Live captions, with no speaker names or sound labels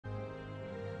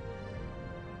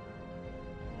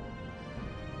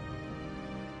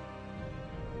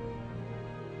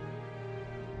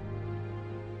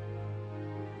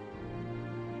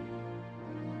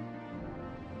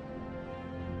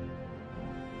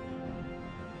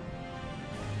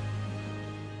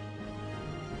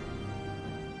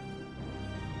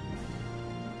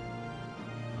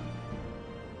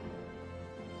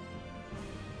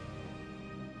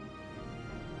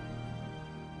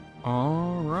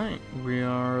Alright, we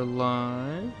are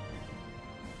live.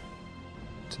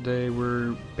 Today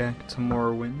we're back to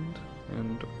Morrowind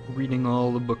and reading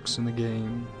all the books in the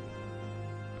game.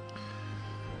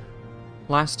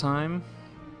 Last time,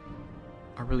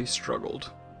 I really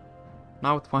struggled.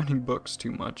 Not with finding books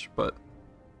too much, but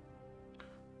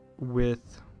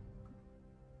with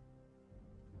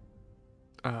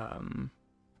no,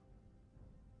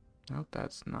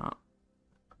 that's not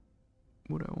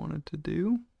what I wanted to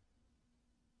do.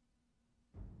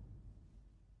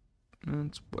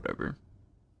 It's whatever.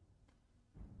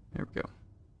 There we go.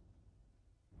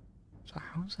 So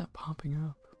how is that popping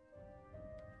up?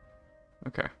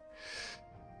 Okay.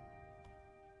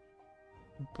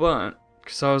 But,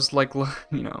 because I was like,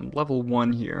 I'm level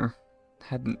 1 here.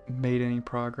 Hadn't made any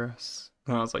progress.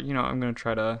 And I was like, I'm going to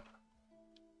try to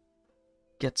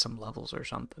get some levels or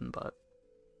something, but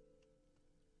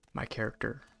my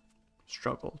character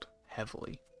struggled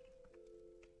heavily.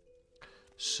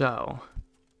 So,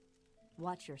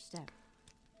 watch your step.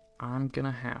 I'm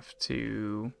gonna have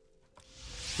to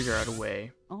figure out a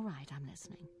way. All right, I'm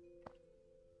listening.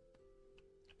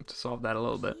 To solve that a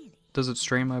little bit. Does it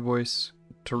strain my voice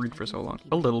to read for so long?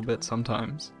 A little bit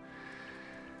sometimes.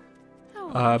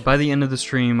 By the end of the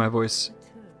stream, my voice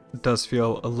does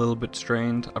feel a little bit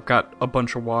strained. I've got a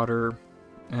bunch of water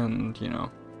and,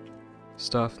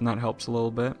 stuff, and that helps a little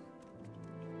bit.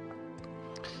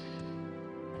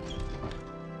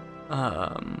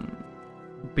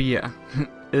 But yeah,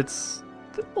 it's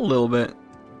a little bit,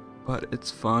 but it's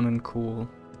fun and cool.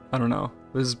 I don't know.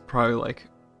 This is probably like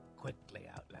Quickly,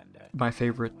 Outlander. my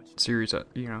favorite series,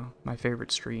 my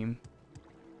favorite stream.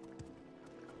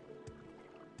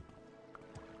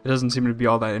 It doesn't seem to be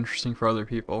all that interesting for other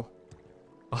people.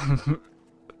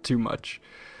 Too much.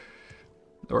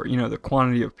 Or, the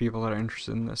quantity of people that are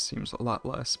interested in this seems a lot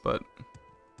less, but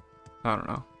I don't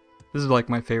know. This is like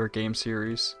my favorite game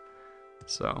series.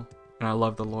 So, and I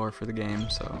love the lore for the game,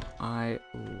 so I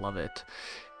love it.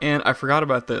 And I forgot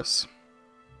about this.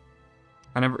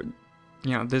 I never,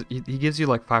 he gives you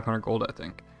like 500 gold, I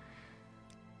think.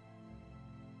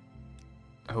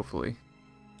 Hopefully.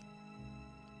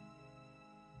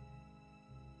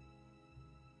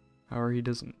 Or he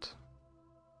doesn't.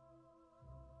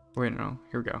 Wait, no,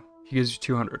 here we go. He gives you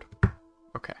 200.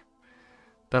 Okay.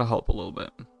 That'll help a little bit.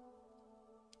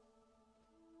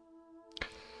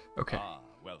 Okay. Ah,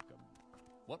 welcome.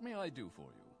 What may I do for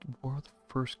you? War of the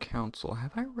First Council.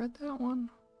 Have I read that one?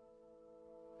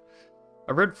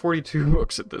 I've read 42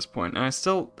 books at this point, and I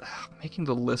still making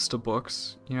the list of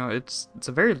books. It's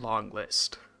a very long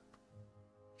list.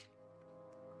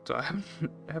 So I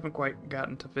haven't quite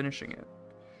gotten to finishing it.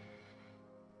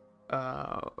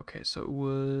 Okay, so it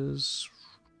was...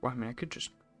 Well, I mean, I could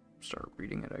just start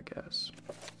reading it, I guess.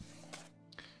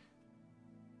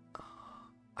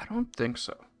 I don't think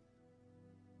so.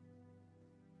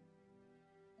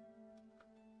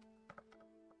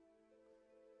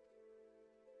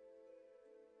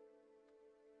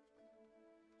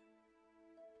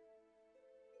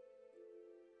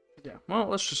 Yeah, well,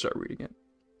 let's just start reading it.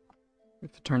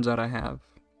 If it turns out I have,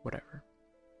 whatever.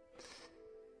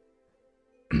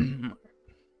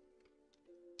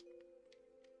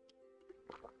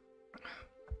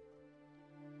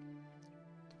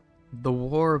 The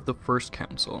War of the First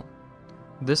Council.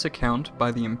 This account,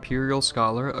 by the imperial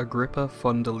scholar Agrippa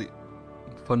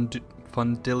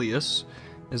Fundilius,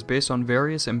 is based on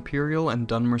various imperial and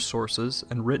Dunmer sources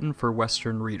and written for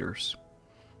Western readers.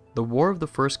 The War of the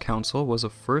First Council was a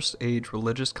First-Age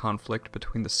religious conflict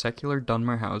between the secular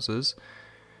Dunmer houses,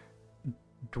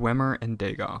 Dwemer and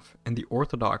Dagoth, and the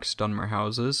Orthodox Dunmer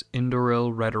houses,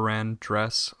 Indoril, Redoran,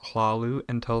 Dress, Hlalu,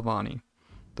 and Telvanni.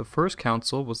 The First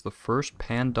Council was the first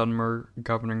pan-Dunmer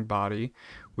governing body,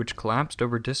 which collapsed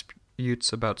over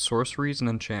disputes about sorceries and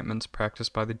enchantments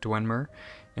practiced by the Dwemer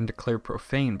and declared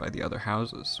profane by the other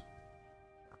houses.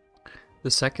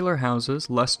 The secular houses,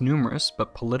 less numerous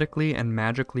but politically and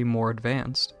magically more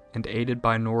advanced, and aided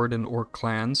by Nord and Orc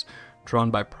clans,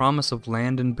 drawn by promise of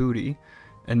land and booty,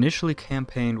 initially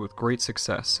campaigned with great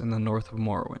success in the north of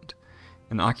Morrowind,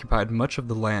 and occupied much of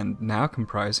the land now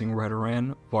comprising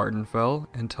Redoran, Vardenfell,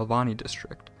 and Telvanni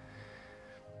district.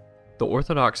 The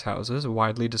Orthodox houses,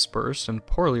 widely dispersed and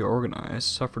poorly organized,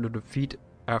 suffered a defeat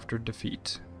after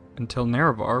defeat, until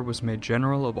Nerevar was made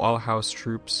general of all house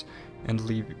troops and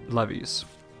levies.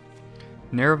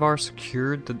 Nerevar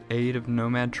secured the aid of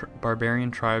nomad barbarian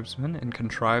tribesmen and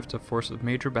contrived to force a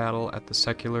major battle at the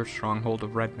secular stronghold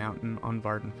of Red Mountain on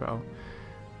Vardenfell.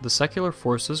 The secular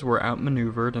forces were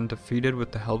outmaneuvered and defeated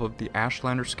with the help of the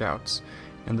Ashlander scouts,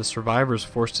 and the survivors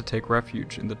forced to take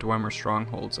refuge in the Dwemer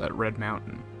strongholds at Red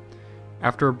Mountain.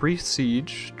 After a brief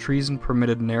siege, treason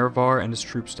permitted Nerevar and his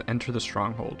troops to enter the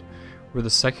stronghold, where the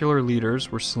secular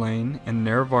leaders were slain and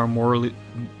Nerevar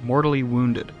mortally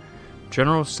wounded.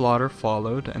 General slaughter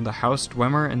followed, and the House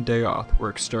Dwemer and Daoth were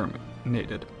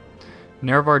exterminated.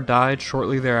 Nerevar died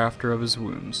shortly thereafter of his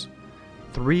wounds.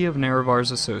 3 of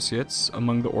Nerevar's associates,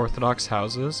 among the Orthodox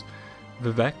houses,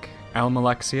 Vivek,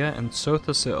 Almalexia, and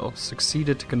Sothasil,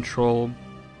 succeeded to control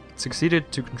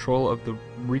of the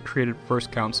recreated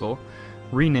First Council,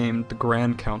 renamed the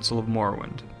Grand Council of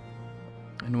Morrowind,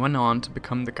 and went on to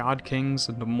become the God Kings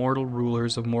and immortal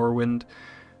rulers of Morrowind,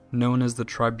 known as the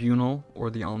Tribunal or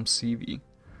the Almsivi.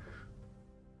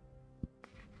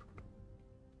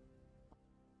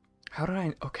 How did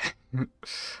I... Okay.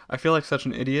 I feel like such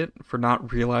an idiot for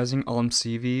not realizing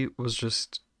Almsivi was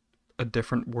just a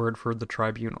different word for the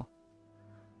Tribunal.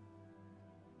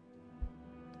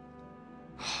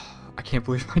 I can't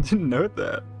believe I didn't know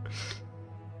that.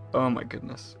 Oh my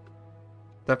goodness.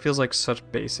 That feels like such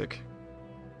basic.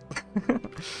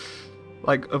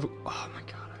 Like, oh my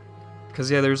god.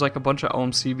 Because, yeah, there's like a bunch of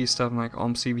Almsivi stuff and like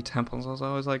Almsivi temples. I was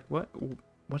always like,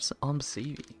 what's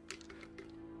Almsivi?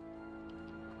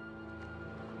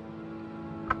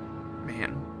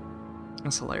 Man,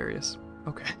 that's hilarious.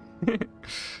 Okay.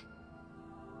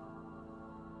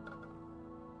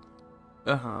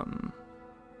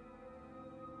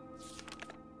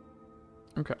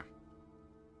 Okay.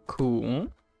 Cool.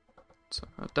 So,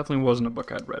 it definitely wasn't a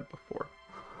book I'd read before.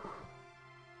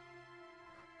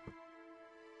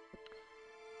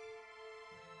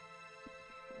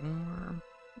 War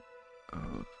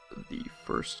of the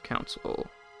First Council.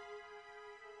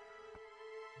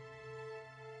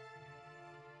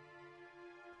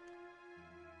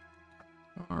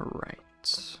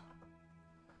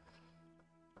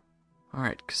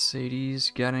 Alright,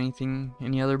 Cassades, got anything?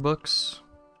 Any other books?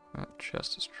 That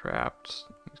chest is trapped.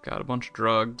 He's got a bunch of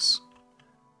drugs.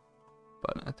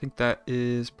 But I think that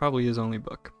is probably his only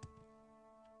book.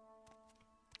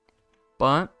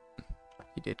 But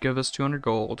he did give us 200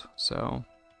 gold, so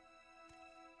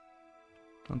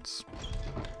that's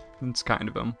kind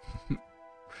of him.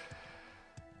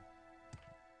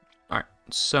 Alright,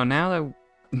 so now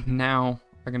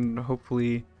I can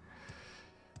hopefully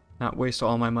not waste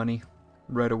all my money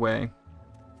right away.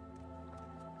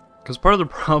 Because part of the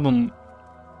problem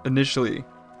initially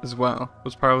as well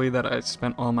was probably that I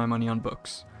spent all my money on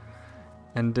books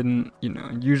and didn't,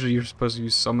 usually you're supposed to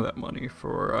use some of that money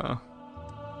for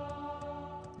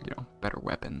better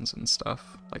weapons and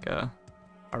stuff like a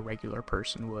regular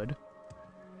person would.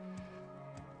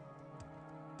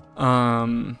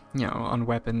 On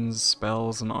weapons,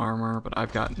 spells, and armor, but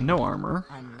I've got no armor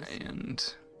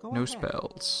and no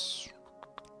spells.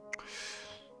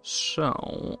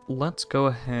 So, let's go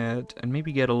ahead and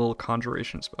maybe get a little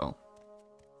conjuration spell.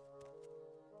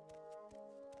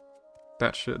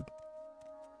 That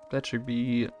should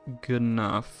be good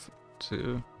enough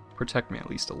to protect me at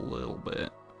least a little bit.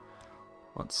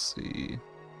 Let's see.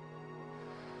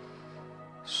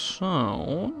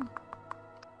 So,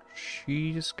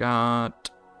 she's got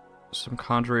some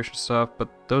conjuration stuff, but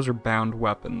those are bound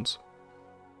weapons.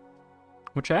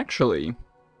 Which actually,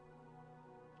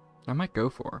 I might go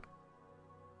for.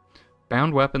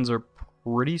 Bound weapons are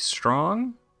pretty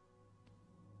strong.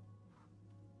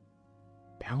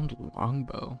 Bound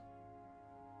longbow.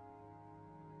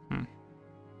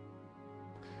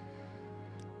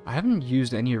 I haven't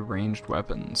used any ranged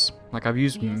weapons. Like, I've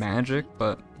used magic,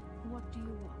 but What do you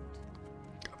want?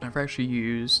 I've never actually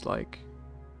used, like,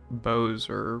 bows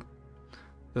or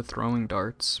the throwing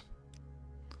darts.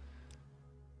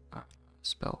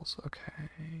 Spells,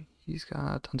 okay. He's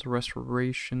got tons of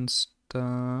restoration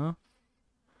stuff.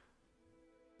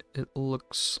 It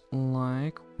looks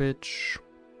like, which,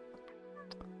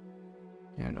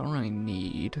 yeah, I don't really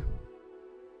need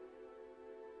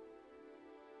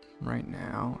right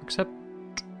now, except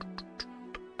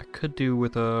I could do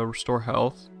with a restore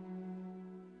health.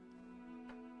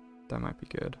 That might be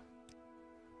good.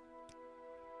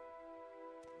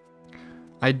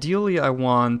 Ideally, I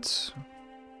want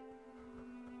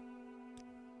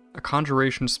a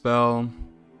conjuration spell,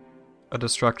 a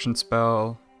destruction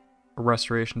spell, a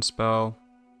restoration spell.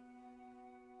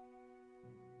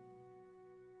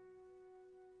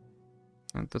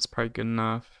 And that's probably good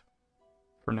enough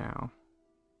for now.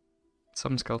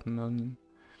 Some skeleton million.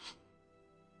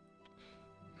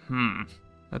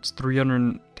 That's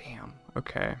 300. Damn.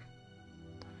 Okay.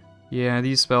 Yeah,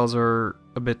 these spells are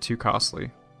a bit too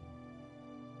costly.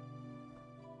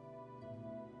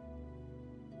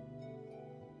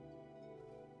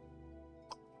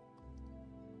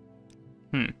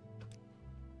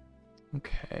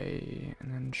 Okay.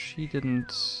 And then she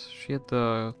didn't... She had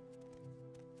the...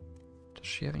 Does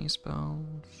she have any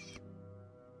spells?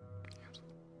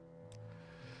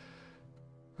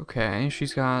 Okay,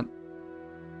 she's got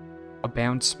a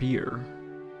bound spear.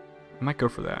 I might go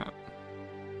for that.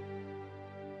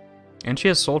 And she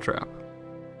has soul trap.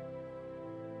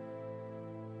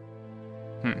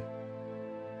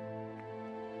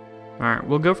 Alright,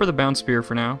 we'll go for the bound spear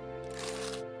for now.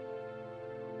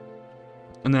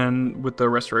 And then with the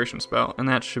restoration spell. And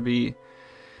that should be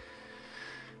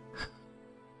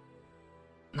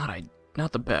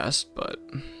not the best, but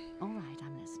Alright,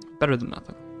 I'm listening. better than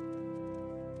nothing.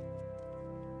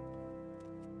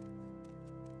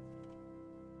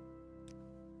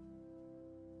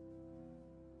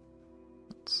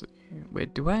 Let's see.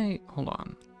 Wait, do I... Hold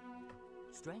on.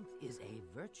 Strength is a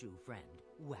virtue, friend.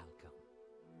 Welcome.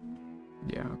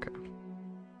 Yeah, okay.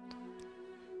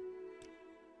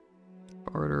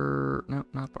 Barter... No,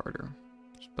 not barter.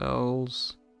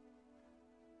 Spells.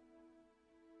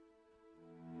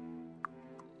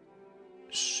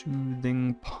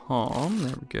 Soothing Palm.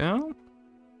 There we go.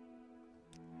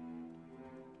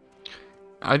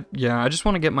 I just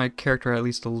want to get my character at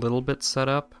least a little bit set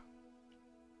up.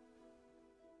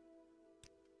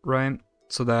 Right?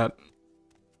 So that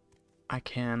I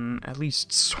can at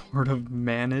least sort of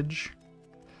manage.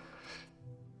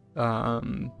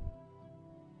 You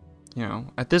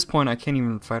know, at this point I can't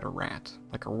even fight a rat.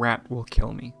 Like, a rat will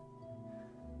kill me.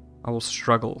 I will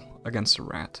struggle against a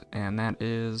rat, and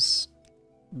that's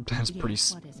pretty,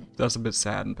 What is it? that's a bit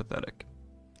sad and pathetic.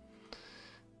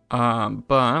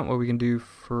 But what we can do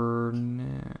for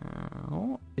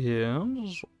now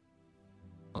is,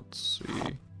 let's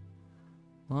see.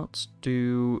 Let's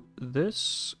do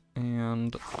this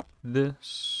and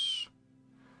this,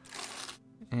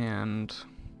 and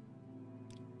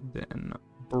then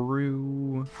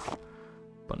brew a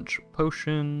bunch of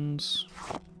potions.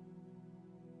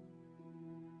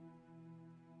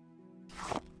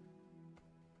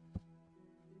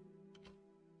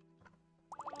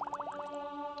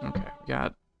 Okay, we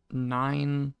got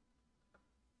 9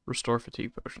 restore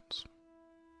fatigue potions.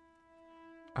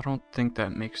 I don't think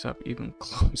that makes up even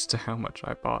close to how much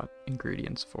I bought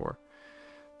ingredients for.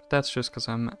 But that's just because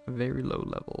I'm very low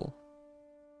level.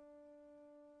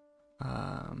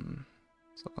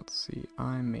 So let's see,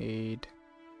 I made...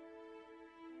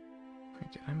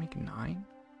 Wait, did I make 9?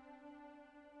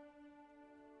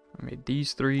 I made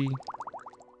these 3,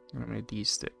 and I made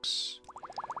these 6.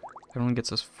 That only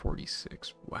gets us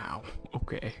 46. Wow,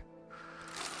 okay.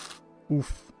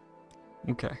 Oof.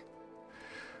 Okay.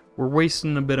 We're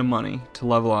wasting a bit of money to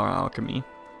level our alchemy.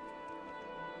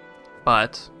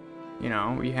 But, you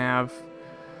know, we have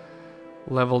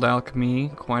leveled alchemy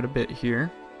quite a bit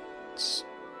here. It's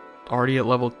already at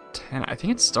level 10. I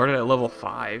think it started at level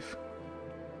 5.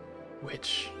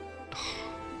 Which,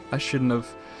 I shouldn't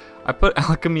have... I put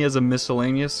alchemy as a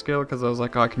miscellaneous skill because I was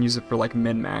like, oh, I can use it for like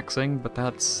min-maxing, but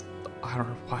that's... I don't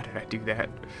know, why did I do that?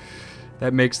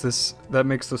 That makes the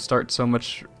start so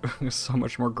much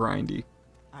more grindy.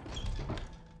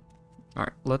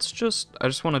 Alright, let's just... I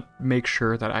just want to make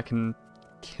sure that I can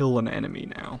kill an enemy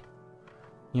now.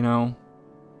 You know?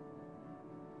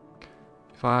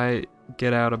 If I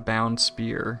get out a bound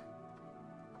spear...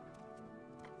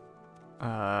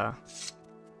 oh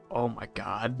my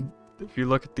god. If you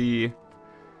look at the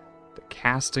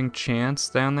casting chance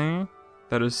down there,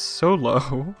 that is so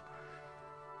low.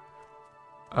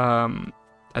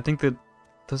 I think that...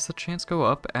 Does the chance go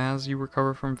up as you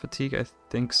recover from fatigue? I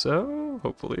think so,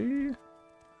 hopefully.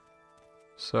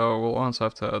 So we'll also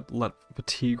have to let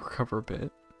fatigue recover a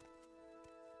bit.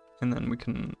 And then we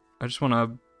can... I just want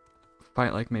to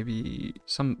fight like maybe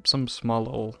some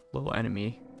small little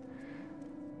enemy.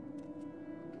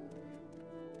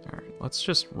 Alright, let's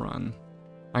just run.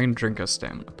 I can drink a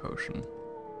stamina potion.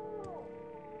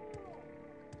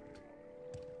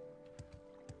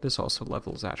 This also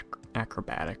levels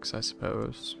acrobatics, I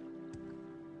suppose.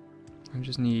 I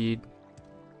just need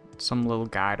some little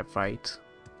guy to fight.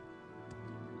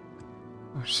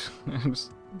 I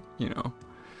just, you know,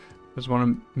 just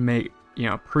want to make, you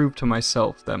know, prove to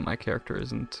myself that my character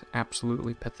isn't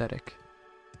absolutely pathetic.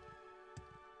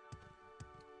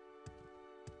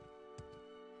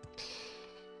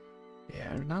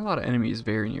 Yeah, there's not a lot of enemies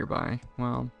very nearby.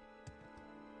 Well,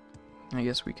 I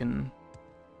guess we can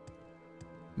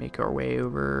make our way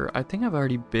over. I think I've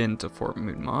already been to Fort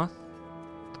Moonmoth.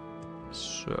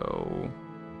 So...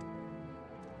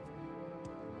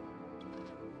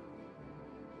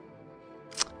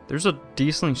 There's a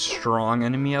decently strong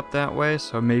enemy up that way,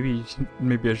 so maybe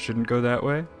I shouldn't go that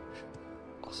way.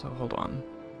 Also, hold on.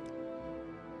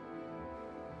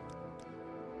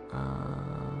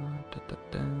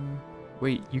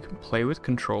 Wait, you can play with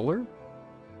controller?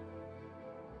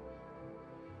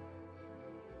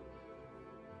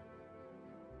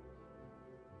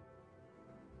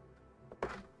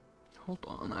 Hold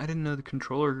on, I didn't know the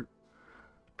controller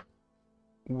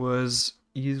was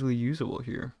easily usable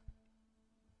here.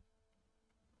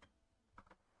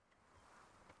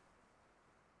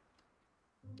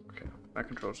 Okay, my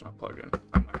controller's not plugged in.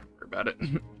 I'm not gonna worry about it.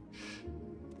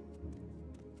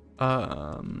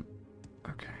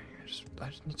 Okay, I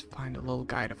just need to find a little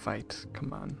guy to fight.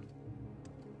 Come on.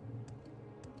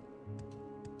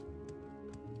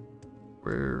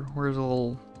 Where's a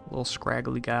little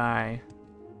scraggly guy?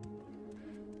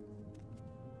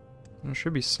 There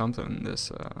should be something in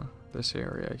this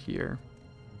area here.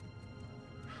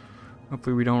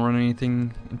 Hopefully we don't run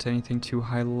into anything too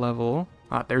high level.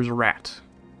 Ah, there's a rat.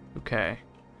 Okay.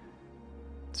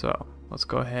 So, let's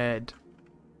go ahead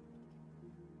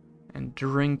and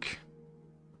drink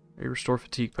a restore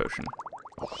fatigue potion.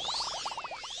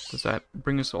 Does that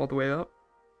bring us all the way up?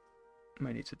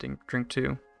 Might need to drink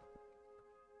two.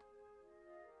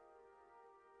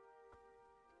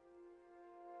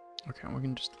 Okay, we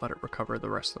can just let it recover the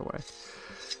rest of the way.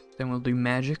 Then we'll do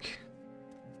magic.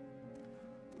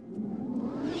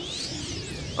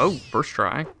 Oh, first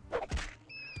try.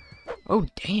 Oh,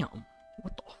 damn.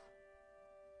 What the?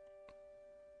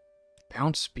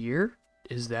 Bound spear?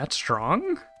 Is that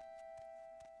strong?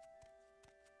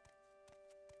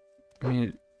 I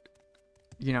mean,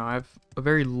 you know, I have a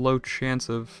very low chance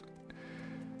of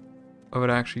it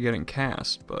actually getting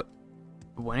cast, but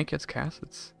when it gets cast,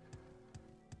 it's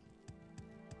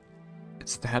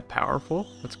that powerful?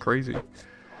 That's crazy.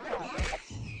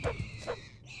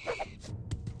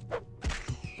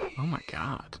 Oh my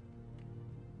god.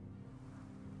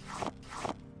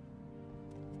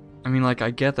 I mean, like,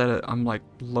 I get that I'm, like,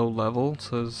 low level,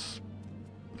 so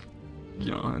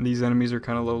you know, and these enemies are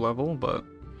kind of low level, but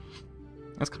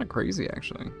that's kind of crazy,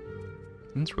 actually.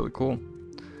 That's really cool.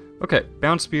 Okay,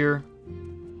 Bound Spear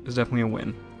is definitely a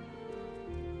win.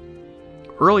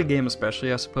 Early game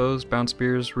especially, I suppose, Bound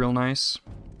Spear is real nice.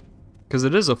 Because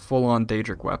it is a full-on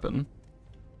Daedric weapon.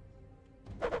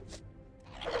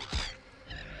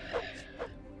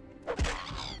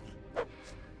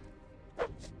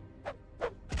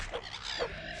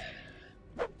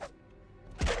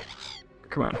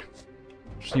 Come on.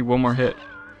 Just need one more hit.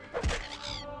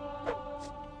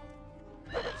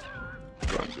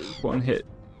 One hit.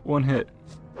 One hit.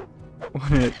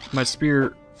 One hit. My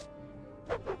spear...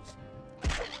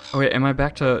 Oh wait, am I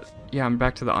back to... Yeah, I'm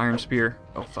back to the iron spear.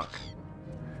 Oh fuck.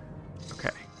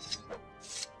 Okay.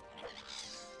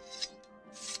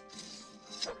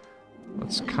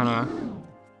 That's kinda...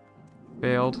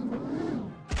 Failed.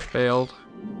 Failed.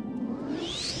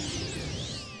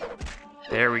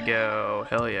 There we go.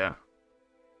 Hell yeah.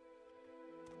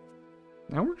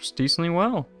 That works decently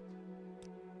well.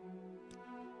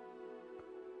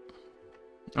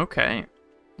 Okay.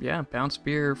 Yeah, Bound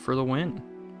Spear for the win.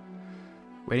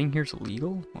 Waiting here's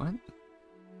illegal? What?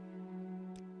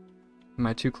 Am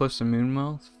I too close to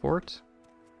Moonmouth Fort?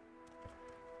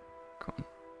 Come on.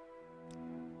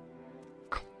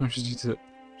 Come on, I just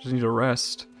need to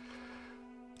rest.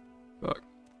 Fuck.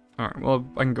 Alright, well,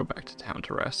 I can go back to town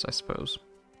to rest, I suppose.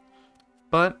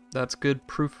 But, that's good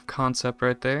proof of concept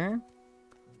right there.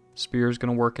 Spear's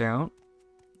gonna work out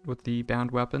with the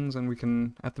bound weapons, and we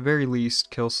can, at the very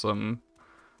least, kill some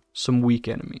weak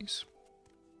enemies.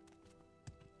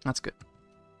 That's good.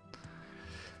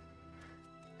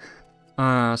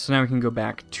 So now we can go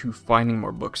back to finding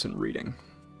more books and reading.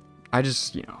 I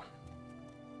just, you know,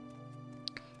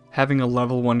 having a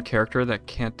level 1 character that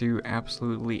can't do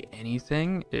absolutely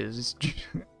anything is,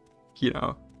 you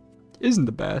know, isn't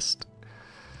the best.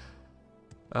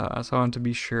 So I want to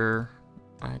be sure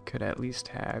I could at least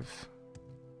have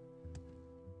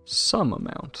some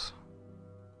amount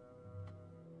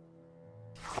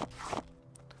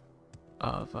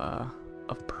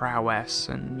of prowess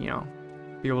and, you know,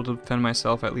 be able to defend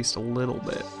myself at least a little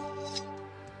bit.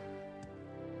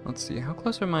 Let's see, how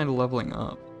close am I to leveling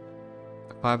up?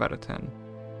 5 out of 10.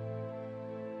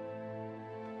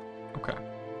 Okay.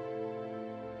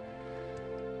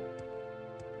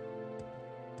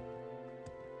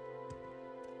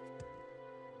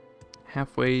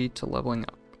 Halfway to leveling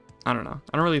up. I don't know.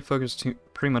 I don't really focus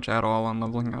pretty much at all on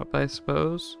leveling up, I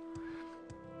suppose.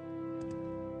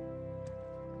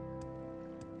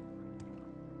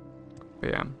 But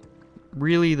yeah,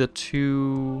 really the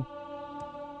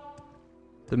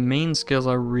main skills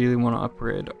I really want to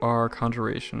upgrade are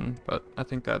Conjuration, but I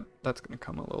think that's going to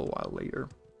come a little while later.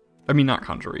 I mean, not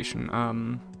Conjuration,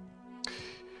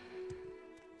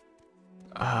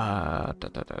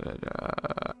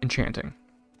 Enchanting.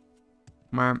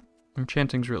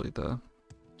 Enchanting's really the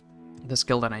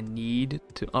skill that I need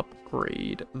to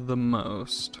upgrade the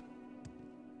most.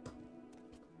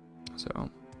 So,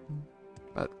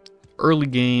 but early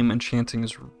game enchanting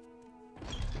is,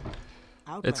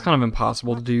 it's kind of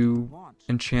impossible to do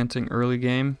enchanting early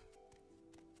game,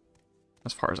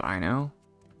 as far as I know.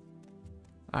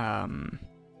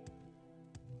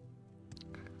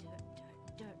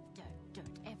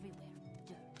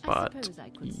 But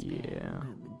yeah.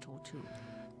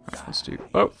 Alright, let's do.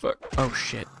 Oh fuck! Oh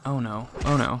shit! Oh no!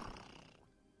 Oh no!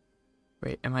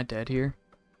 Wait, am I dead here?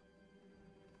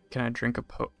 Can I drink a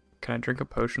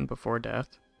potion before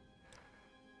death?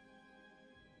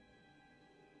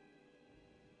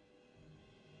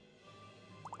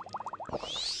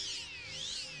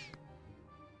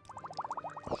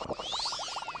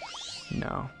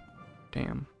 No.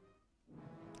 Damn.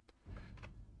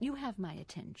 You have my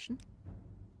attention.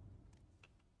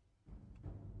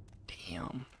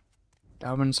 Damn. That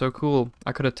would've been so cool.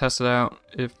 I could have tested out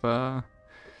if, let's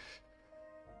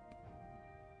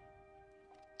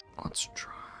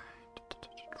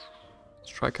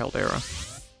try Caldera.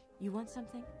 You want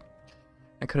something?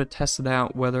 I could have tested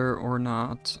out whether or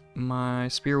not my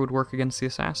spear would work against the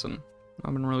assassin. That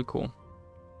would've been really cool.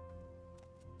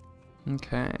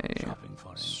 Okay. Shopping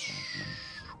for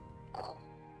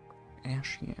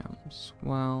Ash yams.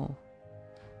 Well,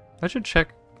 I should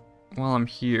check while I'm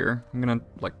here. I'm gonna,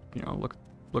 like, you know, look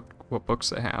what books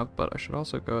they have, but I should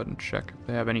also go ahead and check if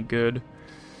they have any good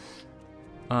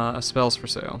spells for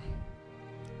sale.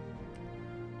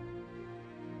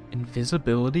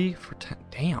 Invisibility for 10.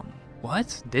 Damn.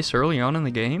 What? This early on in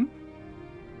the game?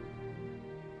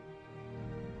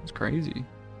 It's crazy.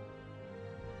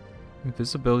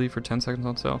 Invisibility for 10 seconds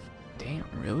on self. Damn,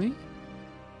 really?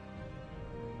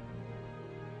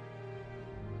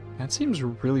 That seems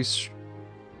really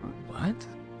what?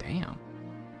 Damn.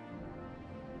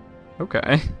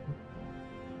 Okay.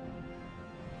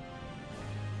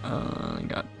 I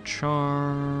got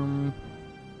charm.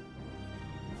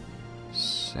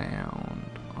 Sound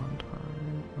on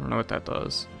target. I don't know what that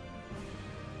does.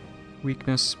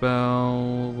 Weakness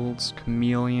spells,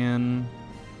 chameleon.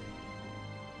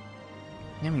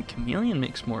 Yeah, I mean, chameleon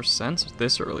makes more sense with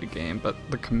this early game, but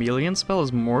the chameleon spell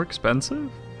is more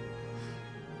expensive?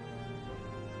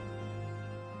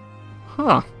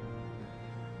 Huh.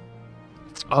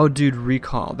 Oh, dude,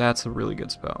 recall. That's a really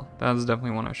good spell. That is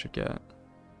definitely one I should get.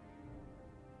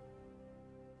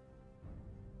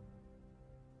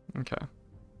 Okay.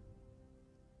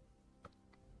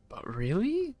 But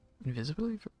really?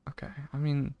 Invisibility? Okay, I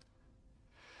mean...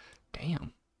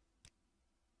 Damn.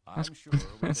 I'm sure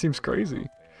That seems crazy.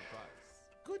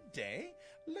 Good day.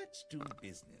 Let's do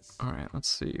business. Alright, let's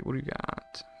see. What do you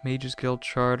got? Mages Guild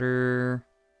Charter.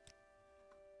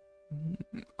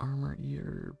 Armor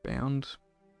Eater. Bound.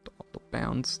 All the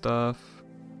bound stuff.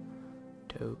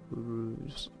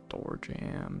 Toes. Door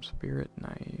Jam. Spirit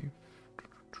Knife.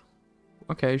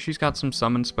 Okay, she's got some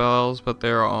summon spells, but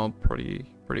they're all pretty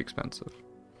expensive.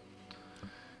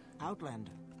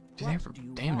 Outlander.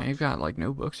 Damn, they've got like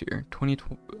no books here.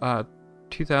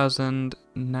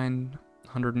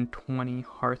 2,920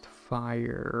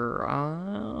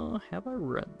 Hearthfire. Have I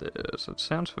read this? It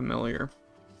sounds familiar,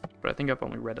 but I think I've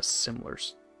only read a similar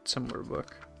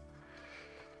book.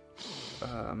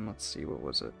 Let's see, what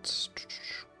was it?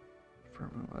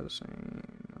 From Medicine.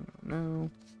 I don't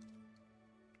know.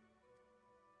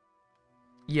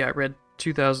 Yeah, I read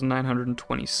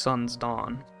 2,920 Sun's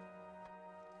Dawn.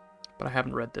 But I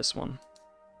haven't read this one.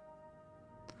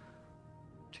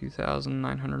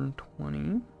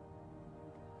 2,920.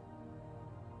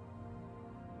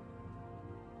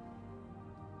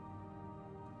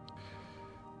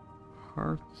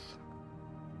 Hearth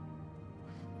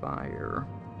Fire.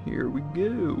 Here we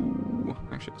go.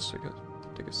 Actually, let's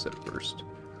take a sip first.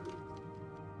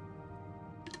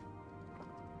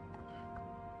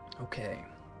 Okay.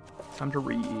 Time to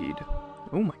read.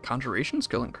 Oh, my conjuration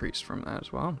skill increased from that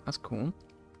as well. That's cool.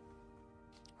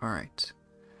 Alright.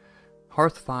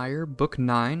 Hearthfire, Book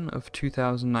 9 of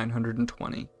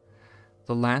 2,920.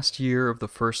 The Last Year of the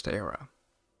First Era.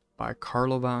 By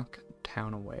Karlovac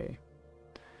Townaway.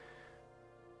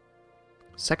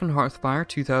 Second Hearthfire,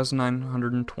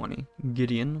 2,920.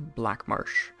 Gideon,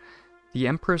 Blackmarsh. The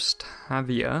Empress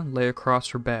Tavia lay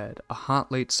across her bed, a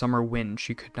hot late summer wind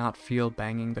she could not feel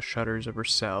banging the shutters of her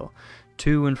cell,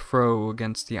 to and fro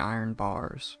against the iron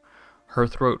bars. Her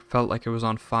throat felt like it was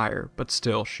on fire, but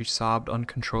still she sobbed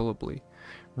uncontrollably,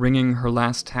 wringing her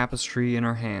last tapestry in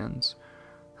her hands.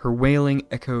 Her wailing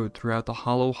echoed throughout the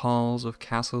hollow halls of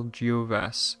Castle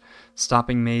Gioves,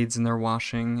 stopping maids in their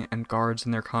washing and guards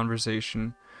in their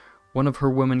conversation. One of her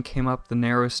women came up the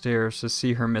narrow stairs to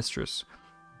see her mistress,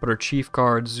 but her chief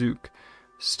guard, Zook,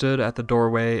 stood at the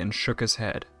doorway and shook his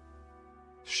head.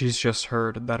 "She's just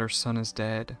heard that her son is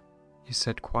dead," he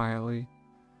said quietly.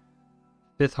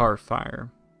 5th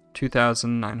Hearthfire,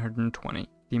 2920,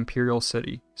 the Imperial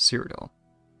City, Cyrodiil.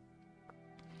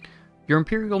 "Your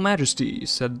Imperial Majesty,"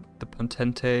 said the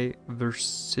Potente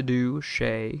Versidu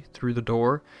Shay through the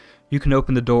door. "You can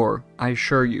open the door. I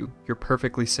assure you, you're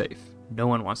perfectly safe. No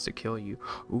one wants to kill you."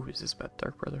 Ooh, is this about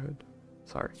Dark Brotherhood?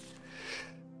 Sorry.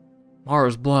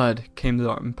 "Mara's blood," came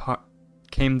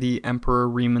the Emperor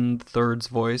Riemann III's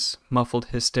voice, muffled,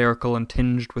 hysterical, and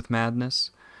tinged with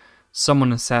madness.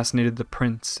 "Someone assassinated the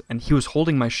prince, and he was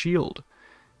holding my shield.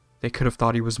 They could have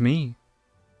thought he was me."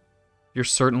 "You're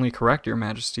certainly correct, Your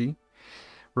Majesty,"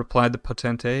 replied the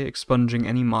Potente, expunging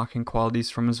any mocking qualities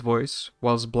from his voice,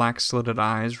 while his black-slitted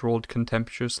eyes rolled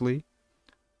contemptuously.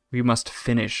 "We must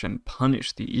finish and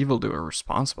punish the evildoer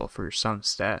responsible for your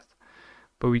son's death.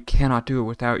 But we cannot do it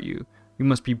without you. You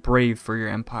must be brave for your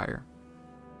empire."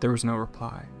 There was no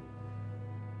reply.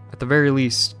 "At the very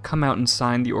least, come out and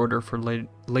sign the order for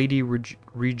Lady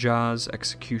Rija's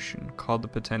execution," called the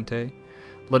Potente.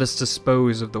 "Let us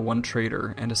dispose of the one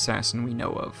traitor and assassin we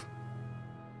know of."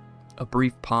 A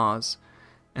brief pause,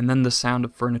 and then the sound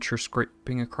of furniture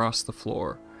scraping across the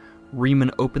floor. Riemann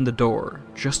opened the door,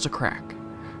 just a crack,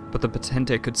 but the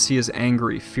Potente could see his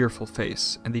angry, fearful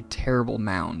face and the terrible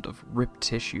mound of ripped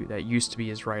tissue that used to be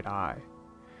his right eye.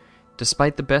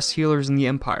 Despite the best healers in the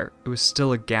Empire, it was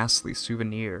still a ghastly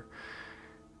souvenir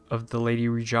of the Lady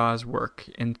Rija's work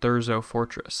in Thurzo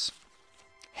Fortress.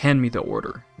 "Hand me the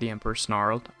order," the Emperor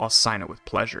snarled. "I'll sign it with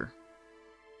pleasure."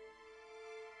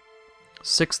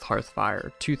 6th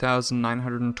Hearthfire,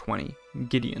 2920,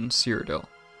 Gideon, Cyrodiil.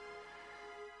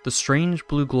 The strange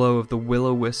blue glow of the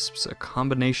will-o-wisps, a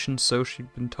combination, so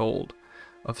she'd been told,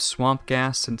 of swamp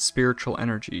gas and spiritual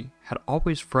energy, had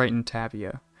always frightened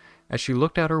Tavia. As she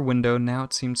looked out her window, now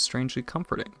it seemed strangely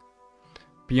comforting.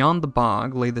 Beyond the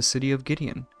bog lay the city of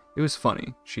Gideon. It was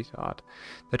funny, she thought,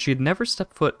 that she had never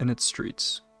stepped foot in its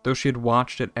streets, though she had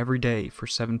watched it every day for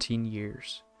 17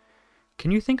 years. "Can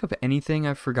you think of anything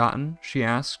I've forgotten?" she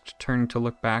asked, turning to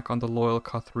look back on the loyal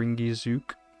Kothringi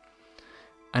Zook.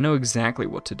 "I know exactly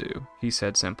what to do," he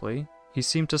said simply. He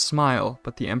seemed to smile,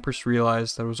 but the Empress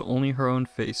realized that it was only her own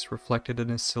face reflected in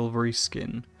his silvery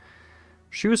skin.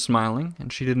 She was smiling,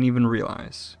 and she didn't even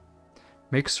realize.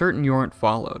 "Make certain you aren't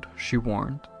followed," she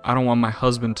warned. "I don't want my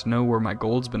husband to know where my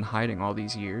gold's been hiding all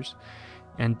these years.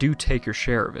 And do take your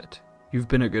share of it. You've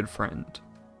been a good friend."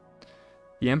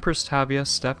 The Empress Tavia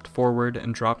stepped forward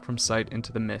and dropped from sight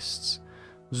into the mists.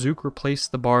 Zook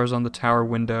replaced the bars on the tower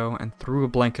window and threw a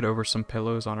blanket over some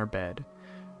pillows on her bed.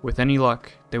 With any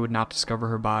luck, they would not discover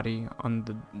her body on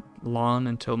the lawn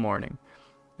until morning,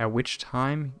 at which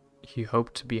time he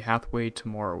hoped to be halfway to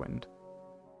Morrowind.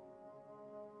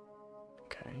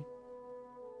 Okay.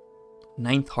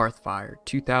 9th Hearthfire,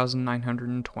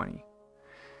 2920.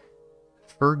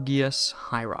 Fergius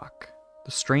High Rock. The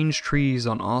strange trees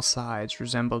on all sides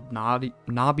resembled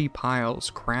knobby piles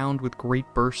crowned with great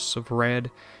bursts of red,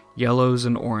 yellows,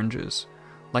 and oranges,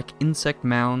 like insect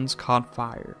mounds caught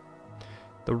fire.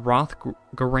 The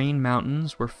Rothgarain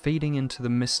Mountains were fading into the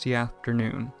misty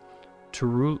afternoon.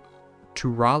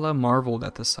 Turala marveled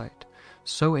at the sight,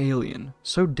 so alien,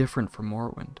 so different from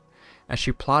Morrowind. As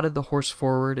she plodded the horse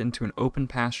forward into an open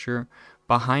pasture,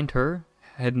 behind her,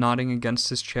 head nodding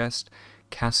against his chest,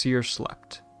 Cassier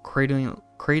slept,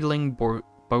 cradling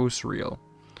Bosriel.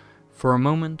 For a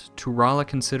moment, Turala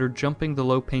considered jumping the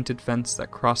low-painted fence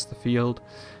that crossed the field,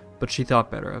 but she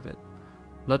thought better of it.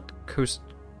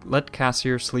 Let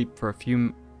Cassier sleep for a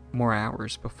few more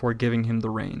hours before giving him the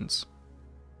reins.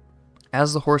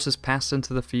 As the horses passed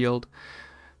into the field,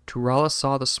 Turala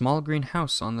saw the small green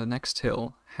house on the next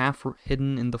hill, half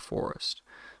hidden in the forest.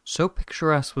 So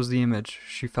picturesque was the image,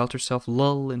 she felt herself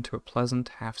lull into a pleasant,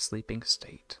 half-sleeping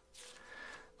state.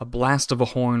 A blast of a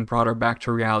horn brought her back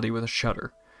to reality with a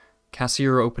shudder.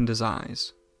 Cassier opened his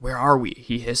eyes. "Where are we?"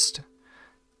 he hissed.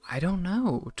 "I don't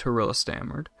know," Turilla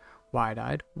stammered,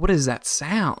 wide-eyed. "What is that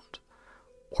sound?"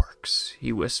 "Orcs,"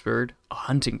 he whispered. "A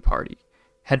hunting party.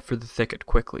 Head for the thicket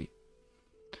quickly."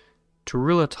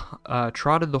 Turilla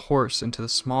trotted the horse into the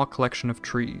small collection of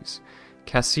trees.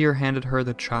 Cassier handed her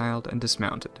the child and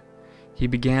dismounted. He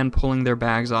began pulling their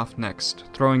bags off next,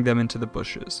 throwing them into the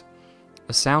bushes.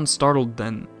 A sound started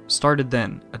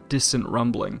then, a distant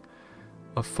rumbling,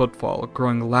 a footfall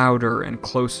growing louder and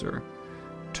closer.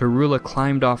 Tarula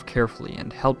climbed off carefully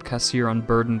and helped Kassir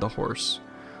unburden the horse.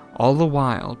 All the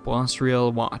while,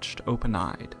 Bosriel watched,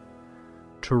 open-eyed.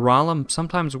 Turala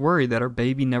sometimes worried that her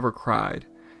baby never cried.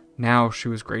 Now she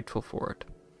was grateful for it.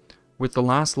 With the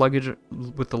last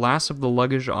of the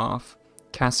luggage off,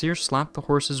 Kassir slapped the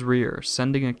horse's rear,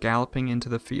 sending it galloping into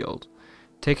the field.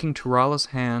 Taking Turala's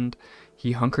hand,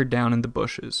 he hunkered down in the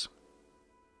bushes.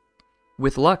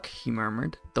 "With luck," he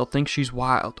murmured, "they'll think she's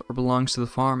wild or belongs to the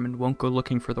farm and won't go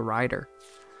looking for the rider."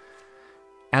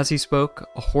 As he spoke,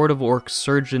 a horde of orcs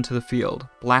surged into the field,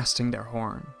 blasting their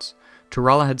horns.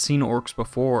 Turala had seen orcs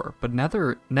before, but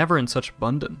never in such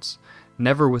abundance,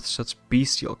 never with such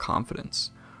bestial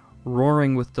confidence.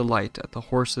 Roaring with delight at the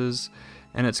horses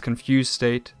and its confused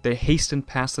state, they hastened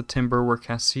past the timber where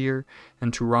Kassir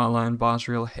and Turala and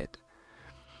Bosriel hid.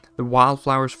 The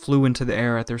wildflowers flew into the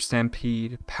air at their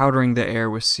stampede, powdering the air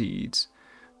with seeds.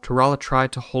 Turala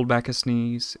tried to hold back a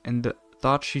sneeze, and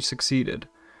thought she succeeded.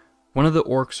 One of the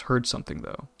orcs heard something,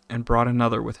 though, and brought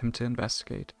another with him to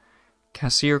investigate.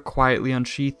 Kassir quietly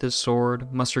unsheathed his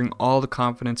sword, mustering all the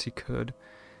confidence he could.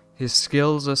 His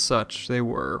skills, as such they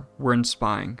were in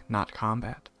spying, not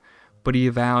combat. But he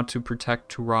vowed to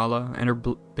protect Turala and her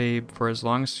babe for as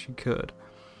long as he could.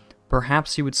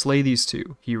 Perhaps he would slay these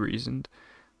two, he reasoned,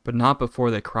 but not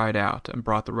before they cried out and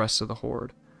brought the rest of the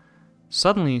horde.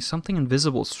 Suddenly, something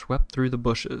invisible swept through the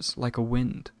bushes like a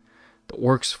wind. The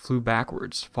orcs flew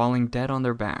backwards, falling dead on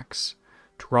their backs.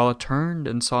 Turala turned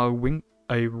and saw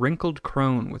a wrinkled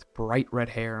crone with bright red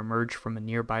hair emerge from a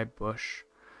nearby bush.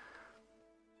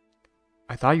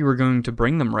 "I thought you were going to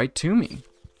bring them right to me,"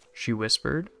 she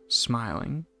whispered,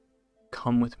 smiling.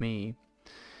 "Come with me."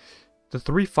 The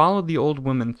three followed the old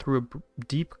woman through a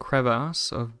deep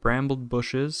crevasse of brambled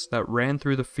bushes that ran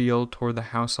through the field toward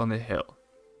the house on the hill.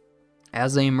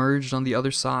 As they emerged on the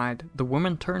other side, the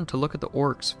woman turned to look at the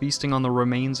orcs feasting on the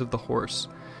remains of the horse,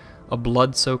 a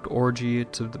blood-soaked orgy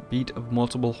to the beat of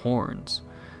multiple horns.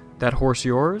 "That horse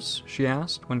yours?" she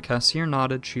asked. When Kassir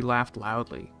nodded, she laughed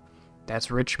loudly. "That's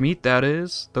rich meat, that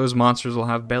is. Those monsters will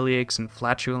have bellyaches and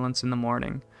flatulence in the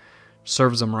morning.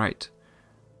 Serves them right."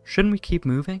 "Shouldn't we keep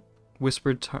moving?"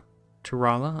 whispered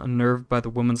Turala, unnerved by the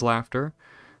woman's laughter.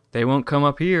 "They won't come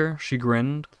up here," she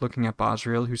grinned, looking at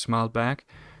Bosriel, who smiled back.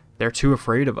 "They're too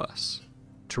afraid of us."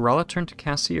 Turala turned to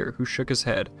Kassir, who shook his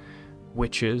head.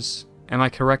 "Witches. Am I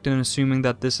correct in assuming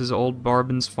that this is old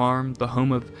Barbin's farm, the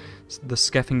home of the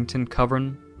Skeffington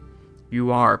Coven?"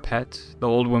 "You are, pet," the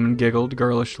old woman giggled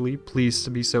girlishly, pleased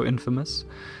to be so infamous.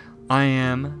 "I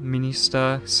am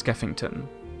Minister Skeffington."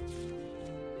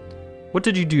 "What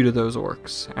did you do to those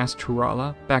orcs?" asked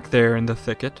Turala, back there in the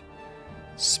thicket.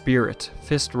 "Spirit,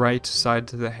 fist right side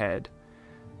to the head,"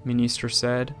 Minister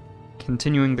said,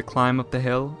 continuing the climb up the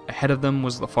hill. Ahead of them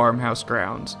was the farmhouse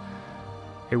grounds.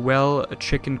 A well, a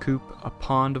chicken coop, a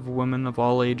pond of women of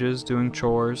all ages doing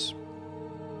chores.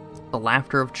 The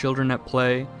laughter of children at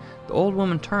play. The old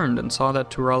woman turned and saw that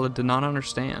Turala did not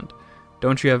understand.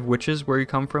 "Don't you have witches where you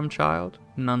come from, child?"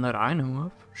 "None that I know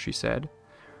of," she said.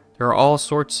 "There are all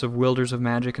sorts of wielders of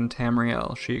magic in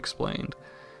Tamriel," she explained.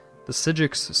 "The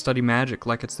Sijiks study magic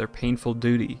like it's their painful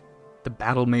duty. The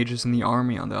battle mages in the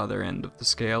army on the other end of the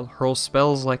scale hurl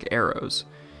spells like arrows.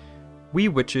 We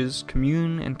witches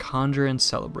commune and conjure and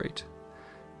celebrate.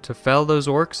 To fell those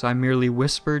orcs, I merely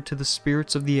whispered to the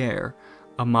spirits of the air,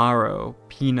 Amaro,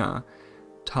 Pina,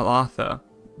 Talatha,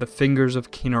 the fingers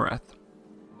of Kinnereth,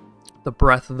 the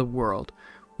breath of the world,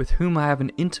 with whom I have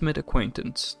an intimate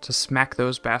acquaintance, to smack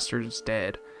those bastards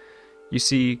dead. You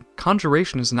see,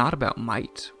 conjuration is not about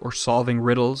might, or solving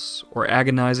riddles, or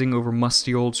agonizing over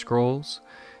musty old scrolls.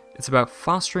 It's about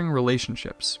fostering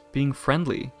relationships, being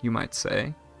friendly, you might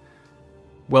say."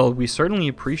 "Well, we certainly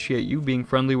appreciate you being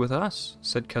friendly with us,"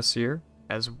 said Kassir.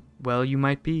 "As well you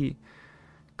might be,"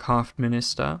 coughed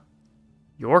Minister.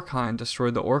 "Your kind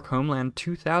destroyed the orc homeland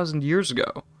 2,000 years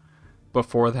ago.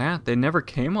 Before that, they never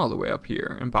came all the way up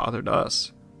here and bothered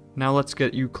us. Now let's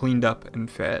get you cleaned up and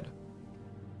fed."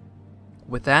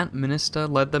 With that, Minister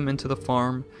led them into the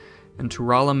farm, and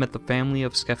Turala met the family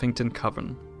of Skeffington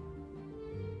Coven.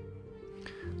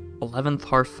 11th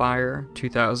Hearthfire,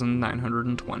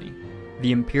 2920.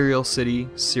 The Imperial City,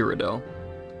 Cyrodiil.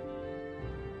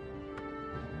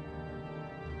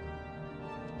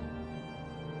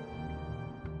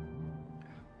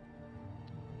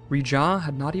 Rija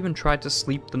had not even tried to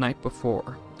sleep the night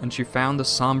before, and she found the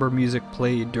somber music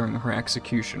played during her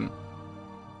execution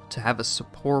to have a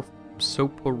soporific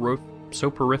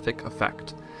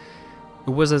effect. It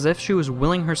was as if she was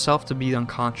willing herself to be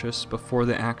unconscious before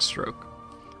the axe stroke.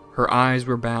 Her eyes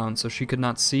were bound so she could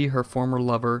not see her former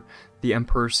lover, the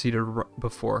Emperor seated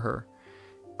before her.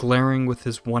 glaring with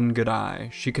his one good eye.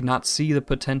 She could not see the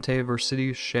potente of her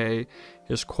city Shay,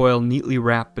 his coil neatly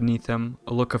wrapped beneath him,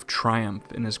 a look of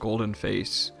triumph in his golden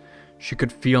face. She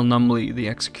could feel numbly the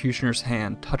executioner's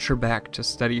hand touch her back to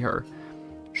steady her.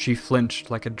 She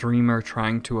flinched like a dreamer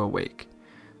trying to awake.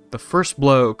 The first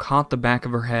blow caught the back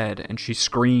of her head, and she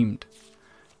screamed.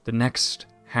 The next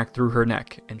hacked through her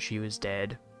neck, and she was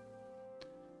dead.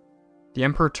 The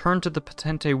Emperor turned to the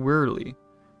Potente wearily.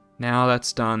 Now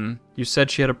that's done. You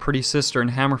said she had a pretty sister in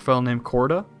Hammerfell named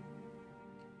Corda?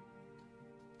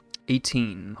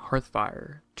 18.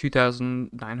 Hearthfire.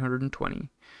 2920.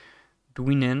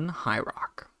 Dwynnin High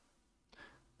Rock.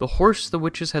 The horse the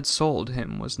witches had sold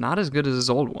him was not as good as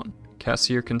his old one,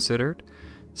 Cassier considered.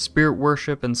 Spirit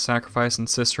worship and sacrifice and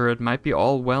sisterhood might be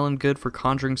all well and good for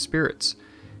conjuring spirits,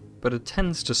 but it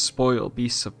tends to spoil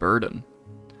beasts of burden.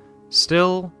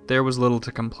 Still, there was little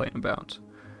to complain about.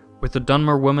 With the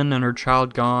Dunmer woman and her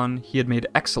child gone, he had made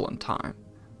excellent time.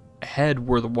 Ahead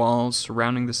were the walls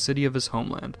surrounding the city of his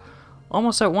homeland.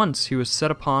 Almost at once he was set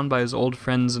upon by his old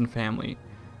friends and family.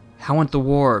 "How went the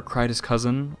war?" cried his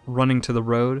cousin, running to the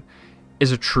road.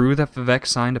 "Is it true that Vivek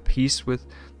signed a peace with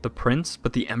the prince,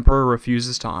 but the emperor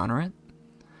refuses to honor it?"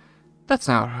 "That's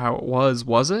not how it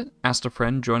was it?" asked a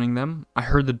friend, joining them. "I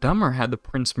heard the Dummer had the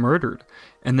prince murdered,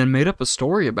 and then made up a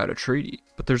story about a treaty,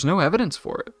 but there's no evidence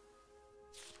for it."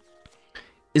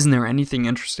 "Isn't there anything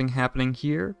interesting happening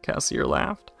here?" Cassier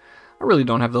laughed. "I really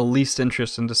don't have the least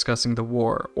interest in discussing the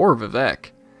war, or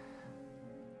Vivek."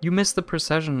 "You missed the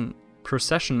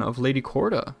procession of Lady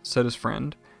Corda," said his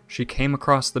friend. "She came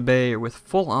across the bay with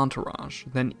full entourage,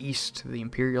 then east to the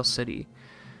Imperial City."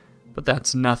 "But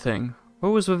that's nothing. What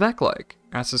was Vivek like?"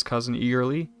 asked his cousin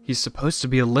eagerly. "He's supposed to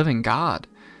be a living god."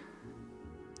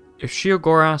 "If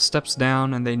Sheogorath steps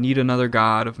down and they need another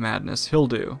god of madness, he'll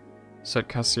do," said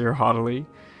Cassier haughtily.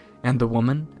 "And the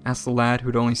woman?" asked the lad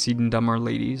who'd only seen Dummer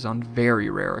ladies on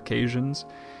very rare occasions.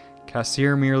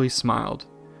 Cassier merely smiled.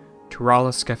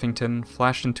 Turala Skeffington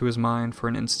flashed into his mind for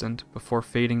an instant before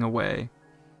fading away.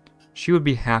 She would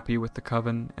be happy with the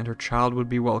coven, and her child would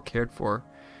be well cared for.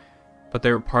 But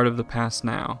they were part of the past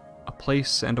now, a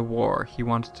place and a war he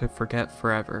wanted to forget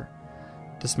forever.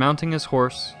 Dismounting his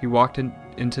horse, he walked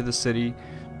into the city,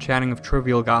 chatting of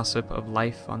trivial gossip of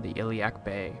life on the Iliac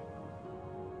Bay.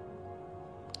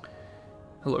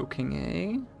 Hello, King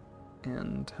A.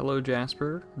 And hello,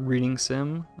 Jasper. Reading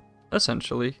sim,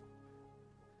 essentially.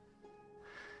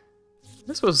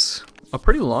 This was a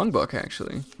pretty long book,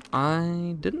 actually.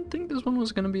 I didn't think this one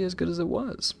was going to be as good as it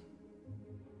was.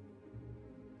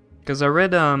 Because I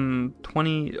read I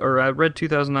read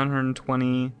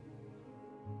 2920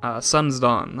 Sun's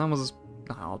Dawn. That was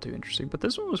not all too interesting, but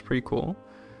this one was pretty cool.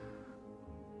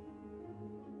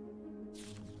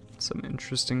 Some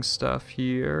interesting stuff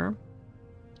here.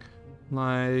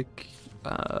 Like,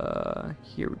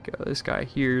 here we go. This guy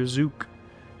here, Zook.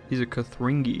 He's a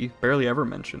Kothringi, barely ever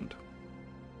mentioned.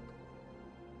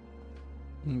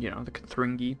 You know, the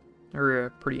Kothringi. They're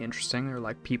pretty interesting. They're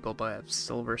like people but have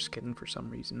silver skin for some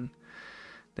reason.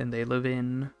 Then they live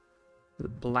in the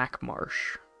Black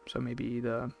Marsh. So maybe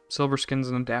the silver skin's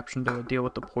an adaptation to deal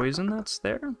with the poison that's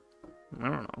there? I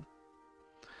don't know.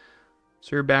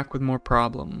 So you're back with more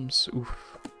problems.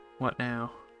 Oof. What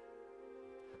now?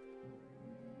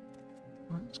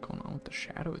 What's going on with the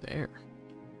shadow there?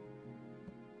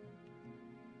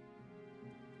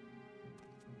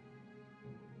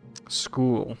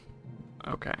 School.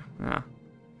 Okay, yeah.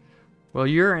 Well,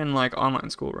 you're in, like, online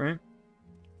school, right?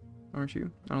 Aren't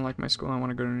you? I don't like my school, I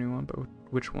want to go to a new one, but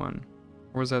which one?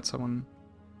 Or was that someone...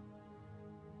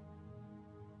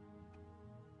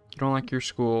 You don't like your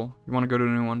school, you want to go to a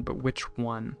new one, but which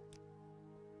one?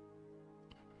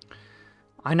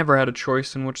 I never had a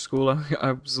choice in which school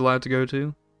I was allowed to go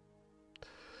to.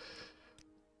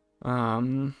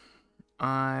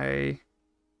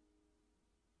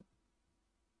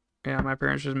 Yeah, my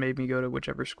parents just made me go to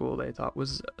whichever school they thought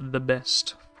was the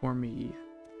best for me.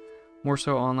 More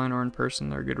so online or in person,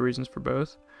 there are good reasons for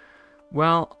both.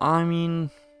 Well, I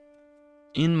mean,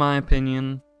 in my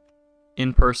opinion,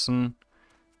 in person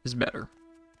is better.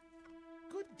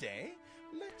 Good day.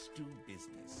 Let's do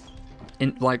business.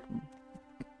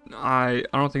 I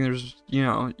don't think there's,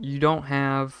 you don't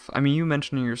have, I mean, you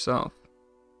mentioned it yourself.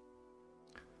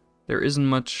 There isn't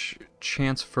much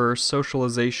chance for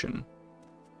socialization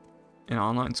in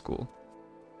online school.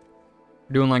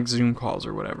 We're doing like Zoom calls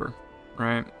or whatever,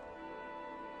 right?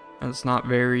 And it's not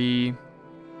very...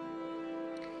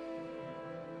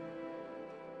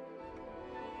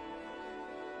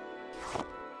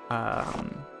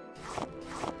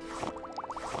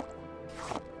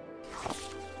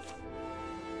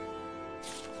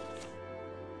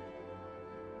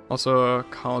 Also a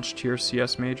college tier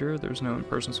CS major. There's no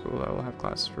in-person school that will have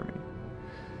classes for me.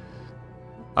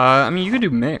 I mean, you could do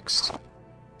mixed.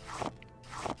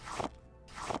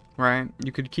 Right?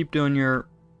 You could keep doing your...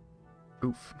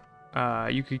 Oof.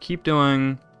 You could keep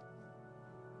doing...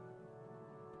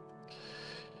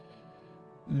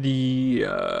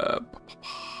 the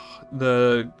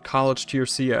college tier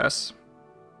CS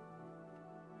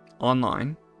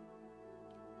online.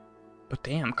 But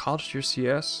damn, college tier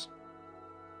CS,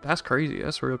 that's crazy.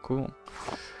 That's real cool.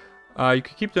 You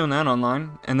could keep doing that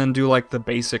online and then do like the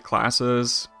basic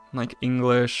classes like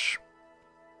English,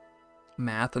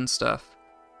 math, and stuff.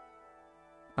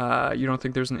 You don't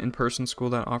think there's an in-person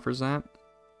school that offers that?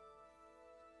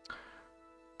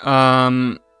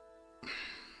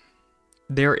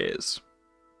 There is.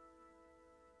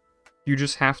 You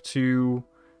just have to...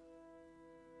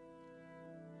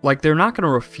 Like, they're not going to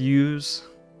refuse...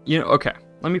 You know, okay,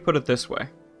 let me put it this way.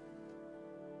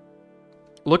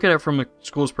 Look at it from a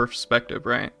school's perspective,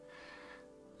 right?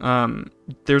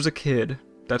 There's a kid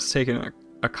that's taking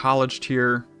a college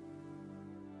tier...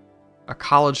 A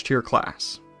college tier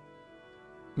class.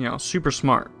 You know, super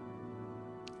smart.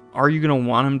 Are you going to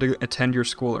want him to attend your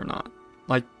school or not?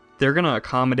 Like, they're going to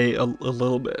accommodate a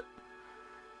little bit.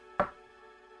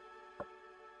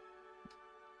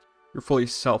 You're fully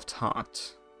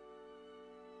self-taught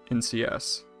in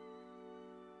CS.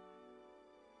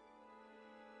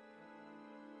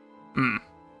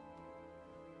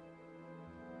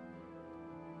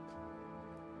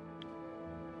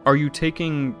 Are you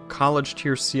taking college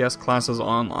tier CS classes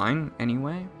online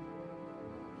anyway?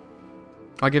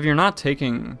 Like, if you're not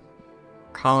taking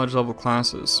college level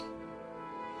classes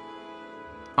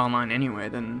online anyway,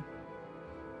 then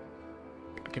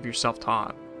like if you're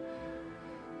self-taught.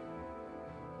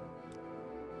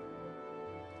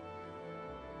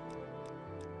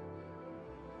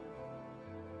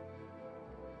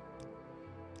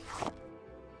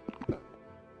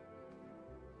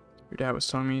 Your dad was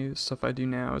telling me the stuff I do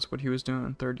now is what he was doing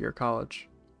in third year college.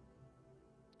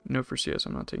 No, for CS,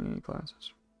 I'm not taking any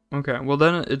classes. Okay, well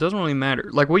then it doesn't really matter.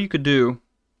 Like, what you could do...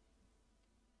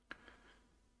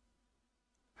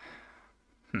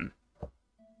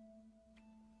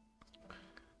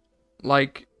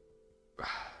 Like,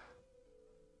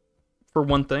 for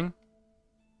one thing,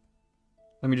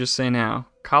 let me just say now,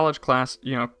 college class,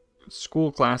 you know,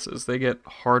 school classes, they get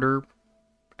harder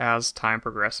as time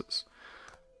progresses.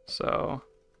 So,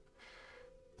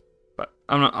 but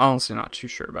I'm honestly not too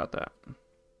sure about that.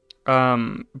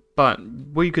 But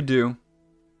what you could do,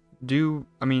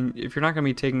 I mean, if you're not going to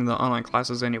be taking the online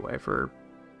classes anyway for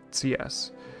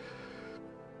CS,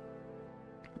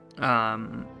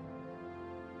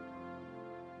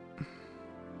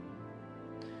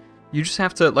 you just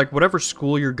have to, like, whatever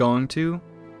school you're going to,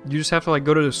 you just have to, like,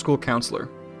 go to the school counselor.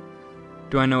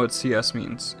 Do I know what CS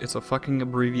means? It's a fucking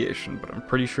abbreviation, but I'm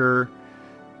pretty sure...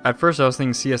 At first I was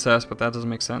thinking CSS, but that doesn't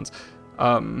make sense.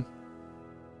 But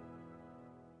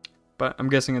I'm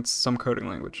guessing it's some coding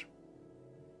language.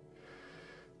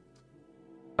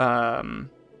 But,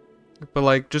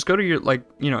 like, just go to your, like,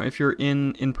 you know, if you're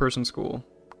in-person school,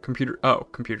 computer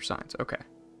science, okay.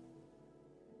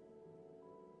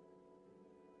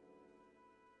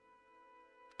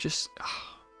 Just,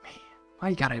 oh, man, why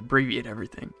you gotta abbreviate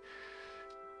everything?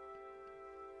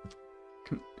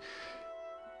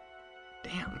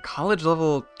 Damn, college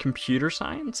level computer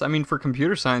science? I mean, for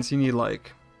computer science, you need,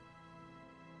 like,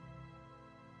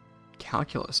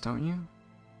 calculus, don't you?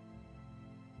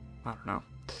 I don't know.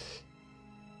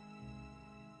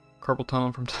 Carpal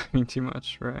tunnel from typing too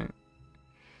much, right?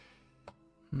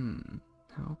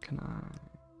 How can I...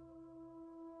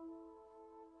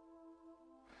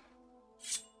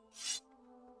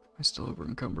 I'm still over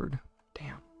encumbered.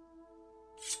 Damn.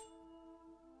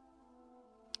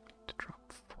 To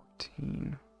drop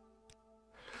 14.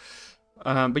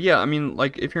 But yeah, I mean,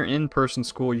 like, if you're in person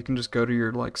school, you can just go to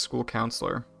your, like, school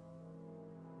counselor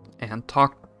and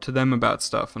talk to them about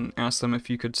stuff and ask them if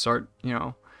you could start, you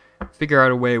know, figure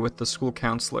out a way with the school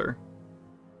counselor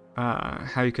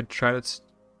how you could try to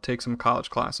take some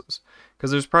college classes. Because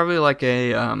there's probably like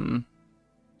a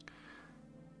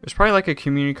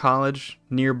community college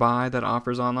nearby that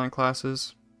offers online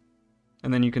classes,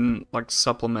 and then you can, like,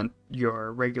 supplement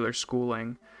your regular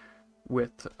schooling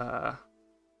with your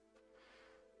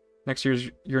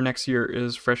next year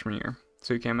is freshman year,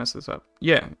 so you can't mess this up.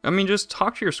 Yeah, I mean, just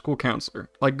talk to your school counselor.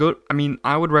 Like,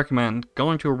 I would recommend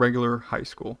going to a regular high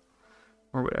school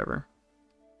or whatever,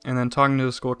 and then talking to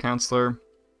the school counselor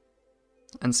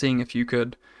and seeing if you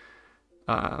could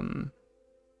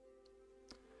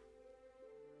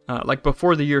like,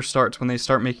 before the year starts, when they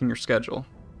start making your schedule,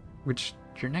 which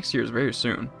your next year is very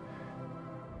soon.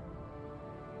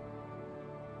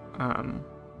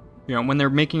 You know, when they're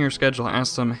making your schedule,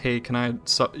 ask them, hey, can I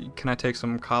take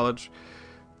some college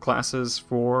classes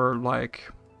for,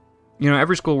 like, you know,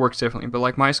 every school works differently, but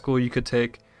like my school, you could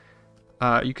take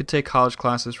college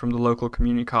classes from the local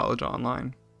community college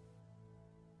online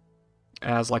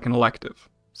as like an elective.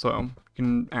 So you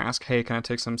can ask, hey, can I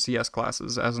take some CS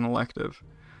classes as an elective?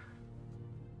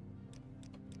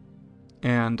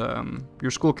 And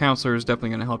your school counselor is definitely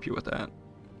going to help you with that.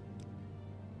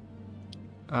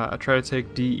 Try to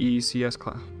take DE, CS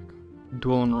class,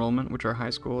 dual enrollment, which are high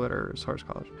school that are as hard as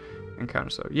college, and counter.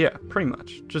 So yeah, pretty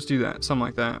much. Just do that, something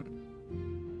like that.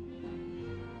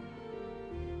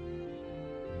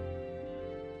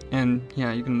 And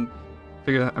yeah, you can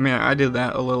figure that. I mean, I did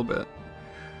that a little bit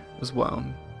as well.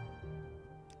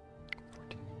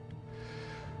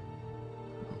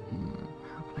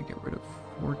 How can I get rid of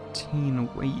 14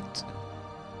 weight?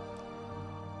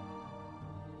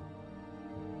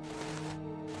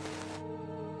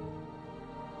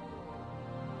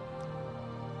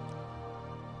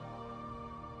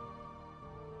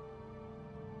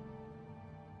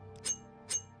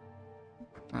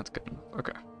 That's good.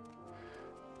 Okay.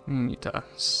 I need to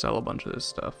sell a bunch of this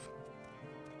stuff.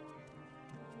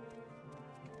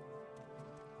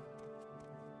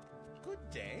 Good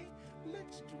day.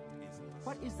 Let's do business.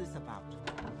 What is this about?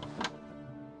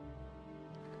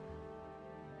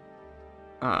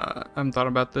 I haven't thought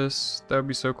about this. That would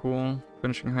be so cool.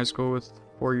 Finishing high school with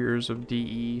 4 years of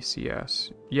DE,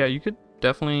 CS. Yeah, you could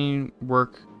definitely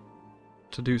work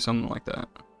to do something like that.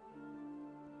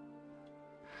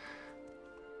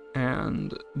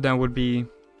 And that would be,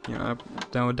 you know,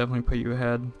 that would definitely put you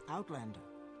ahead. Outlander,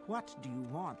 what do you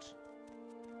want?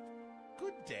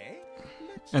 Good day.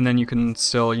 Let's And then you can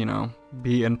still, you know,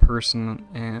 be in person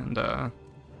and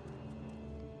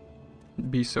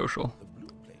be social. the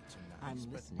blue plates are I'm nice,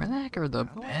 but listening. Where the heck are the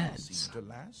now beds? seem to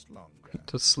last longer.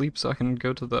 To sleep so I can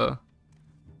go to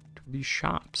these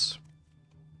shops.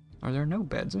 Are there no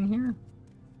beds in here?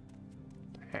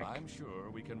 The heck? I'm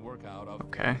sure we can work out a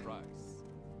Okay. fair price.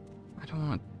 I don't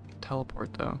want to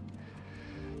teleport though.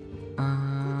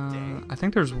 I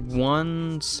think there's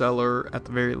one seller at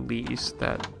the very least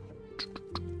that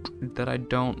I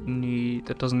don't need,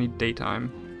 that doesn't need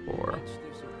daytime for. What's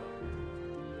this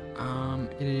about?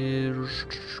 It is.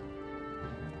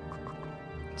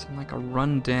 It's in like a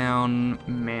rundown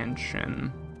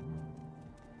mansion.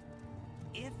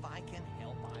 If I can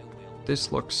help, I will.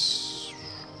 This looks.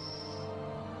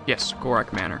 Yes,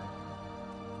 Gorak Manor.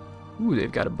 Ooh,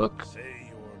 they've got a book. Say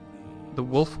your name. The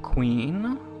Wolf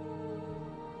Queen.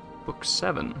 Book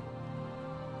 7.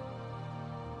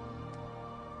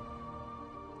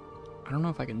 I don't know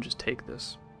if I can just take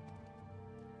this.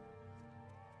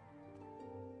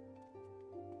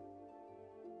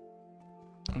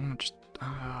 I'm gonna just.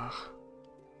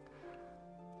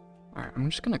 Alright, I'm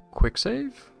just gonna quick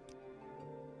save.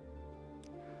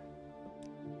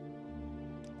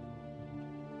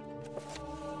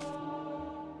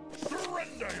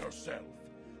 Surrender yourself.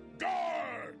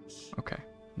 Guards. Okay,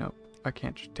 nope. I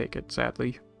can't just take it,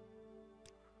 sadly.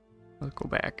 Let's go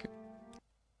back.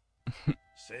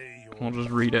 Say your We'll just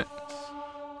read it.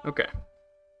 Okay.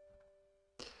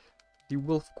 The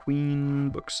Wolf Queen,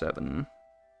 Book 7.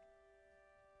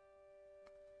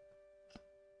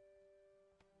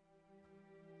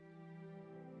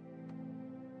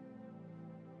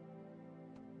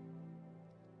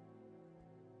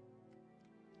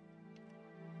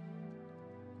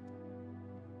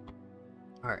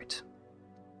 Alright.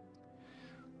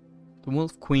 The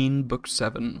Wolf Queen, Book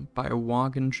 7, by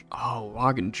Wagen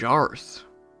Jarth.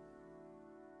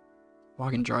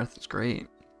 Wagen Jarth is great.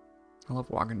 I love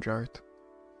Wagen Jarth.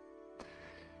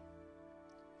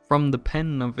 From the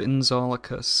pen of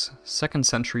Inzolicus, 2nd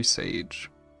century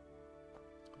sage.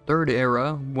 3rd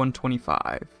era,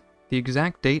 125. The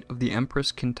exact date of the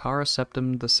Empress Kintara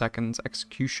Septim II's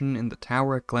execution in the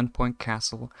tower at Glenpoint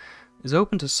Castle is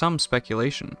open to some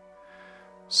speculation.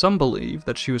 Some believe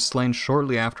that she was slain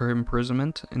shortly after her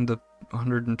imprisonment in the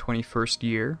 121st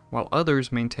year, while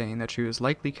others maintain that she was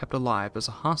likely kept alive as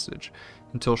a hostage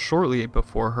until shortly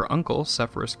before her uncle,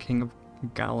 Sepphoris, king of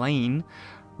Galain,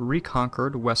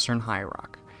 reconquered western High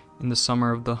Rock in the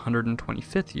summer of the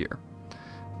 125th year.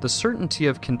 The certainty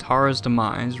of Kintara's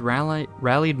demise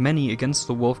rallied many against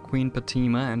the Wolf Queen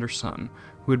Fatima and her son,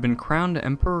 who had been crowned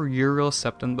Emperor Uriel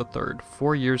Septim III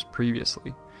 4 years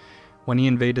previously, when he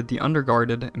invaded the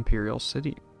underguarded imperial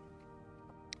city.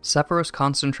 Sepphoris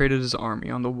concentrated his army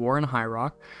on the war in High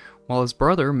Rock, while his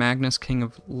brother, Magnus, king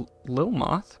of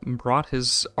Lilmoth, brought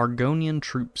his Argonian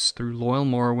troops through loyal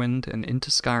Morrowind and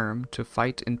into Skyrim to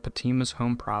fight in Patima's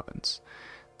home province.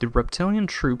 The reptilian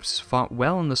troops fought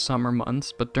well in the summer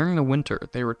months, but during the winter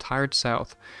they retired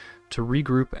south to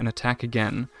regroup and attack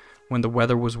again when the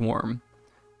weather was warm.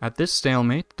 At this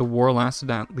stalemate, the war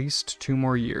lasted at least 2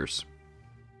 more years.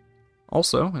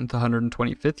 Also, in the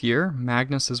 125th year,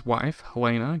 Magnus's wife,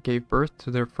 Helena, gave birth to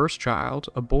their first child,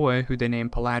 a boy who they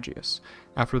named Pelagius,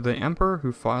 after the emperor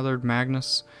who fathered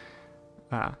Magnus,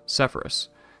 Severus,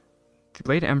 the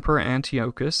late Emperor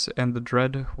Antiochus, and the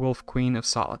dread Wolf Queen of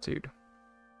Solitude.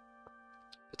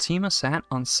 Fatima sat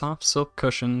on soft silk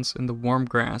cushions in the warm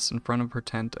grass in front of her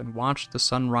tent and watched the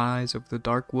sun rise over the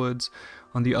dark woods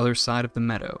on the other side of the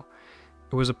meadow.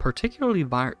 It was a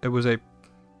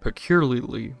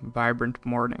peculiarly vibrant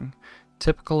morning,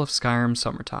 typical of Skyrim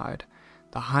summertide.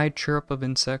 The high chirp of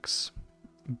insects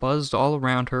buzzed all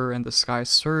around her, and the sky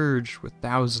surged with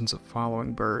thousands of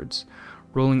following birds,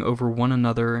 rolling over one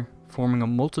another, forming a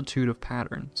multitude of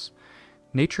patterns.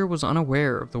 Nature was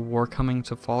unaware of the war coming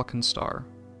to Falkenstar,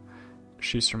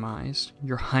 she surmised.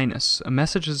 "Your Highness, a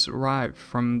message has arrived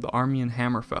from the army in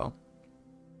Hammerfell,"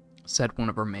 said one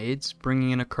of her maids,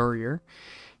 bringing in a courier.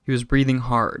 He was breathing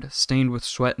hard, stained with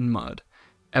sweat and mud,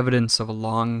 evidence of a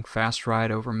long, fast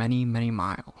ride over many, many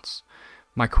miles.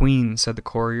 "My queen," said the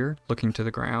courier, looking to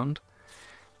the ground,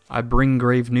 "I bring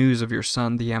grave news of your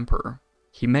son, the Emperor.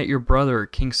 He met your brother,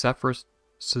 King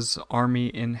Severus's army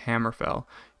in Hammerfell,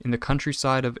 in the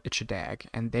countryside of Ichidag,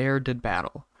 and there did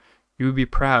battle. You would be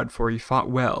proud, for he fought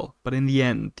well, but in the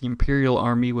end, the Imperial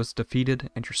army was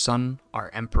defeated, and your son, our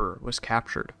Emperor, was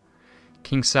captured.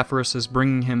 King Severus is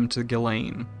bringing him to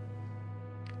Ghislaine."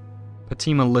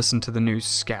 Fatima listened to the news,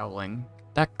 scowling.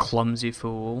 "That clumsy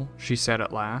fool," she said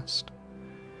at last.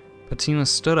 Fatima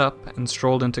stood up and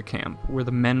strolled into camp, where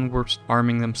the men were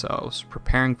arming themselves,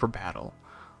 preparing for battle.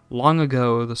 Long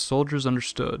ago, the soldiers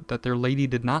understood that their lady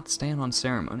did not stand on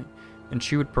ceremony, and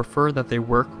she would prefer that they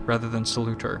work rather than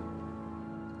salute her.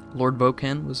 Lord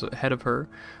Vokan was ahead of her,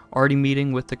 already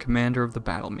meeting with the commander of the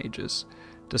battle mages,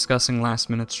 discussing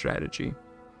last-minute strategy.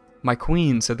 "My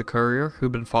queen," said the courier,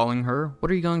 who'd been following her,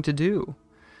 "what are you going to do?"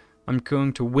 "I'm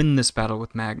going to win this battle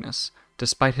with Magnus,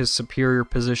 despite his superior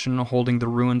position holding the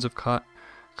ruins of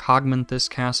Cogmanthus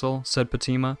Castle," said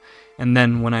Fatima, "and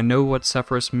then, when I know what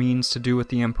Severus means to do with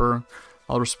the Emperor,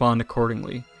 I'll respond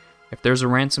accordingly. If there's a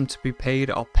ransom to be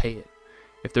paid, I'll pay it.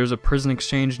 If there's a prison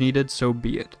exchange needed, so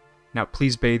be it. Now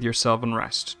please bathe yourself and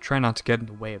rest. Try not to get in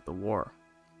the way of the war."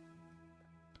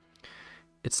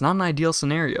 "It's not an ideal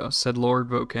scenario," said Lord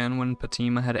Vokan when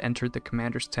Fatima had entered the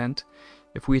commander's tent.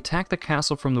 "If we attack the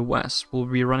castle from the west, we'll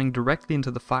be running directly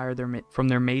into the fire from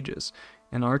their mages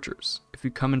and archers. If we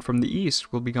come in from the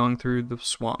east, we'll be going through the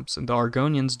swamps, and the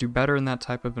Argonians do better in that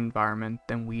type of environment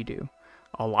than we do.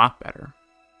 A lot better."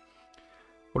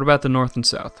 "What about the north and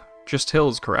south? Just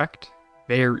hills, correct?"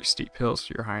 "Very steep hills,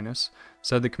 Your Highness,"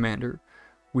 said the commander.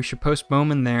 "We should post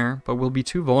bowmen there, but we'll be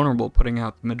too vulnerable putting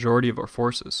out the majority of our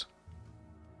forces."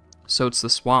 "So it's the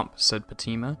swamp," said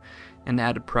Fatima, and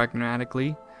added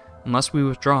pragmatically, "unless we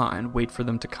withdraw and wait for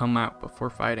them to come out before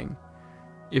fighting.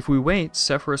 If we wait,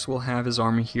 Severus will have his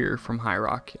army here from High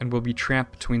Rock, and we'll be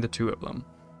trapped between the two of them,"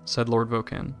 said Lord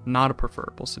Vokan. "Not a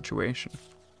preferable situation."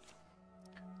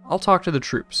 "I'll talk to the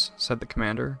troops," said the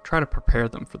commander. "Try to prepare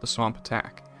them for the swamp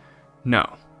attack."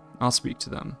 "No, I'll speak to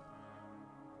them."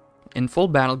 In full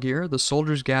battle gear, the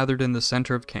soldiers gathered in the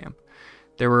center of camp.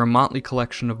 They were a motley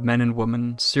collection of men and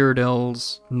women,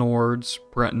 Cyrodiils, Nords,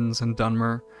 Bretons, and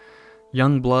Dunmer,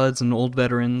 young bloods and old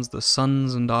veterans, the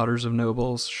sons and daughters of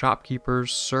nobles,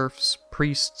 shopkeepers, serfs,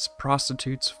 priests,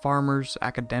 prostitutes, farmers,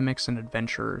 academics, and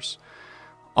adventurers,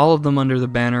 all of them under the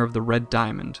banner of the Red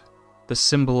Diamond, the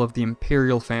symbol of the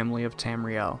imperial family of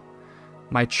Tamriel.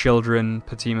 "My children,"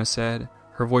 Fatima said,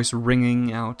 her voice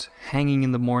ringing out, hanging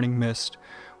in the morning mist,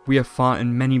 "we have fought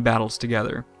in many battles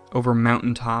together, over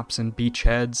mountain tops and beach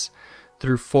heads,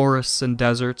 through forests and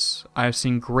deserts. I have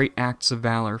seen great acts of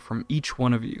valor from each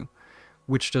one of you,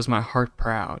 which does my heart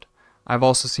proud. I have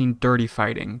also seen dirty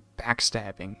fighting,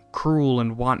 backstabbing, cruel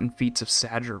and wanton feats of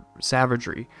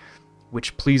savagery,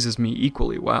 which pleases me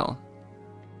equally well.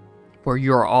 For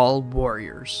you are all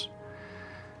warriors."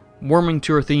 Warming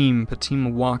to her theme,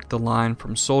 Fatima walked the line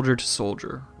from soldier to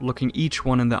soldier, looking each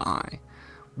one in the eye.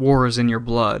 "War is in your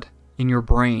blood, in your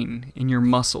brain, in your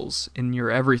muscles, in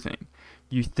your everything.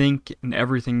 You think in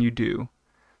everything you do.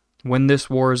 When this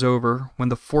war is over, when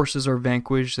the forces are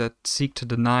vanquished that seek to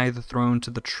deny the throne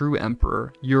to the true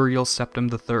emperor, Uriel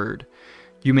Septim III,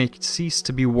 you may cease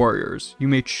to be warriors. You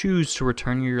may choose to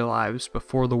return your lives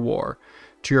before the war,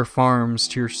 to your farms,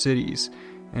 to your cities,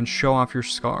 and show off your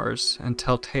scars, and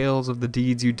tell tales of the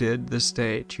deeds you did this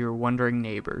day to your wondering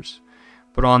neighbors.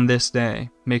 But on this day,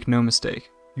 make no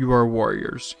mistake, you are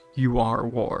warriors. You are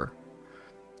war.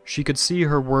 She could see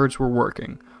her words were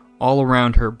working. All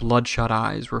around her, bloodshot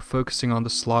eyes were focusing on the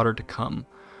slaughter to come,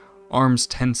 arms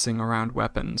tensing around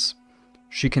weapons.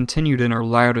 She continued in her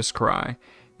loudest cry,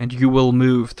 and you will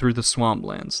move through the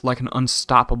swamplands like an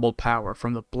unstoppable power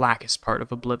from the blackest part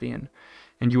of oblivion,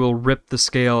 and you will rip the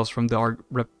scales from the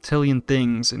reptilian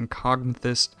things in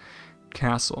Cognithist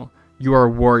Castle. You are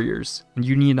warriors, and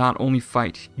you need not only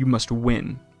fight, you must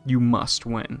win. You must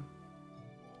win.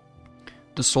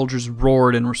 The soldiers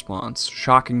roared in response,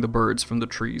 shocking the birds from the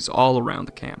trees all around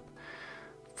the camp.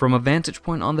 From a vantage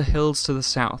point on the hills to the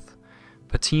south,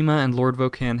 Fatima and Lord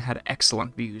Vokan had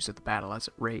excellent views of the battle as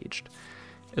it raged.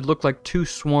 It looked like two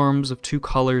swarms of two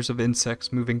colors of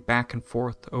insects moving back and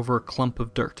forth over a clump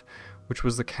of dirt, which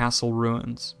was the castle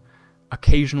ruins.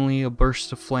 Occasionally, a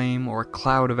burst of flame or a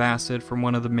cloud of acid from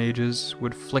one of the mages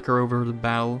would flicker over the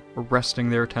battle, arresting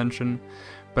their attention,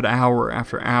 but hour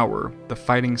after hour, the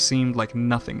fighting seemed like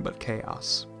nothing but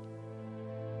chaos.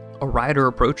 "A rider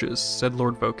approaches," said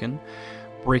Lord Vokan,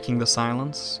 breaking the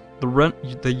silence.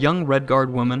 The young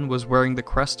Redguard woman was wearing the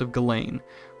crest of Ghislaine,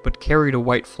 but carried a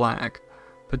white flag.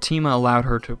 Fatima allowed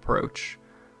her to approach.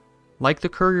 Like the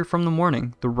courier from the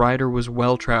morning, the rider was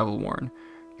well travel-worn.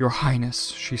 "Your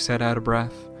Highness," she said out of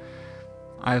breath,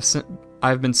 I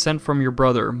have been sent from your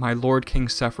brother, my Lord King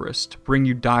Sepphoris, to bring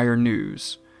you dire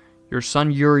news. Your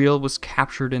son Uriel was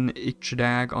captured in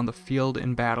Ichdag on the field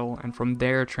in battle, and from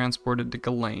there transported to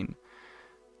Ghislaine."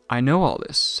 "I know all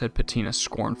this," said Patina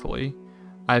scornfully.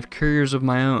 "I have couriers of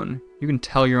my own. You can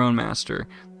tell your own master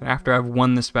that after I've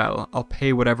won this battle, I'll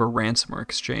pay whatever ransom or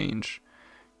exchange."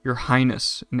 "Your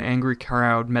Highness," an angry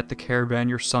crowd met the caravan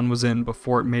your son was in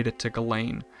before it made it to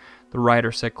Ghislaine. The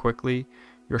rider said quickly,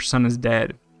 "Your son is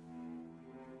dead."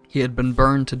 He had been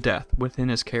burned to death within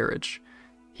his carriage.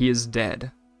 "He is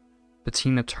dead."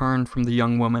 Bettina turned from the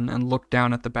young woman and looked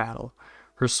down at the battle.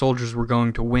 Her soldiers were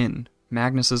going to win.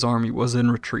 Magnus's army was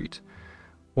in retreat.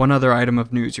 "One other item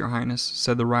of news, Your Highness,"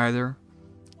 said the rider.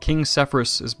 "King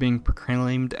Sepphoris is being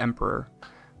proclaimed emperor."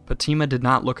 Fatima did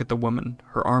not look at the woman.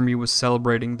 Her army was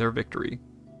celebrating their victory.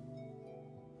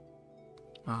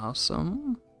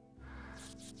 Awesome.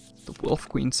 The Wolf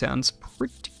Queen sounds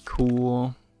pretty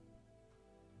cool.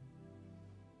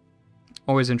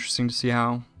 Always interesting to see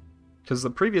how, because the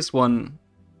previous one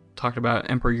talked about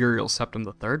Emperor Uriel Septim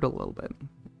III a little bit,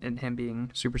 and him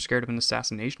being super scared of an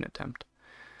assassination attempt.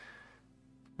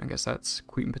 I guess that's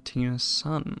Queen Patina's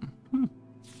son.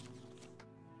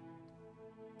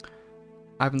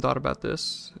 I haven't thought about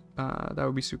this. That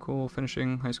would be so cool,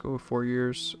 finishing high school with 4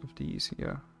 years of these,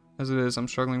 yeah. As it is, I'm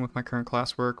struggling with my current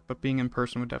classwork, but being in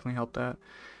person would definitely help that.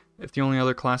 If the only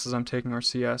other classes I'm taking are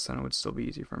CS, then it would still be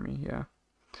easy for me, yeah.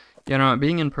 Yeah, no,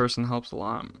 being in person helps a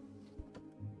lot.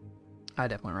 I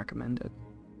definitely recommend it.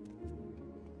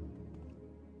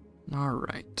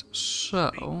 Alright,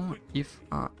 so, if,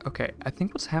 okay, I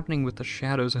think what's happening with the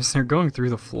shadows is they're going through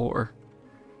the floor.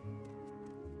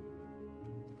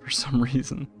 For some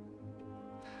reason.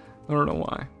 I don't know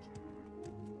why.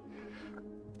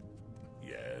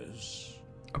 Yes.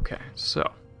 Okay, so.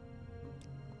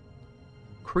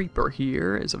 Creeper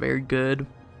here is a very good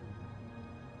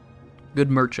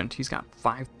merchant. He's got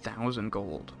 5,000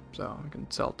 gold, so I can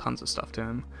sell tons of stuff to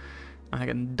him. I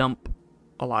can dump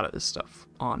a lot of this stuff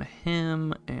on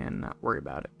him and not worry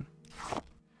about it.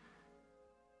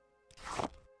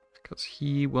 Because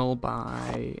he will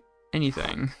buy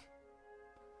anything.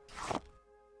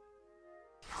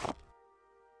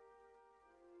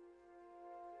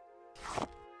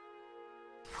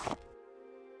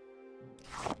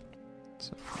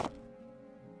 So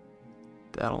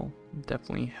that'll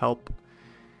definitely help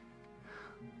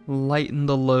lighten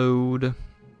the load.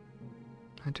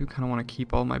 I do kind of want to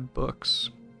keep all my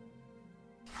books.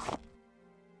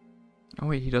 Oh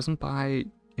wait, he doesn't buy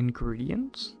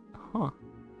ingredients? Huh.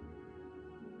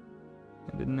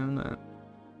 I didn't know that.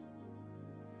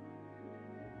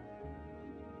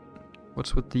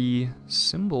 What's with the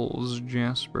symbols,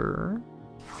 Jasper?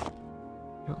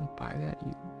 You don't buy that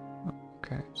either. Oh,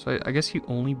 okay, so I guess he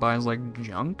only buys like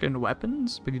junk and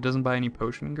weapons, but he doesn't buy any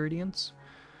potion ingredients?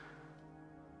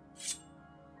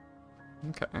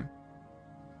 Okay.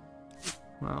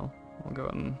 Well, we'll go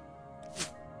ahead and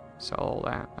sell all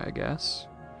that, I guess.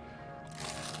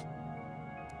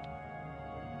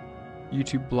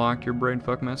 YouTube blocked your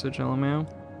brainfuck message, LMAO.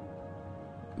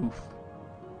 Oof.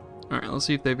 Alright, let's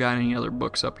see if they've got any other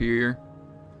books up here.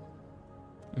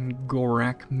 In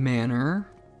Gorak Manor.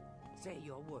 Say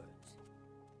your words.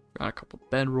 Got a couple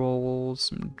bedrolls,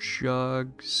 some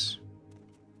jugs.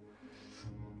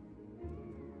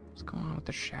 What's going on with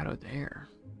the shadow there?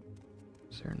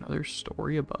 Is there another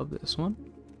story above this one?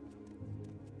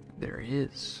 There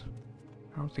is.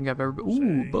 I don't think I've ever been.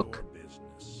 Ooh, Say book. your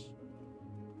business.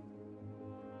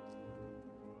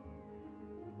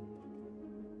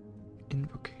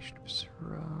 Invocation of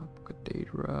Sura, Book of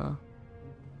Daedra.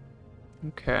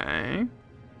 Okay.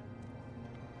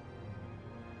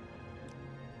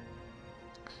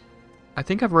 I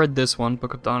think I've read this one,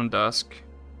 Book of Dawn and Dusk.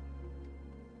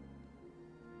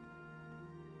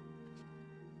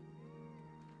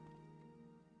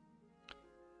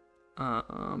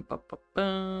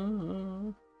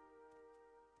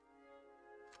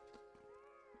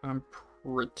 I'm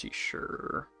pretty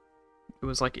sure it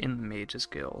was like in the Mages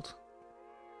Guild.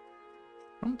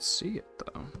 I don't see it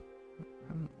though.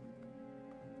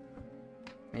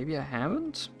 Maybe I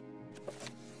haven't?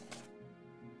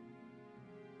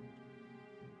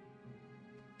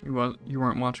 You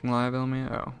weren't watching live,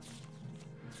 Elmi? Oh.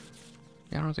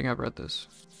 Yeah, I don't think I've read this.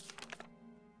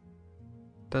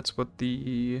 That's what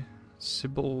the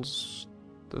symbols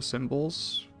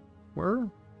were?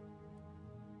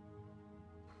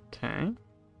 Okay.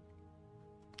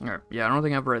 Alright, yeah, I don't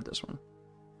think I've read this one.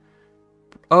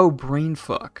 Oh,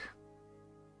 Brainfuck.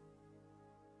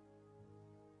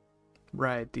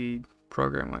 Right, the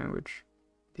program language.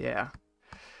 Yeah.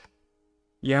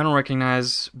 Yeah, I don't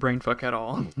recognize Brainfuck at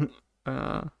all.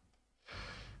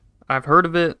 I've heard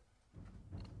of it.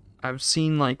 I've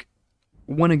seen, like,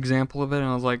 one example of it, and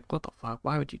I was like, what the fuck?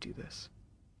 Why would you do this?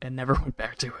 And never went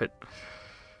back to it.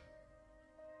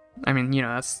 I mean, you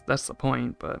know, that's the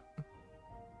point, but...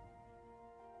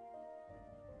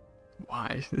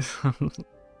 Why?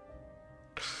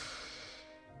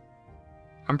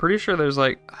 I'm pretty sure there's,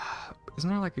 like...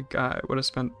 Isn't there, like, a guy would have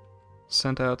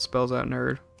sent out spells out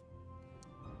nerd?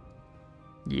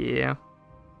 Yeah.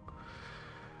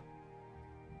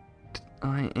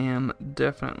 I am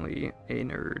definitely a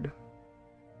nerd.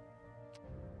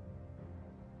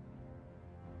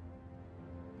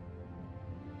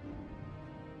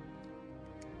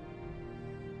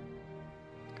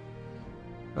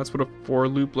 That's what a for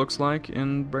loop looks like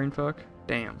in Brainfuck.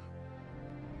 Damn.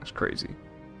 That's crazy.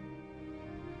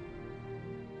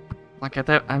 Like at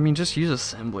that, I mean, just use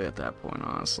assembly at that point,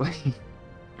 honestly.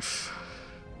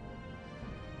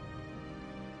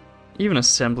 Even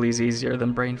assembly is easier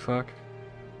than Brainfuck.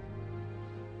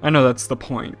 I know that's the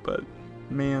point, but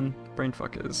man,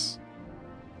 Brainfuck is...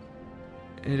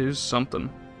 It is something.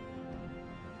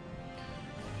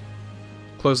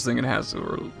 Closest thing it has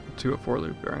to a for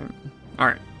loop, right?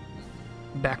 Alright.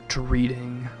 Back to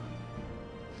reading.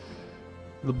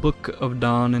 The Book of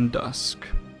Dawn and Dusk.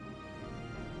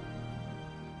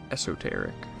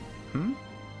 Esoteric.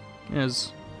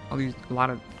 There's a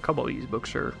couple of these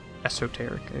books are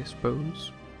esoteric, I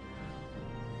suppose.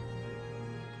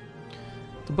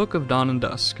 The Book of Dawn and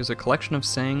Dusk is a collection of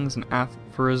sayings and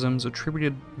aphorisms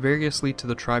attributed variously to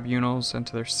the tribunals and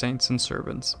to their saints and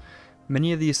servants.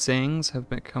 Many of these sayings have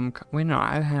become... Wait, no,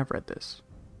 I have read this.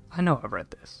 I know I've read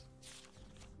this.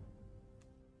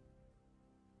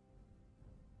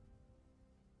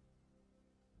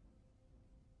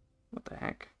 What the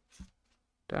heck?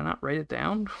 Did I not write it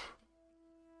down?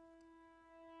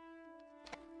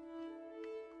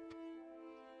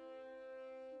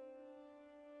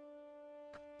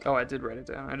 Oh, I did write it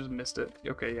down. I just missed it.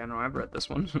 Okay, yeah, no, I've read this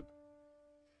one.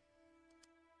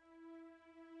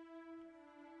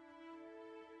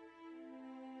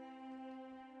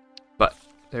 But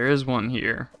there is one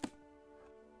here.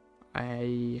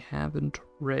 I haven't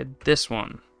read this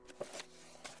one.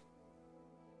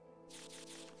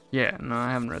 Yeah, no,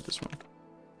 I haven't read this one.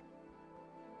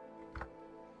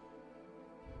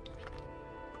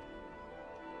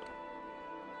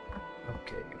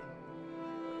 Okay.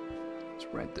 Let's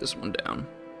write this one down.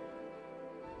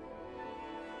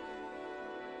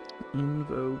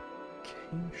 Invocation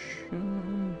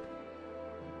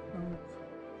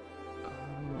of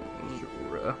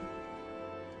Azura.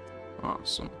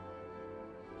 Awesome.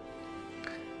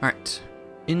 Alright.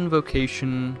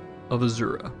 Invocation of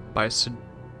Azura by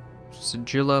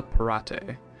Sigilla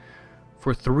Parate.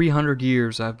 For 300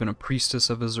 years I've been a priestess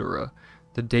of Azura,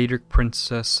 the Daedric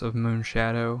princess of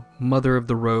Moonshadow, mother of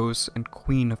the rose, and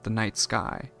queen of the night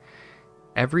sky.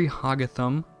 Every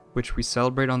Hagathum, which we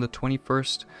celebrate on the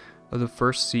 21st of the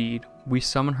first seed, we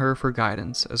summon her for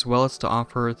guidance, as well as to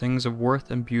offer her things of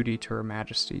worth and beauty to her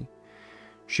majesty.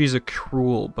 She is a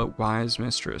cruel but wise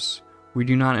mistress. We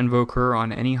do not invoke her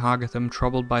on any Hagathum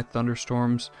troubled by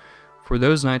thunderstorms, for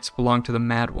those nights belong to the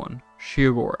Mad One,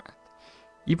 Sheogorath.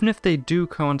 Even if they do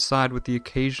coincide with the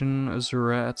occasion,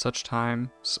 Azura at such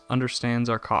times understands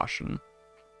our caution.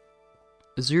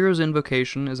 Azura's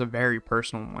invocation is a very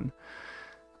personal one.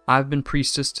 I've been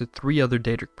priestess to 3 other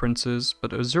Daedric princes,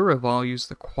 but Azura values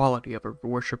the quality of her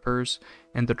worshippers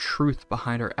and the truth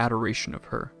behind her adoration of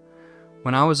her.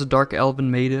 When I was a dark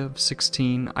elven maid of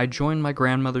 16, I joined my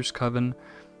grandmother's coven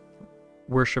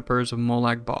worshippers of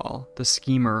Molag Bal, the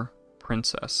schemer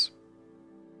princess.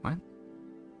 What?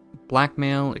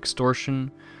 Blackmail,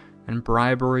 extortion, and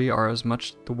bribery are as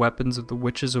much the weapons of the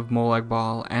witches of Molag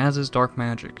Bal as is dark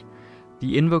magic.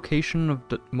 The invocation of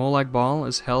Molag Bal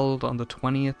is held on the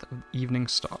 20th of Evening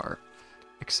Star,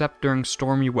 except during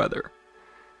stormy weather.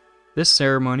 This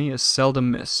ceremony is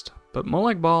seldom missed, but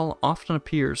Molag Bal often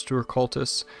appears to her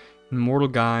cultists in mortal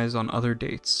guise on other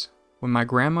dates. When my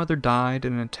grandmother died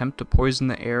in an attempt to poison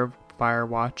the air of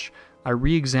Firewatch, I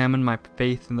re-examined my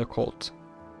faith in the cult.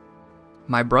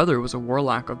 My brother was a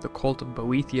warlock of the cult of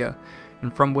Boethia,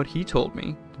 and from what he told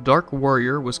me, the Dark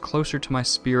Warrior was closer to my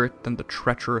spirit than the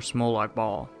treacherous Molag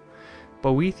Bal.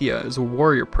 Boethia is a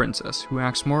warrior princess who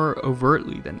acts more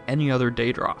overtly than any other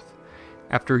Daedroth.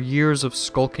 After years of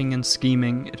skulking and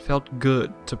scheming, it felt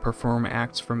good to perform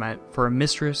acts for a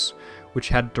mistress which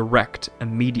had direct,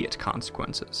 immediate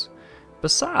consequences.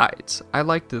 Besides, I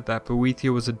liked it that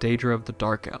Boethia was a Daedra of the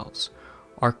Dark Elves.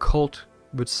 Our cult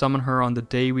would summon her on the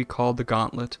day we called the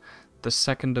Gauntlet, the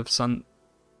second of sun's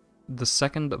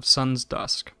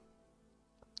dusk.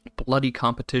 Bloody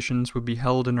competitions would be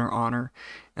held in her honor,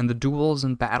 and the duels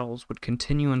and battles would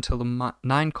continue until the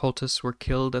 9 cultists were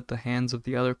killed at the hands of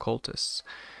the other cultists.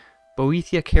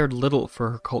 Boethia cared little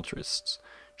for her cultists.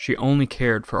 She only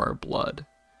cared for our blood.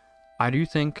 I do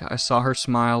think I saw her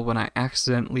smile when I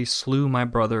accidentally slew my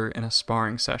brother in a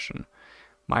sparring session.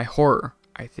 My horror,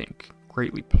 I think,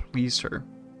 greatly pleased her.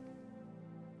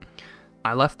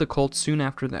 I left the cult soon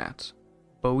after that.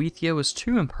 Boethia was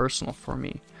too impersonal for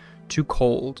me, too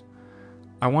cold.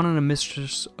 I wanted a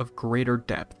mistress of greater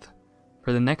depth.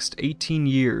 For the next 18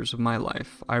 years of my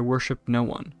life, I worshipped no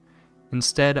one.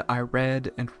 Instead, I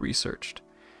read and researched.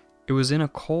 It was in a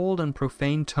cold and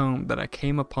profane tome that I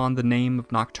came upon the name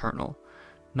of Nocturnal.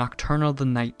 Nocturnal the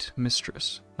Night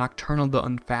Mistress. Nocturnal the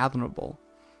Unfathomable.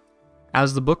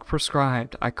 As the book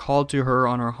prescribed, I called to her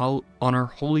on her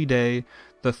holy day,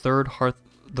 the third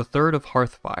of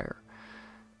Hearthfire.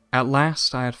 At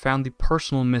last I had found the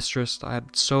personal mistress I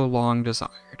had so long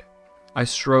desired. I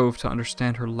strove to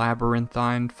understand her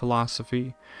labyrinthine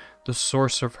philosophy, the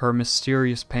source of her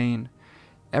mysterious pain.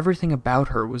 Everything about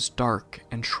her was dark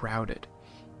and shrouded,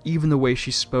 even the way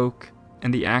she spoke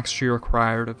and the acts she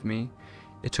required of me.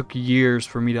 It took years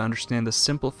for me to understand the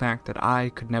simple fact that I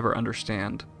could never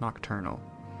understand Nocturnal.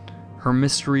 Her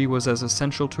mystery was as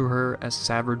essential to her as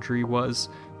savagery was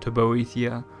to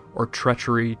Boethia or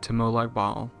treachery to Molag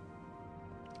Bal.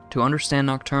 To understand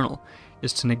Nocturnal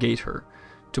is to negate her,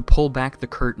 to pull back the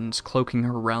curtains cloaking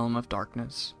her realm of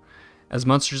darkness. As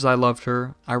much as I loved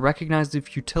her, I recognized the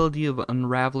futility of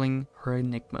unraveling her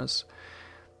enigmas.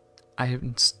 I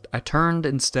turned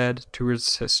instead to her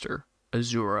sister,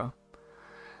 Azura.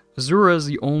 Azura is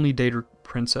the only Daedric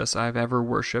princess I have ever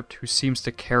worshipped who seems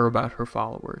to care about her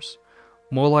followers.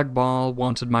 Molag Bal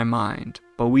wanted my mind,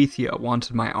 Boethia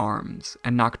wanted my arms,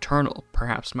 and Nocturnal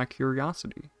perhaps my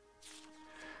curiosity.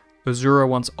 Azura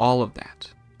wants all of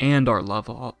that, and our love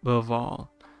of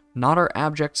all. Not our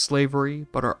abject slavery,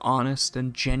 but our honest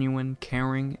and genuine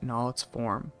caring in all its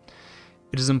form.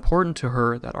 It is important to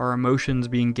her that our emotions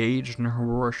be engaged in her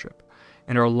worship,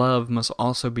 and our love must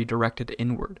also be directed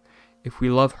inward. If we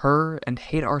love her and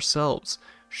hate ourselves,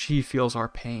 she feels our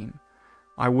pain.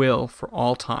 I will, for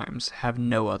all times, have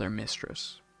no other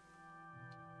mistress.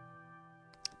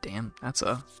 Damn, that's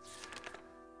a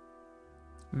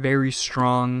very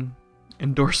strong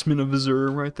endorsement of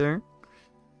Azura right there.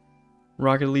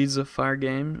 Rocket League's a fire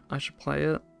game. I should play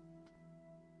it.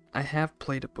 I have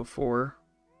played it before.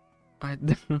 I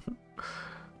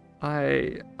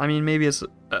mean, maybe it's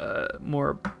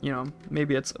more,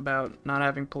 maybe it's about not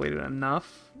having played it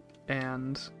enough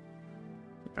and,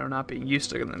 not being used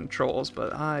to the controls,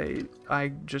 but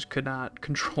I just could not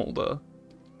control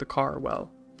the car well.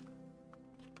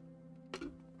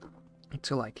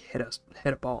 To like hit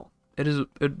a ball.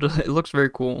 It looks very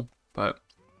cool, but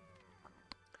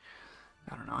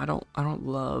I don't know. I don't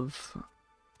love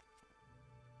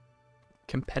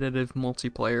competitive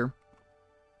multiplayer.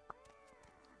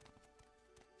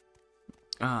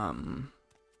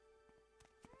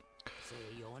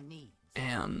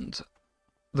 And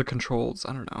the controls,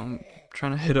 I don't know.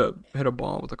 Trying to hit a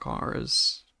ball with a car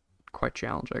is quite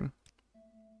challenging.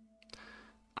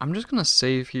 I'm just gonna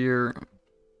save here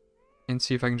and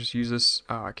see if I can just use this.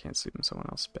 Oh, I can't sleep in someone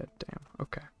else's bed. Damn.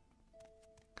 Okay.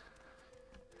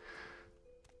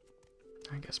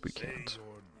 I guess we can't.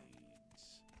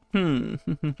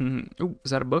 Oh,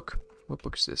 is that a book? What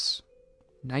book is this?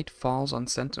 Night Falls on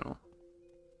Sentinel.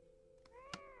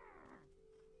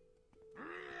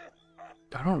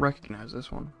 I don't recognize this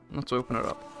one. Let's open it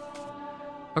up.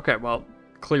 Okay, well,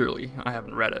 clearly I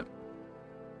haven't read it.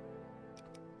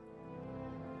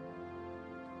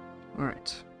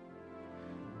 Alright.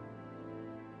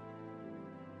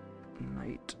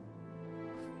 Night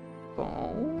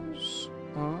Falls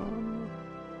on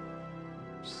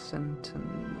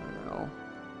Sentinel.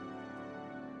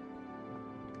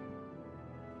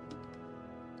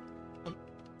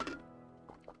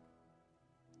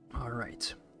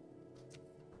 Alright.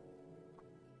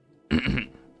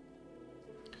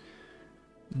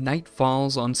 Night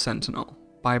Falls on Sentinel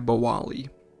by Bawali.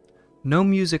 No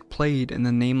music played in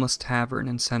the nameless tavern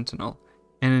in Sentinel,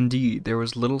 and indeed there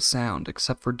was little sound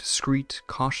except for discreet,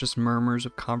 cautious murmurs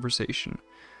of conversation,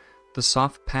 the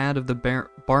soft pad of the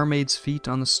barmaid's feet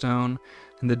on the stone,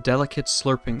 and the delicate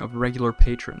slurping of regular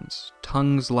patrons,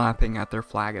 tongues lapping at their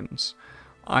flagons,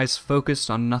 eyes focused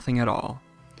on nothing at all.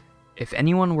 If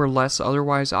anyone were less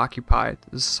otherwise occupied,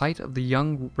 the sight of the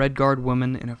young red-guard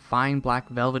woman in a fine black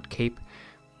velvet cape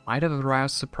might have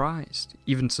aroused surprise,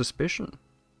 even suspicion.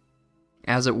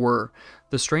 As it were,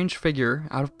 the strange figure,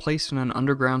 out of place in an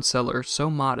underground cellar so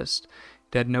modest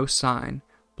it had no sign,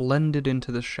 blended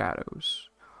into the shadows.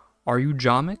 "Are you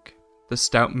Jomick?" The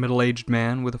stout middle-aged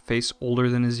man, with a face older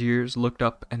than his years, looked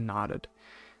up and nodded.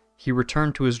 He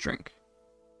returned to his drink.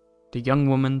 The young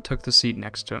woman took the seat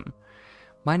next to him.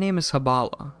 "My name is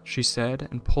Habala," she said,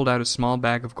 and pulled out a small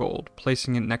bag of gold,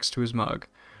 placing it next to his mug.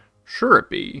 "Sure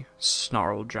it be,"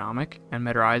 snarled Jomick, and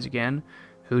met her eyes again.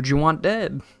 "Who'd you want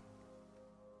dead?"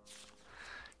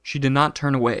 She did not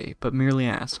turn away, but merely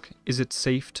asked, "Is it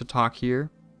safe to talk here?"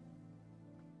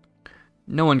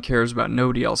 "No one cares about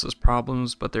nobody else's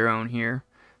problems but their own here.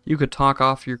 You could talk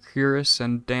off your cuirass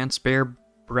and dance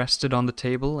bare-breasted on the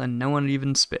table, and no one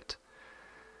even spit."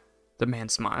 The man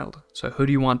smiled. "So who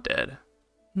do you want dead?"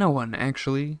 "No one,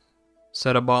 actually,"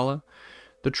 said Abala.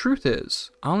 "The truth is,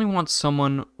 I only want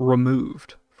someone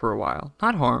removed for a while.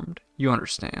 Not harmed, you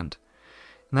understand.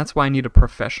 And that's why I need a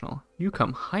professional. You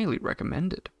come highly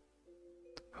recommended."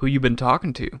 "Who you been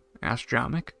talking to?" asked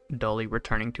Jomick, dully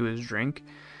returning to his drink.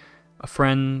 "A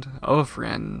friend, of a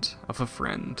friend, of a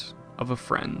friend, of a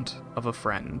friend, of a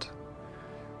friend."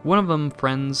 "One of them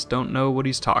friends don't know what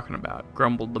he's talking about,"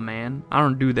 grumbled the man. "I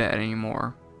don't do that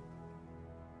anymore."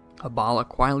 Abala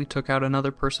quietly took out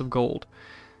another purse of gold,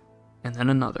 and then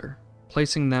another,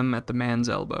 placing them at the man's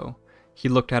elbow. He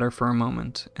looked at her for a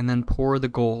moment, and then poured the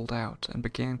gold out and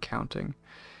began counting.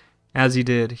 As he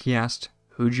did, he asked,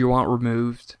 "Who'd you want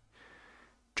removed?"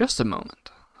 "Just a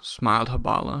moment," smiled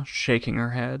Habala, shaking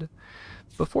her head.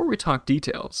 "Before we talk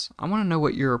details, I want to know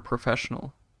that you're a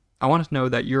professional,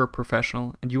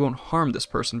 and you won't harm this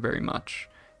person very much,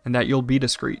 and that you'll be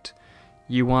discreet."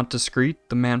 "You want discreet?"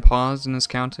 The man paused in his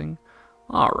counting.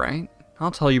 "All right,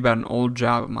 I'll tell you about an old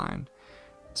job of mine.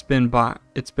 It's been by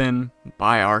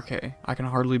Arche, I can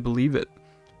hardly believe it.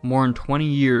 More than 20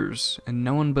 years, and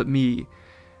no one but me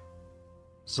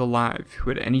is alive who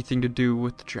had anything to do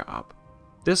with the job.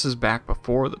 This is back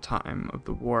before the time of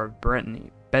the War of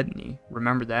Bedney.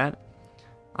 Remember that?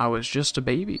 I was just a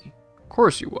baby." "Of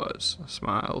course you was,"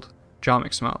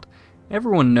 Jomick smiled.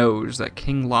 "Everyone knows that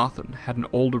King Lothan had an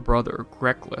older brother,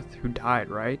 Greclith, who died,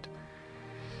 right?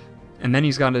 And then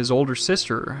he's got his older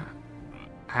sister,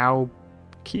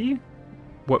 Auki,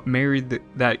 what married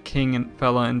that king and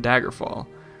fella in Daggerfall.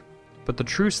 But the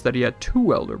truth's that he had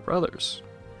 2 elder brothers."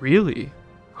 "Really?"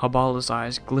 Habala's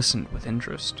eyes glistened with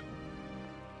interest.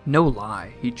 "No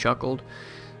lie," he chuckled.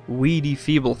 "Weedy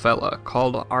feeble fella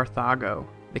called Arthago,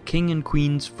 the king and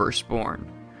queen's firstborn.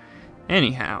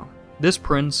 Anyhow, this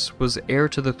prince was heir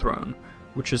to the throne,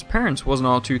 which his parents wasn't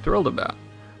all too thrilled about.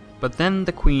 But then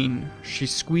the queen, she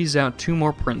squeezed out 2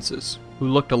 more princes, who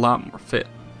looked a lot more fit.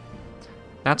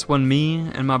 That's when me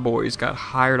and my boys got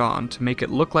hired on to make it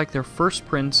look like their first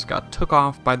prince got took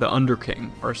off by the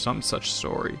Underking, or some such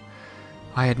story."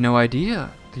 "I had no idea,"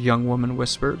 the young woman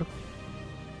whispered.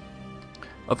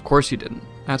 "Of course you didn't.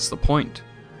 That's the point,"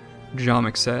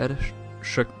 Jomick said,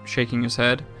 shaking his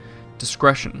head.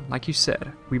 "Discretion, like you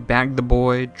said. We bagged the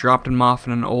boy, dropped him off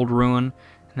in an old ruin,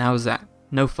 and that was that.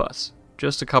 No fuss.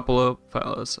 Just a couple of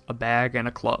fellas, a bag, and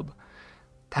a club.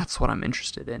 That's what I'm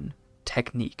interested in.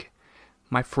 Technique.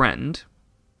 My friend,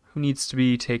 who needs to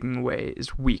be taken away,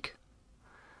 is weak.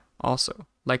 Also,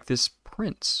 like this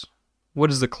prince.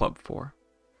 What is the club for?"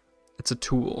 It's a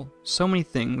tool. So many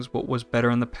things what was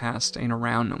better in the past ain't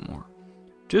around no more.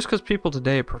 Just because people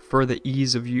today prefer the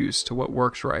ease of use to what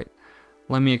works right.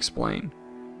 Let me explain.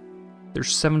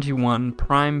 There's 71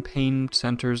 prime pain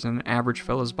centers in an average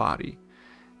fella's body.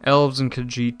 Elves and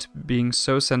Khajiit, being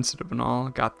so sensitive and all,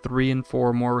 got 3 and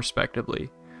 4 more respectively.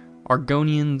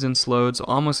 Argonians and Slodes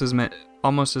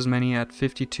almost as many at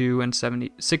 52 and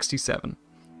 67.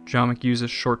 Jamek used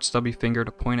his short stubby finger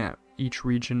to point at each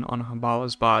region on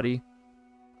Habala's body.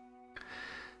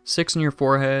 6 in your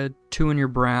forehead, 2 in your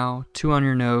brow, 2 on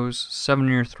your nose, 7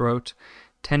 in your throat,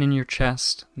 10 in your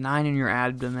chest, 9 in your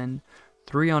abdomen,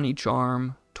 3 on each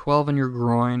arm, 12 in your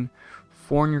groin,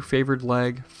 4 in your favored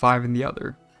leg, 5 in the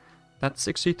other. That's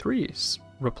 63,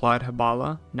 replied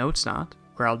Habala. No, it's not,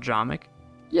 growled Jamek.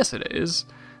 Yes, it is,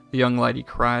 the young lady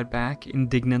cried back,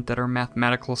 indignant that her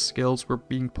mathematical skills were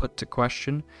being put to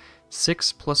question.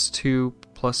 6 plus 2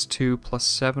 plus 2 plus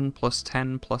 7 plus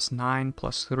 10 plus 9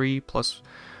 plus 3 plus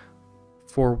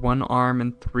for one arm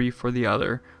and 3 for the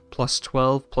other, plus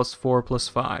 12 plus 4 plus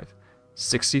 5.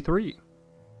 63.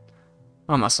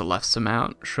 I must have left some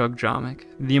out, shrugged Jamek.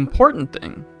 The important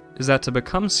thing is that to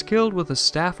become skilled with a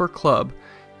staff or club,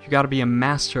 you gotta be a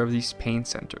master of these pain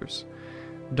centers.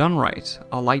 Done right,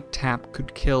 a light tap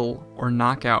could kill or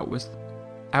knock out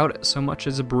without so much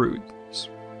as a bruise.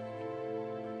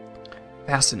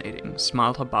 Fascinating,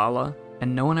 smiled Habala,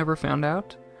 and no one ever found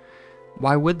out?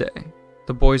 Why would they?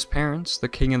 The boy's parents, the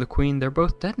king and the queen, they're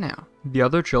both dead now. The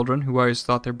other children, who always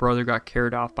thought their brother got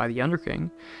carried off by the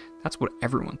Underking, that's what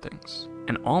everyone thinks.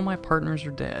 And all my partners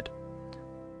are dead.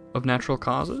 Of natural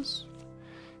causes?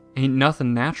 Ain't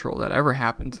nothing natural that ever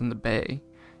happens in the bay.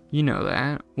 You know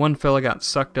that. One fella got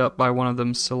sucked up by one of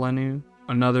them Selenu.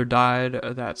 Another died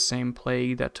of that same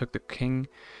plague that took the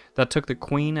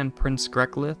queen and Prince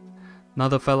Greklith.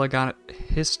 Another fella got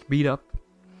beat up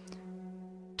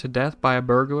to death by a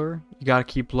burglar. You gotta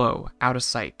keep low, out of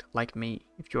sight, like me,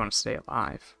 if you want to stay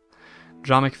alive.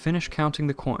 Jamek finished counting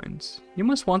the coins. You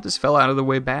must want this fella out of the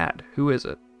way bad. Who is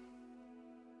it?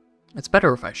 It's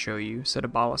better if I show you, said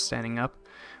Habala, standing up.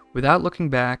 Without looking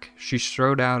back, she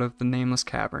strode out of the nameless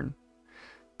tavern.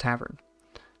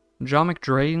 Jamek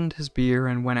drained his beer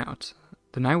and went out.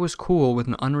 The night was cool, with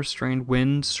an unrestrained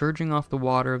wind surging off the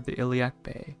water of the Iliac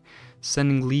Bay,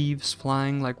 sending leaves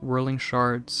flying like whirling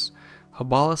shards.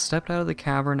 Habala stepped out of the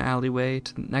cavern alleyway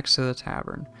next to the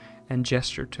tavern, and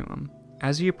gestured to him.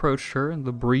 As he approached her,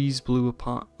 the breeze blew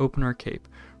open her cape,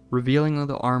 revealing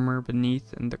the armor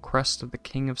beneath and the crest of the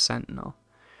King of Sentinel.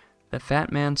 The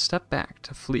fat man stepped back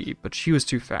to flee, but she was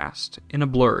too fast. In a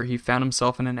blur, he found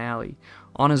himself in an alley,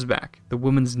 on his back, the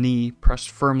woman's knee pressed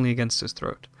firmly against his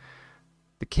throat.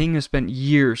 The king has spent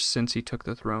years since he took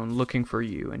the throne looking for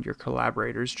you and your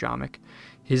collaborators, Jamek.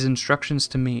 His instructions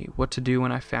to me, what to do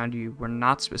when I found you, were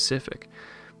not specific,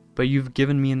 but you've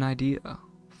given me an idea.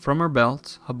 From her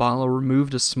belt, Habala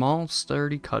removed a small,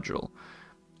 sturdy cudgel.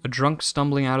 A drunk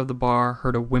stumbling out of the bar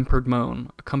heard a whimpered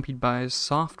moan, accompanied by a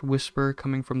soft whisper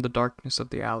coming from the darkness of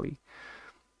the alley.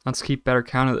 Let's keep better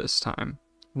count of this time.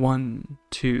 1,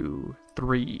 2,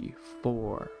 3,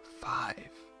 4, 5,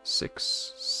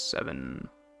 6, 7.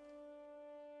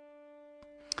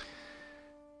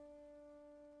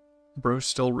 Bro's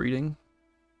still reading?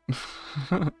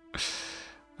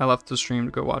 I left the stream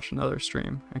to go watch another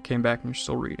stream. I came back and you're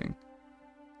still reading.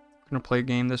 Gonna play a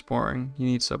game this boring? You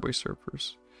need Subway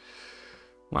Surfers.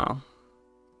 Wow.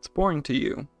 It's boring to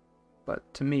you,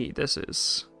 but to me this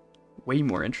is way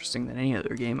more interesting than any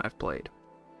other game I've played.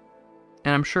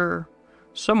 And I'm sure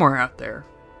somewhere out there,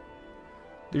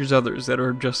 there's others that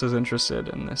are just as interested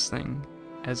in this thing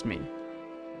as me.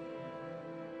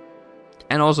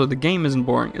 And also, the game isn't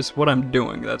boring, it's what I'm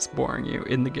doing that's boring you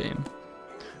in the game.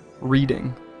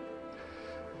 Reading.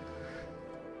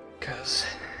 Because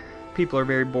people are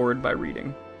very bored by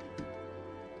reading,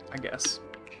 I guess.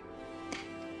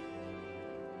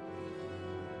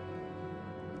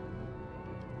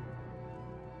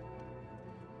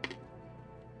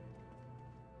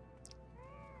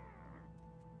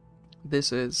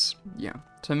 This is, yeah,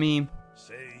 to me,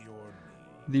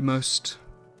 the most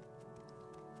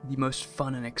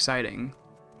fun and exciting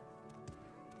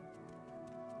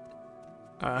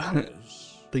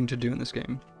thing to do in this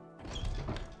game.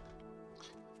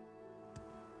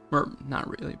 Or, not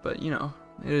really, but, you know,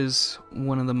 it is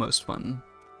one of the most fun,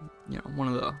 you know, one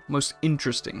of the most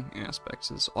interesting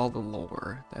aspects is all the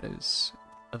lore that is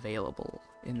available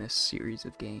in this series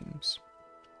of games.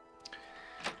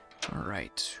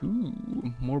 Alright,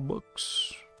 ooh, more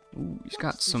books. Ooh, he's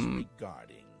got some...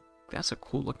 That's a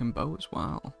cool looking bow as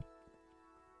well.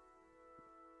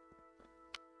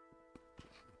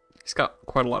 He's got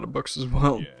quite a lot of books as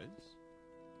well. Yes.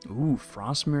 Ooh,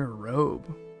 Frostmere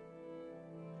robe.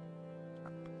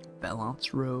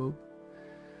 Valance robe.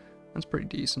 That's pretty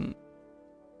decent.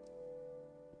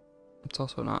 It's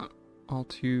also not all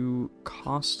too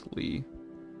costly.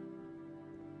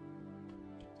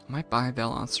 I might buy a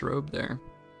Valance robe there.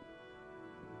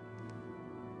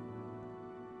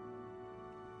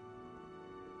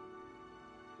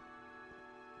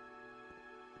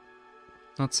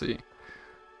 Let's see.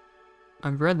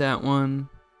 I've read that one.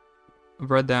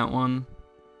 I've read that one.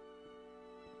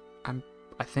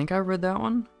 I think I read that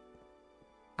one.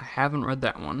 I haven't read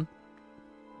that one.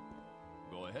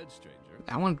 Go ahead, stranger.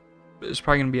 That one is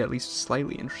probably gonna be at least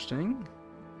slightly interesting.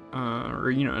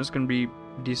 Or you know, it's gonna be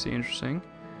decently interesting.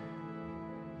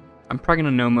 I'm probably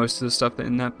gonna know most of the stuff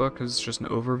in that book because it's just an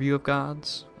overview of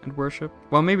gods and worship.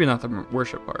 Well, maybe not the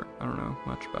worship part. I don't know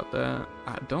much about that.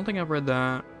 I don't think I've read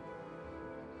that.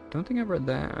 Don't think I've read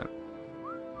that.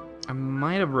 I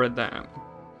might have read that.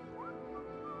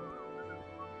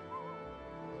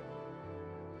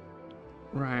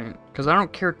 Right, because I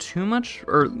don't care too much,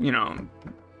 or, you know,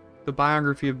 the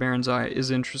biography of Baron's Eye is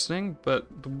interesting, but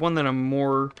the one that I'm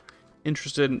more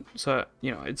interested in, so,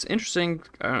 you know, it's interesting,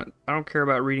 I don't care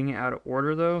about reading it out of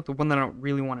order, though. The one that I don't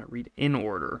really want to read in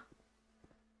order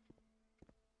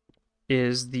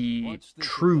is the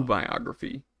true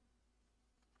biography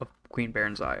of Queen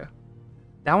Baronziah.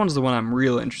 That one's the one I'm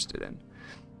real interested in,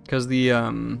 because the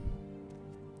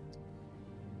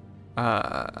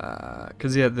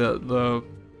the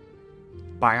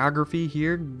biography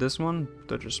here, this one,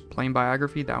 the just plain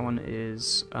biography, that one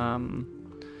is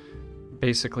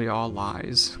basically all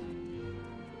lies,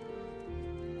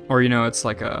 or you know, it's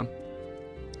like a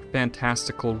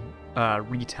fantastical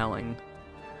retelling,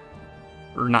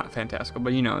 or not fantastical,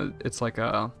 but you know, it's like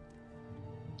a,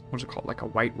 what's it called, like a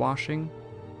whitewashing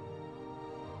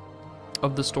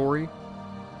of the story,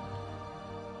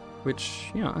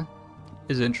 which, you know,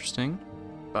 is interesting,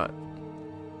 but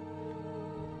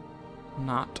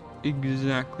not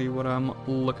exactly what I'm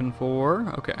looking for.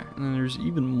 Okay, and then there's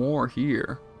even more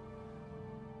here.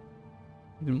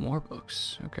 Even more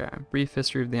books. Okay, Brief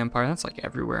History of the Empire, that's like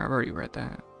everywhere, I've already read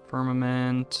that.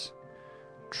 Firmament,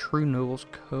 True Noble's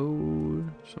Code,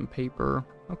 some paper,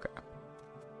 okay.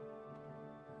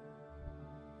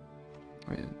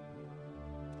 Wait.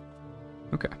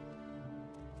 Okay.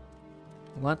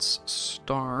 Let's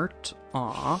start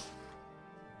off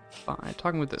by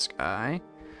talking with this guy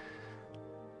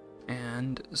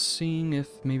and seeing if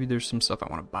maybe there's some stuff I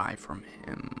want to buy from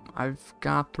him. I've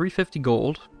got 350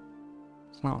 gold.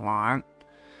 It's not a lot.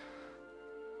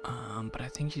 But I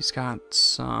think he's got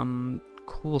some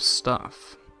cool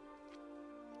stuff.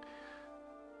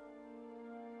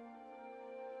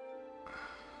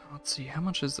 Let's see, how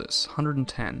much is this?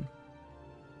 110.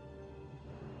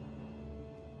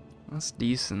 That's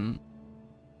decent.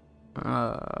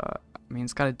 I mean,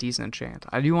 it's got a decent enchant.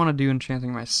 I do want to do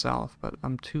enchanting myself, but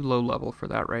I'm too low level for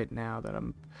that right now that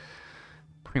I'm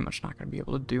pretty much not going to be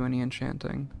able to do any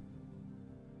enchanting.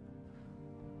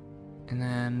 And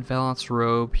then Valance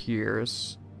Robe here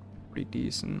is pretty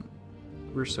decent.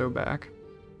 We're so back.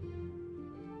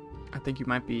 I think you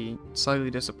might be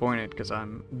slightly disappointed because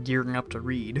I'm gearing up to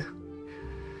read.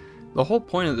 The whole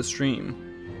point of the stream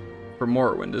for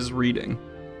Morrowind is reading.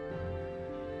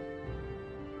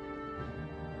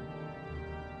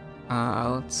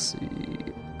 Let's see. I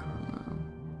don't know.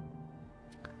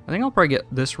 I think I'll probably get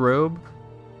this robe.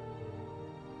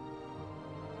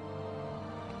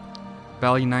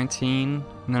 Value 19,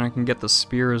 and then I can get the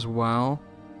spear as well.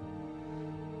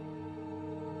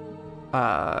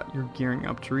 You're gearing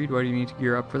up to read? Why do you need to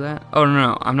gear up for that? Oh,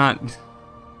 no, I'm not.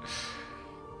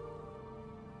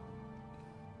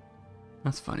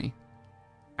 That's funny.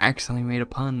 I accidentally made a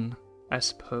pun, I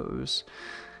suppose.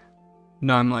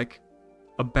 No, I'm like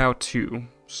about to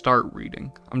start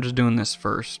reading. I'm just doing this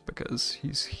first because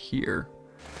he's here.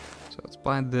 So let's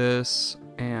buy this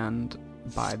and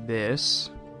buy this.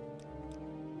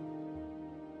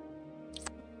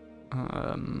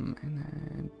 And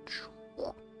then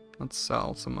let's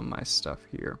sell some of my stuff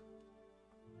here.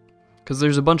 Because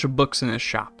there's a bunch of books in this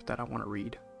shop that I want to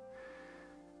read.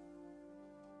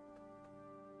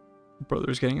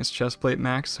 Brother's getting his chestplate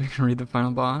max so he can read the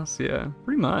final boss. Yeah,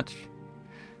 pretty much.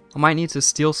 I might need to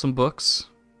steal some books.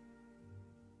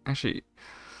 Actually,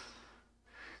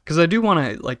 because I do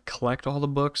want to like collect all the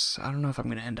books. I don't know if I'm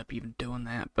going to end up even doing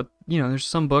that. But, you know, there's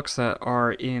some books that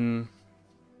are in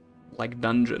like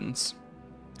dungeons.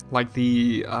 Like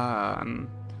the, I'm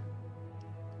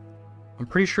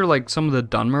pretty sure like some of the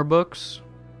Dunmer books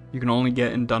you can only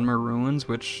get in Dunmer Ruins,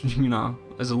 which, you know,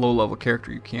 as a low level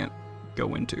character you can't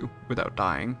go into without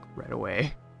dying right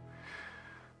away.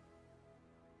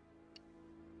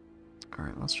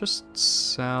 Alright, let's just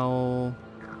sell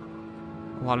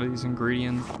a lot of these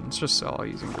ingredients. Let's just sell all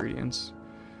these ingredients.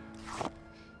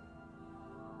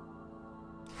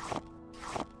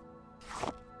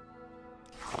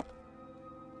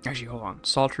 Actually, hold on.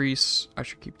 Saltries, I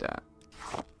should keep that.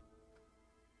 Yeah,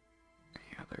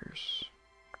 there's...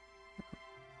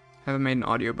 Haven't made an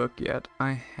audiobook yet.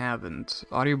 I haven't.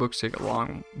 Audiobooks take a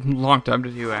long time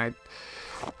to do. I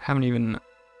haven't even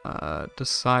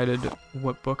decided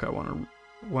what book I want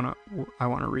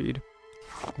to read.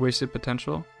 Wasted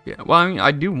Potential? Yeah, well, I mean,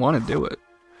 I do want to do it.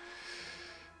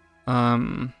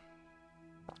 I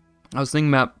was thinking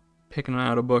about picking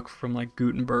out a book from, like,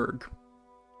 Gutenberg.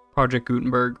 Project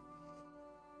Gutenberg.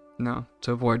 No,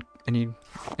 to avoid any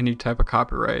type of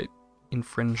copyright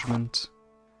infringement.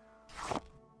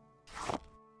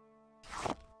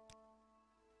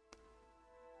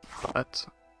 But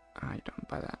I don't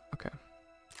buy that. Okay.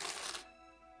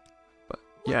 But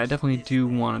yeah, I definitely do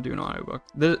want to do an audiobook.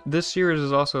 This series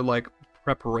is also like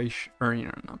preparation, or you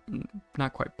know,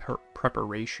 not quite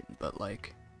preparation, but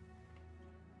like,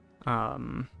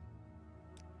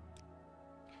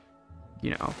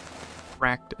 you know,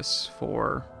 practice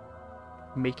for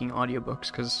making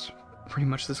audiobooks, because pretty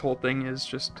much this whole thing is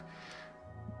just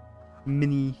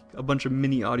a bunch of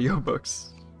mini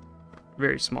audiobooks.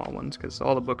 Very small ones, because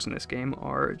all the books in this game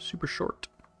are super short.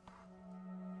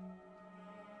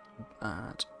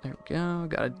 But there we go.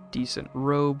 Got a decent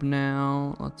robe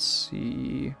now. Let's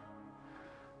see.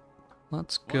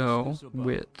 Let's go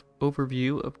with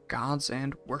overview of gods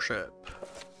and worship.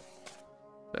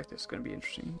 I think this is going to be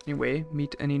interesting. Anyway,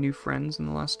 meet any new friends in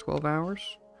the last 12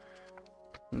 hours?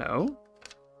 No?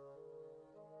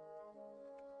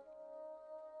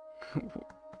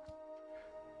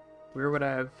 Where would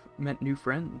I have met new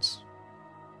friends?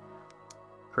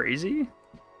 Crazy?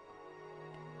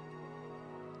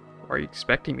 Or are you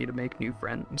expecting me to make new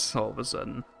friends all of a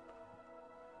sudden?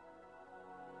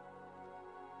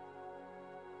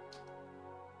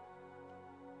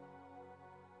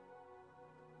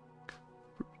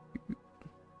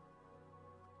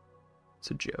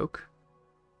 It's a joke.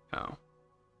 Oh.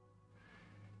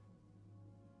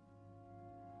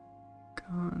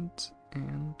 Gods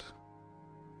and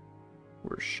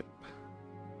worship.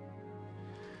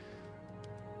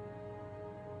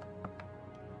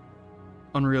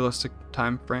 Unrealistic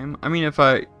time frame. I mean, if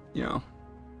I, you know,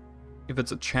 if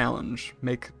it's a challenge,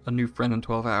 make a new friend in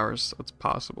 12 hours, that's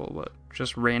possible, but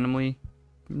just randomly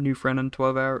new friend in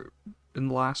 12 hours, in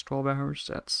the last 12 hours,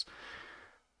 that's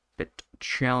a bit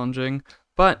challenging.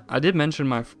 But I did mention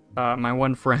my my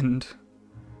one friend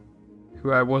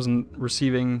who I wasn't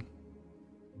receiving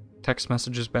text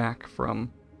messages back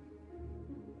from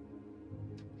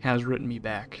has written me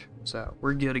back, so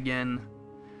we're good again,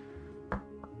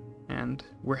 and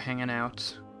we're hanging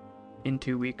out in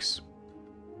 2 weeks.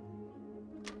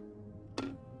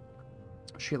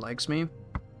 She likes me.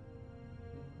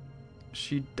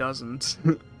 She doesn't.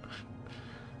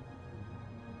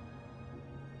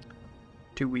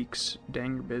 2 weeks.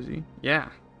 Dang, you're busy. Yeah,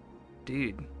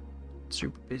 dude,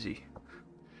 super busy.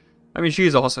 I mean,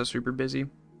 she's also super busy.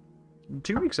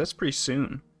 2 weeks, that's pretty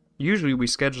soon. Usually we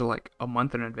schedule like a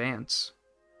month in advance.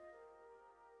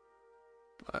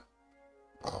 But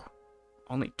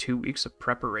only 2 weeks of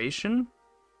preparation?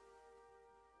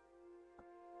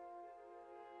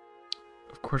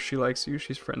 Of course she likes you,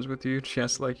 she's friends with you, she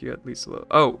has to like you at least a little.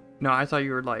 Oh, no, I thought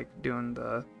you were like doing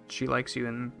the she likes you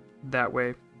in that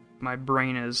way. My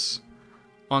brain is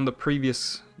on the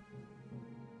previous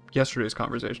yesterday's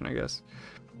conversation, I guess.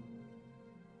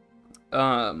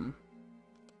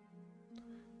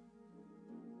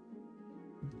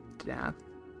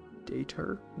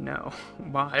 Dater? No.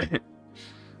 Why?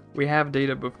 We have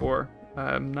dated before.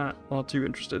 I'm not all too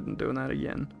interested in doing that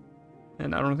again.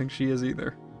 And I don't think she is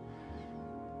either.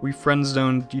 We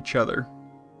friend-zoned each other.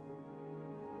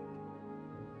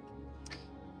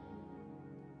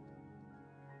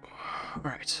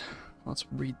 Alright, let's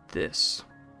read this.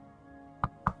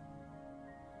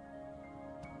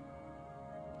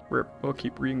 We'll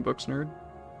keep reading books, nerd.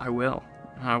 I will.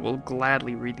 I will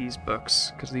gladly read these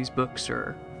books, because these books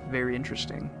are very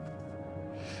interesting.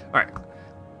 Alright.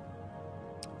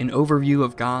 An overview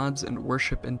of gods and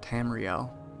worship in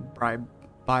Tamriel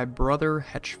by Brother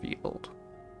Hedgefeld.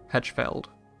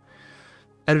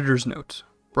 Editor's note.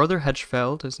 Brother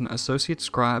Hedgefeld is an associate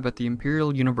scribe at the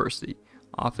Imperial University,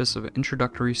 Office of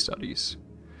Introductory Studies.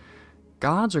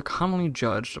 Gods are commonly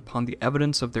judged upon the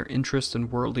evidence of their interest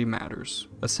in worldly matters.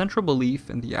 A central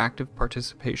belief in the active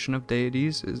participation of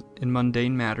deities in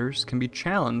mundane matters can be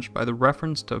challenged by the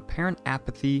reference to apparent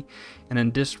apathy and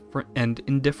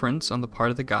indifference on the part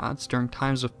of the gods during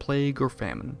times of plague or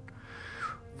famine.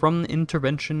 From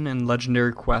intervention in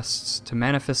legendary quests to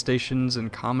manifestations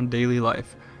in common daily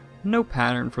life, no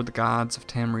pattern for the gods of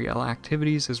Tamriel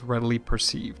activities is readily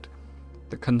perceived.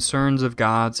 The concerns of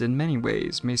gods in many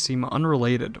ways may seem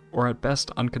unrelated or at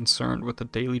best unconcerned with the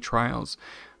daily trials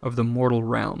of the mortal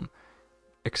realm.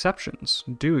 Exceptions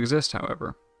do exist,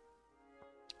 however.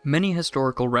 Many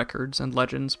historical records and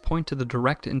legends point to the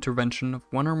direct intervention of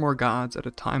one or more gods at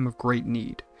a time of great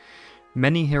need.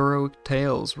 Many heroic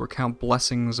tales recount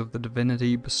blessings of the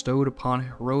divinity bestowed upon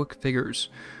heroic figures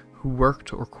who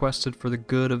worked or quested for the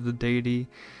good of the deity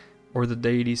or the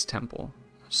deity's temple.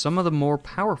 Some of the more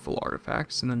powerful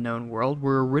artifacts in the known world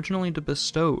were originally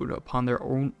bestowed upon their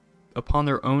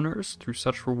owners through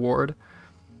such reward.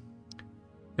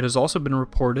 It has also been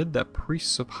reported that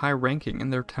priests of high ranking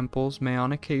in their temples may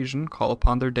on occasion call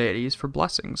upon their deities for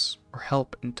blessings or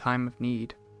help in time of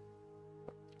need.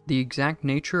 The exact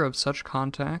nature of such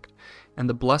contact and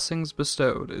the blessings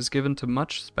bestowed is given to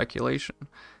much speculation,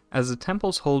 as the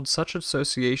temples hold such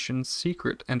associations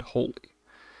secret and holy.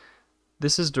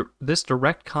 This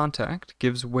direct contact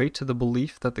gives weight to the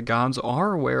belief that the gods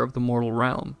are aware of the mortal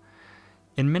realm.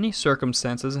 In many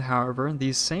circumstances, however,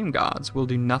 these same gods will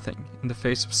do nothing in the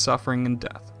face of suffering and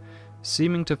death,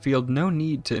 seeming to feel no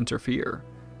need to interfere.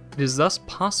 It is thus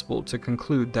possible to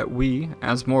conclude that we,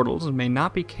 as mortals, may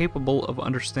not be capable of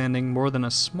understanding more than a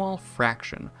small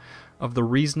fraction of the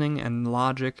reasoning and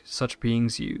logic such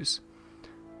beings use.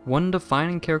 One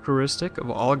defining characteristic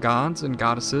of all gods and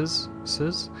goddesses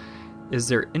is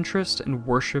their interest in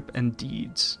worship and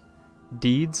deeds.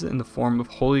 Deeds in the form of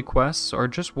holy quests are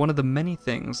just one of the many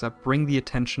things that bring the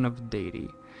attention of the deity.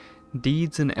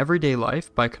 Deeds in everyday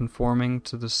life by conforming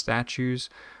to the statutes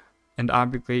and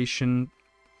obligations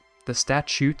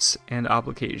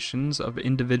of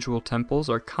individual temples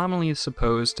are commonly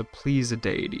supposed to please a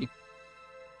deity.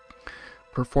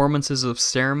 Performances of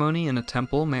ceremony in a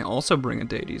temple may also bring a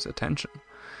deity's attention.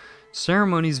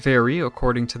 Ceremonies vary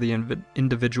according to the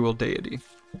individual deity.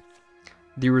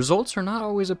 The results are not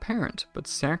always apparent, but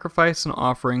sacrifice and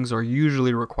offerings are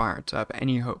usually required to have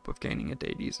any hope of gaining a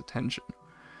deity's attention.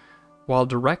 While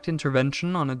direct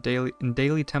intervention in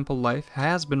daily temple life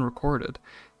has been recorded,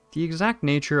 the exact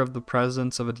nature of the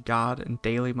presence of a god in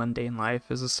daily mundane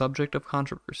life is a subject of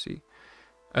controversy.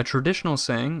 A traditional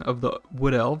saying of the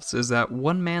Wood Elves is that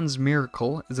one man's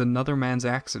miracle is another man's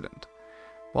accident.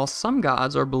 While some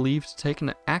gods are believed to take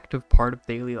an active part of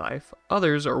daily life,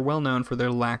 others are well known for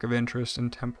their lack of interest in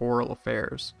temporal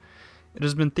affairs. It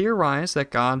has been theorized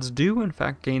that gods do in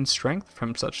fact gain strength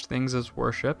from such things as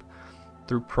worship,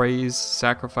 through praise,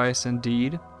 sacrifice, and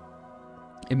deed.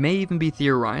 It may even be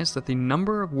theorized that the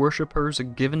number of worshippers a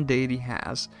given deity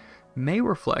has may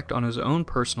reflect on his own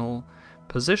personal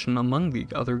position among the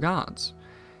other gods.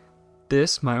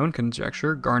 This, my own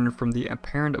conjecture, garnered from the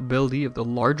apparent ability of the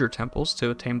larger temples to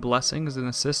attain blessings and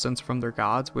assistance from their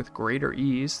gods with greater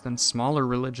ease than smaller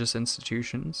religious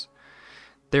institutions.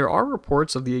 There are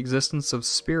reports of the existence of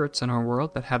spirits in our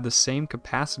world that have the same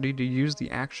capacity to use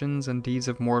the actions and deeds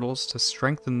of mortals to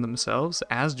strengthen themselves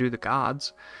as do the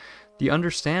gods. The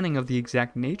understanding of the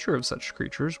exact nature of such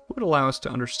creatures would allow us to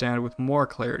understand with more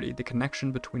clarity the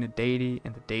connection between a deity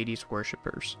and the deity's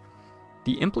worshippers.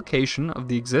 The implication of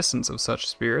the existence of such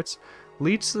spirits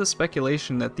leads to the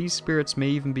speculation that these spirits may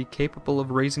even be capable of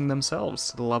raising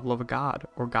themselves to the level of a god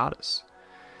or goddess.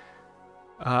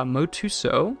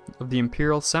 Motuso of the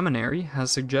Imperial Seminary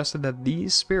has suggested that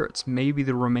these spirits may be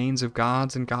the remains of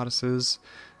gods and goddesses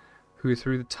who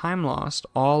through the time lost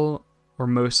all or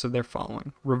most of their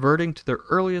following, reverting to their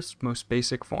earliest, most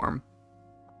basic form.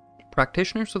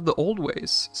 Practitioners of the old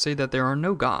ways say that there are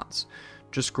no gods,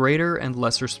 just greater and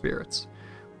lesser spirits.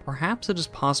 Perhaps it is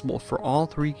possible for all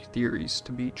three theories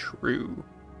to be true.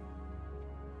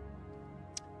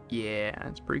 Yeah,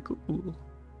 it's pretty cool.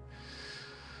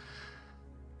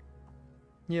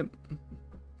 Yep.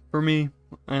 For me,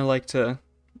 I like to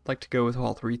go with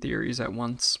all three theories at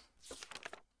once.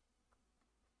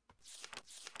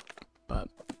 But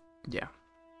yeah.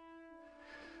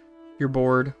 If you're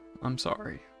bored, I'm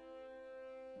sorry.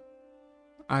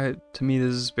 To me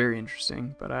this is very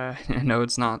interesting, but I know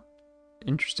it's not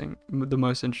interesting, the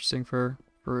most interesting for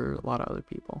a lot of other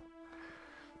people.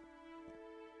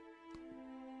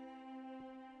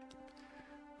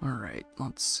 Alright,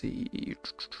 let's see.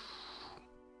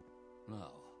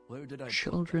 Now, where did I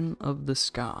Children of the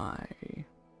Sky.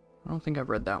 I don't think I've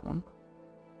read that one.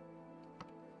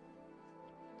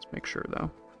 Make sure though.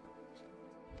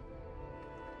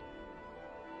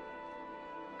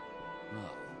 Now,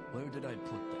 where did I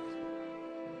put that?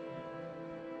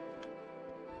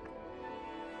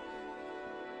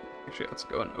 Actually, let's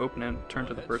go and open it, turn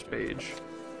to the first page.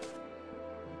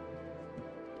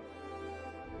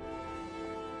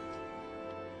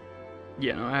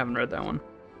 Yeah, no, I haven't read that one.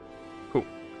 Cool.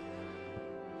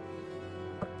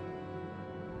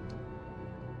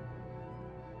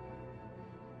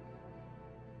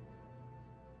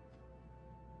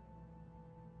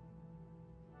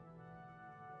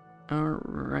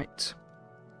 Alright.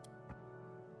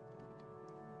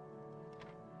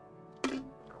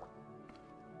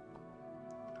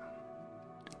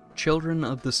 Children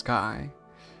of the Sky.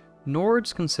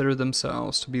 Nords consider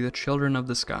themselves to be the children of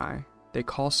the sky. They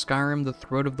call Skyrim the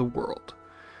throat of the world,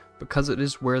 because it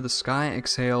is where the sky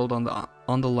exhaled on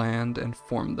the land and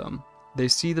formed them. They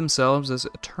see themselves as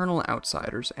eternal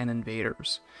outsiders and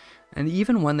invaders, and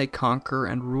even when they conquer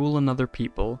and rule another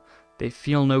people, they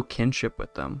feel no kinship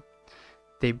with them.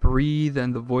 They breathe,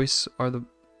 and the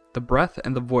breath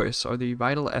and the voice are the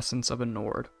vital essence of a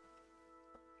Nord.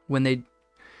 When they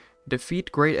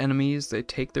defeat great enemies, they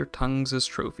take their tongues as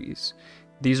trophies.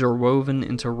 These are woven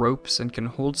into ropes and can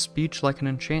hold speech like an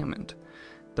enchantment.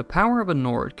 The power of a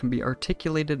Nord can be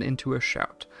articulated into a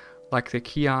shout, like the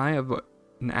ki of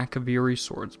an Akaviri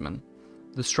swordsman.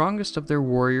 The strongest of their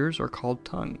warriors are called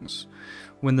tongues.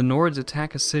 When the Nords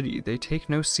attack a city, they take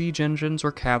no siege engines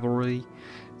or cavalry.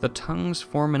 The tongues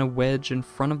form in a wedge in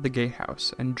front of the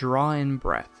gatehouse and draw in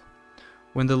breath.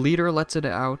 When the leader lets it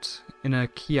out in a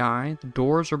ki, the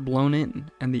doors are blown in,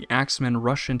 and the axemen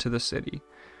rush into the city.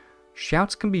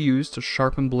 Shouts can be used to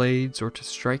sharpen blades or to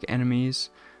strike enemies.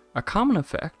 A common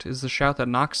effect is the shout that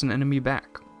knocks an enemy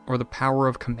back, or the power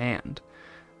of command.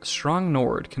 A strong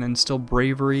Nord can instill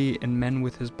bravery in men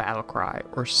with his battle cry,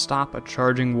 or stop a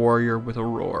charging warrior with a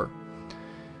roar.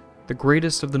 The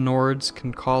greatest of the Nords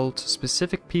can call to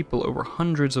specific people over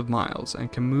hundreds of miles,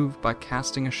 and can move by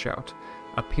casting a shout,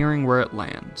 appearing where it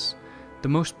lands. The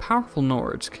most powerful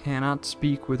Nords cannot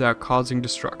speak without causing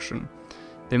destruction.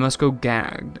 They must go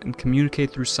gagged and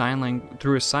communicate through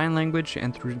a sign language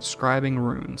and through describing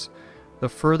runes. The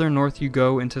further north you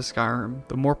go into Skyrim,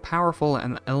 the more powerful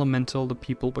and elemental the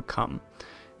people become,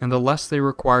 and the less they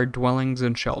require dwellings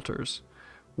and shelters.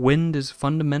 Wind is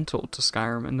fundamental to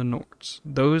Skyrim and the Nords.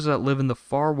 Those that live in the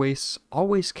far wastes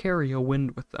always carry a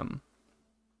wind with them.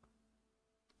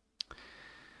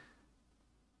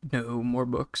 No more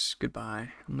books.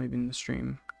 Goodbye. I'm leaving the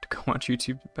stream to go watch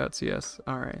YouTube about CS.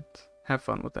 Alright. Have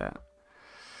fun with that.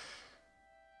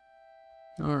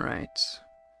 Alright.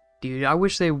 Dude, I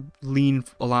wish they leaned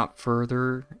a lot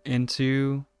further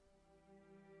into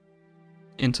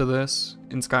this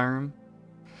in Skyrim.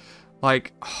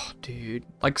 Like, oh, dude.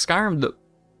 Like, Skyrim,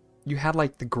 you had,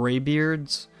 like, the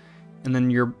Greybeards, and then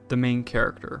the main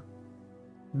character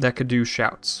that could do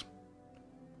shouts.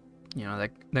 You know,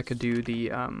 that could do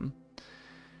the,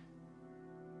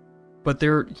 But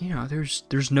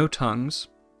there's no tongues.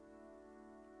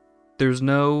 There's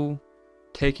no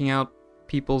taking out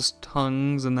people's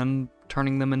tongues and then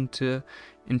turning them into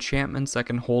enchantments that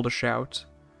can hold a shout.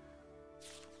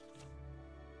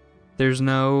 There's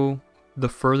no... The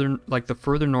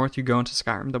further north you go into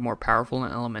Skyrim, the more powerful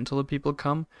and elemental the people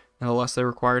come, and the less they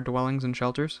require dwellings and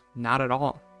shelters. Not at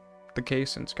all the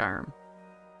case in Skyrim.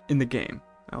 In the game,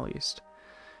 at least.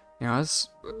 You know,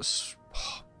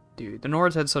 dude, the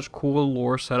Nords had such cool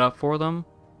lore set up for them.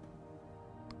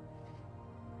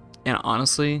 And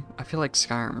honestly, I feel like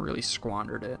Skyrim really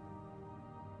squandered it.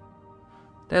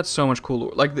 They had so much cool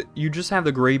lore. Like, you just have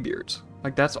the Greybeards.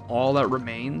 Like, that's all that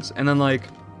remains. And then, like,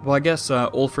 well, I guess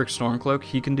Ulfric Stormcloak,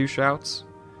 he can do shouts.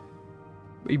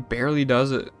 But he barely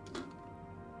does it.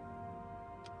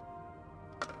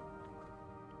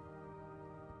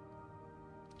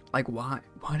 Like, why?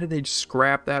 Why did they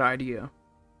scrap that idea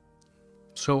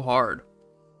so hard?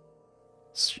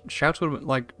 Shouts would have been,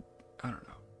 like, I don't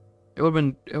know. It would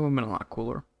have been a lot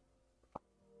cooler.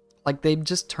 Like, they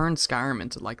just turned Skyrim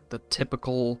into, like, the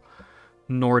typical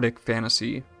Nordic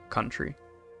fantasy country.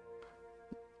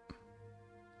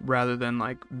 Rather than,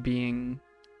 like, being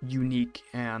unique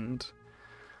and,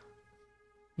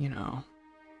 you know,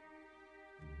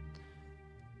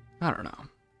 I don't know.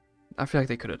 I feel like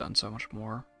they could have done so much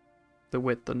more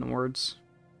with the Nords.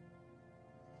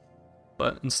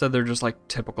 But instead they're just like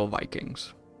typical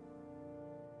Vikings.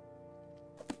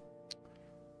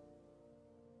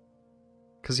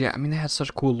 Because, yeah, I mean, they had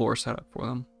such cool lore set up for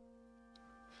them.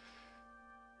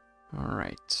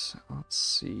 Alright, let's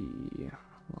see.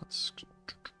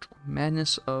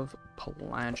 Madness of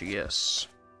Pelagius.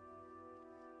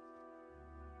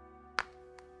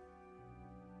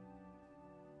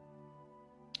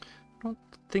 I don't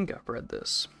think I've read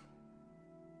this.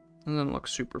 It doesn't look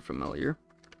super familiar.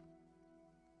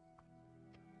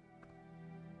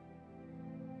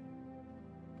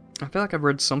 I feel like I've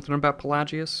read something about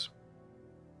Pelagius.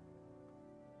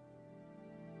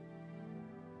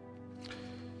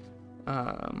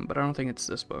 But I don't think it's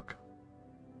this book.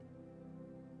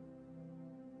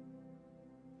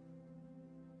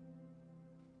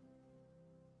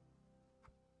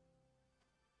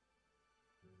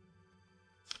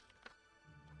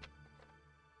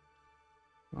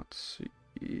 Let's see.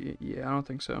 Yeah, I don't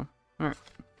think so. Alright.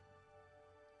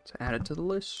 Let's add it to the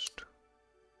list.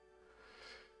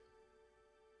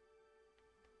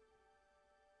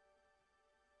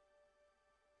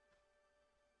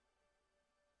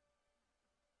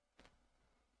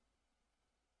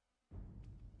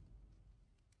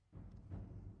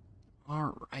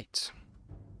 Alright.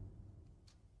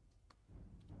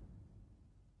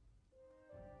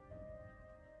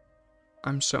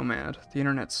 I'm so mad. The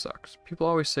internet sucks. People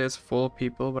always say it's full of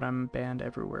people, but I'm banned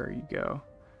everywhere you go.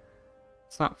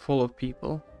 It's not full of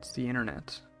people. It's the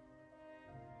internet.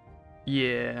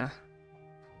 Yeah.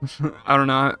 I don't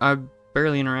know. I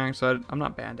barely interact, so I'm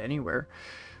not banned anywhere.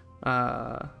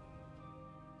 But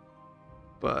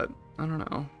I don't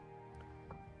know.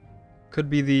 Could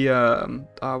be the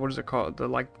what is it called? The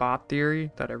like bot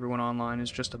theory that everyone online is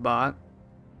just a bot.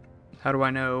 How do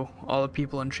I know all the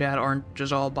people in chat aren't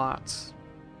just all bots?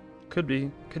 Could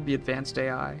be advanced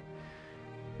AI,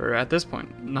 or at this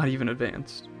point, not even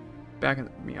advanced. Back in,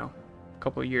 a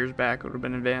couple of years back, it would have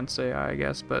been advanced AI, I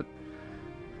guess. But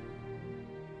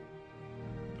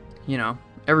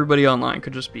everybody online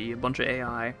could just be a bunch of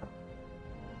AI.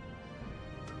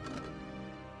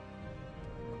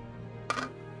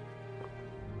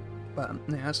 But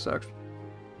yeah, that sucks.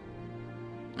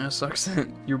 That sucks that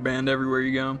you're banned everywhere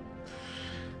you go.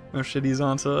 No shit, he's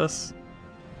onto us.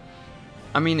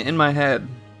 I mean, in my head,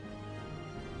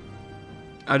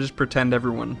 I just pretend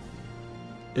everyone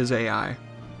is AI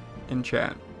in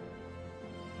chat.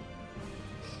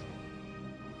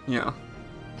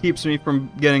 Keeps me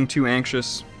from getting too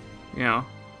anxious,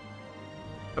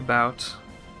 about,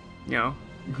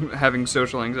 having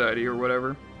social anxiety or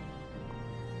whatever.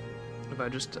 If I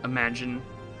just imagine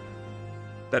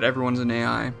that everyone's an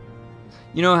AI.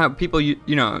 You know how people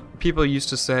used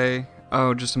to say,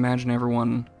 oh, just imagine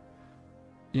everyone,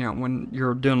 when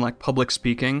you're doing like public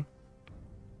speaking,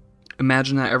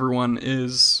 imagine that everyone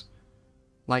is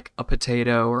like a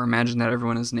potato, or imagine that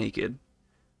everyone is naked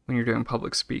when you're doing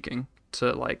public speaking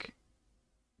to like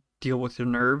deal with your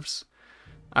nerves.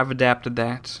 I've adapted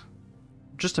that.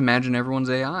 Just imagine everyone's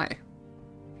AI.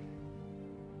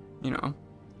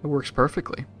 It works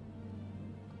perfectly.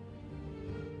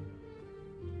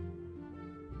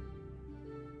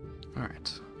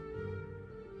 Alright.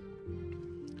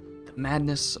 The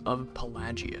Madness of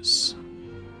Pelagius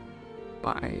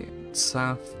by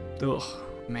ugh,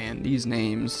 man, these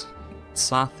names.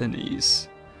 Sosthenes.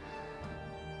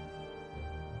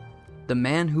 The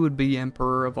man who would be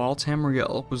emperor of all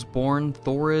Tamriel was born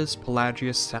Thoris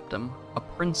Pelagius Septim, a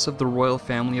prince of the royal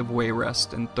family of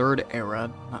Wayrest in 3rd Era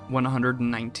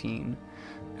 119.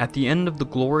 At the end of the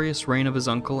glorious reign of his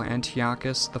uncle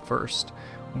Antiochus I,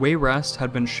 Wayrest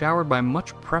had been showered by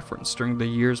much preference during the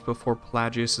years before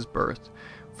Pelagius' birth,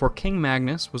 for King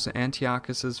Magnus was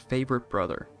Antiochus' favorite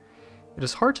brother. It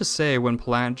is hard to say when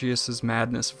Pelagius'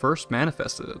 madness first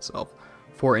manifested itself,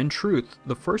 for in truth,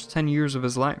 the first 10 years of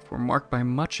his life were marked by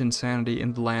much insanity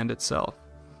in the land itself.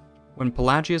 When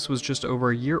Pelagius was just over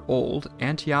a year old,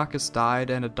 Antiochus died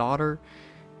and a daughter,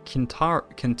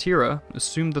 Quintira,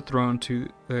 assumed the throne to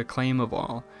the claim of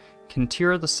all.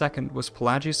 Quintira II was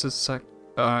Pelagius'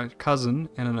 cousin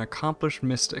and an accomplished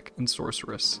mystic and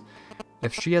sorceress.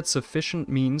 If she had sufficient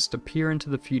means to peer into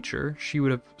the future, she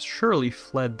would have surely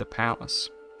fled the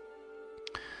palace.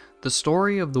 The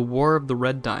story of the War of the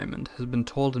Red Diamond has been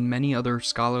told in many other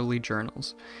scholarly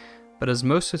journals, but as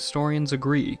most historians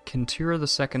agree, Quintira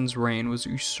II's reign was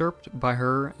usurped by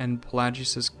her and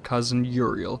Pelagius' cousin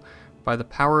Uriel by the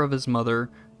power of his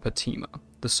mother, Fatima,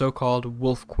 the so-called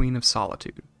Wolf Queen of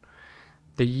Solitude.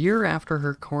 The year after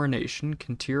her coronation,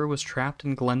 Quintira was trapped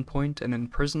in Glenpoint and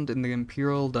imprisoned in the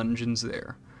imperial dungeons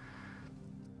there.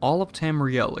 All of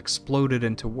Tamriel exploded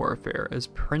into warfare as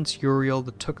Prince Uriel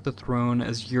took the throne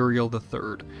as Uriel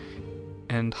III,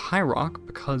 and High Rock,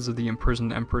 because of the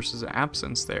imprisoned empress's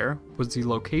absence there, was the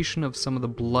location of some of the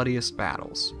bloodiest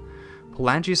battles.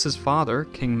 Pelagius' father,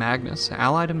 King Magnus,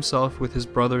 allied himself with his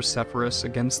brother Sepphoris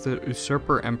against the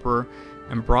usurper emperor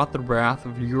and brought the wrath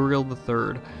of Uriel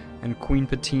III and Queen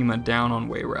Fatima down on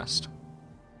Wayrest.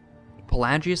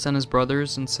 Pelagius and his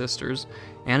brothers and sisters,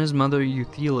 and his mother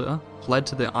Euthelia, fled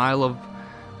to the Isle of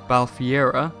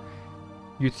Balfiera.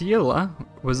 Euthelia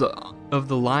was of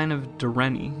the line of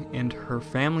Direni, and her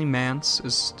family manse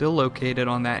is still located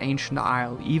on that ancient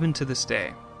isle even to this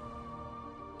day.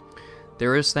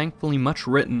 There is thankfully much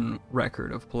written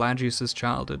record of Pelagius'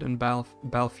 childhood in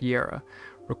Balfiera,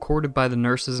 recorded by the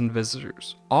nurses and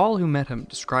visitors. All who met him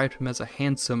described him as a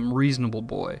handsome, reasonable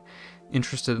boy,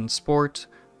 interested in sport,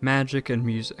 magic, and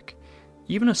music.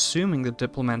 Even assuming the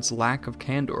diplomat's lack of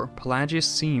candor, Pelagius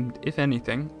seemed, if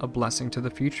anything, a blessing to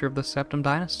the future of the Septim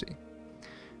dynasty.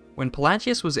 When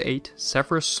Pelagius was 8,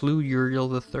 Severus slew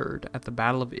Uriel III at the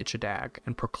Battle of Ichidag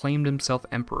and proclaimed himself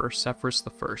Emperor Severus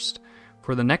I.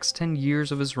 For the next 10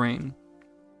 years of his reign,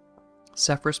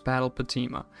 Severus battled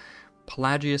Patima.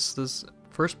 Pelagius'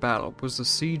 first battle was the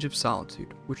Siege of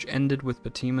Solitude, which ended with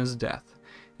Patima's death,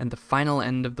 and the final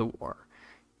end of the war.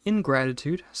 In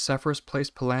gratitude, Severus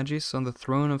placed Pelagius on the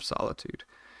throne of Solitude.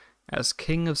 As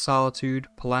King of Solitude,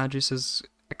 Pelagius'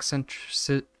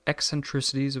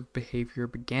 eccentricities of behavior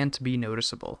began to be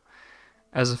noticeable.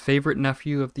 As a favorite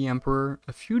nephew of the emperor,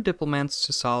 a few diplomats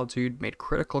to Solitude made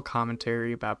critical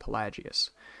commentary about Pelagius.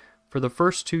 For the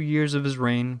first 2 years of his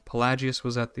reign, Pelagius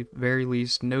was at the very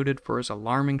least noted for his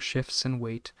alarming shifts in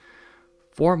weight.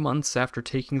 4 months after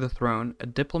taking the throne, a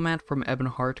diplomat from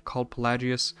Ebonheart called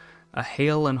Pelagius a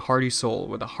hale and hearty soul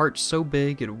with a heart so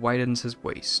big it widens his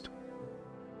waist.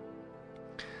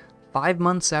 5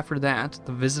 months after that,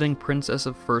 the visiting princess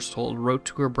of Firsthold wrote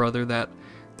to her brother that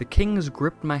the king has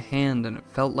gripped my hand and it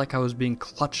felt like I was being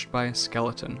clutched by a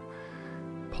skeleton.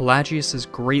 Pelagius is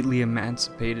greatly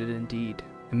emaciated indeed.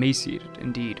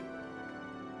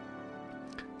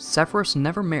 Severus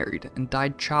never married and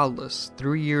died childless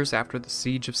 3 years after the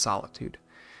Siege of Solitude.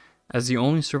 As the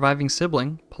only surviving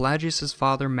sibling, Pelagius'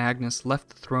 father Magnus left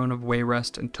the throne of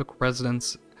Wayrest and took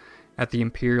residence at the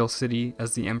imperial city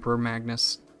as the Emperor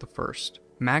Magnus I.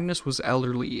 Magnus was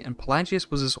elderly, and Pelagius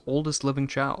was his oldest living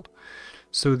child,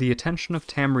 so the attention of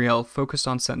Tamriel focused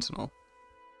on Sentinel.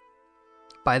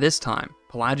 By this time,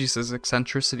 Pelagius'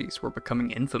 eccentricities were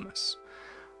becoming infamous.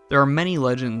 There are many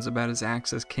legends about his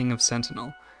acts as King of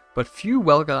Sentinel, but few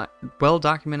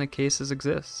well-documented cases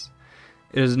exist.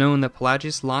 It is known that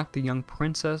Pelagius locked the young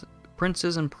princes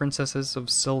and princesses of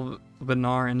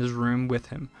Sylvanar in his room with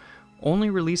him, only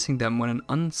releasing them when an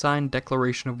unsigned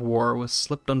declaration of war was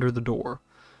slipped under the door.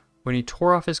 When he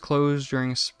tore off his clothes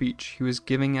during a speech he was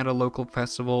giving at a local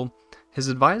festival, his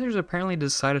advisors apparently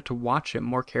decided to watch him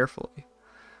more carefully.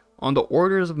 On the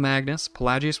orders of Magnus,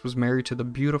 Pelagius was married to the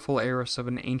beautiful heiress of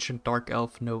an ancient dark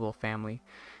elf noble family,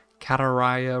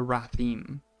 Kataraya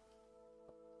Rathim.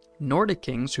 Nordic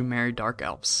kings who marry dark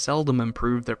elves seldom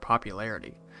improve their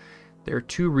popularity. There are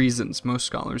 2 reasons most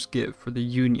scholars give for the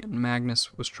union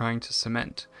Magnus was trying to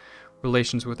cement: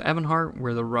 relations with Ebonheart,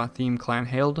 where the Rathim clan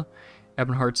hailed.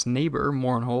 Ebonheart's neighbor,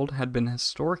 Mournhold, had been a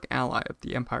historic ally of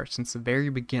the empire since the very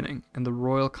beginning, and the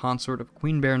royal consort of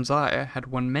Queen Baranzaya had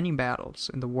won many battles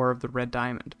in the War of the Red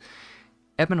Diamond.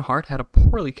 Ebonheart had a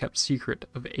poorly kept secret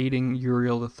of aiding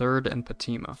Uriel III and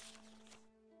Patima.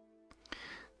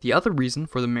 The other reason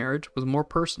for the marriage was more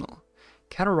personal.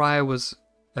 Kataraya was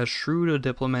as shrewd a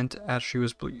diplomat as she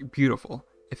was beautiful.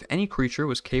 If any creature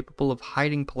was capable of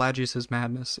hiding Pelagius'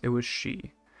 madness, it was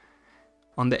she.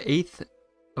 On the 8th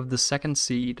of the Second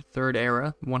Seed, 3rd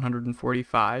Era,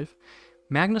 145,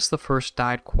 Magnus I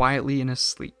died quietly in his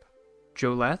sleep.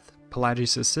 Joleth,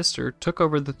 Pelagius' sister, took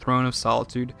over the throne of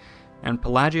Solitude, and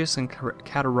Pelagius and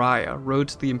Kataraya rode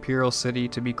to the imperial city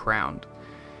to be crowned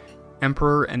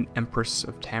Emperor and Empress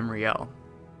of Tamriel.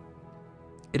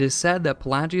 It is said that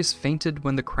Pelagius fainted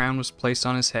when the crown was placed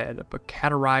on his head, but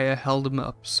Kataraya held him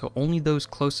up so only those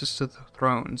closest to the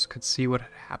thrones could see what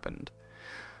had happened.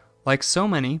 Like so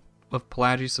many of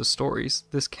Pelagius' stories,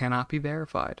 this cannot be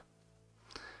verified.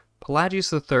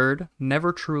 Pelagius III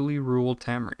never truly ruled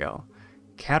Tamriel.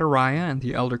 Kataraya and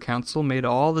the Elder Council made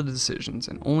all the decisions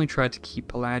and only tried to keep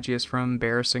Pelagius from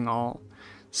embarrassing all.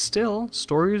 Still,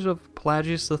 stories of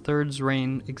Pelagius III's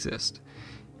reign exist.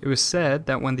 It was said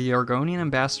that when the Argonian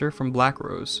ambassador from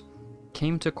Blackrose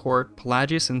came to court,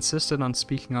 Pelagius insisted on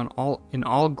speaking in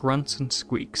all grunts and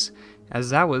squeaks, as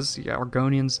that was the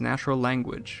Argonians' natural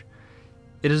language.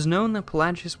 It is known that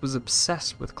Pelagius was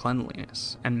obsessed with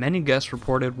cleanliness, and many guests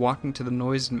reported walking to the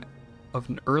noise of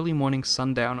an early morning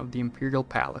sundown of the imperial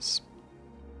palace.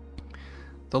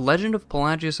 The legend of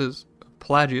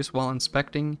Pelagius while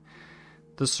inspecting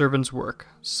the servants' work,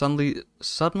 suddenly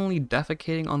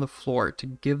defecating on the floor to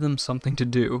give them something to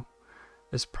do,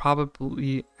 is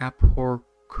probably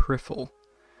apocryphal.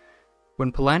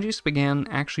 When Pelagius began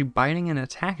actually biting and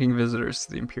attacking visitors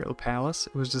to the imperial palace,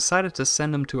 it was decided to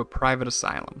send him to a private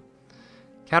asylum.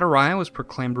 Catariah was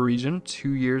proclaimed regent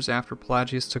 2 years after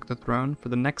Pelagius took the throne. For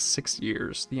the next 6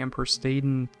 years, the emperor stayed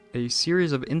in a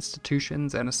series of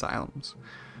institutions and asylums.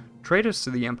 Traitors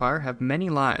to the empire have many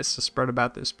lies to spread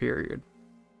about this period.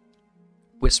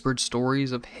 Whispered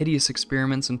stories of hideous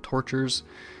experiments and tortures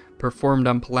performed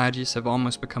on Pelagius have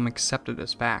almost become accepted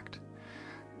as fact.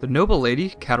 The noble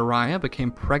lady, Catariah, became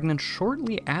pregnant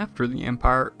shortly after the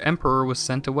emperor was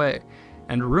sent away,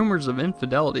 and rumors of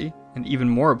infidelity, and even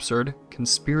more absurd,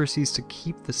 conspiracies to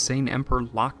keep the sane emperor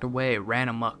locked away ran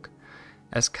amok.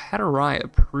 As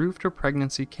Catariah proved her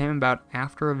pregnancy came about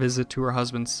after a visit to her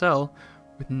husband's cell,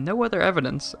 with no other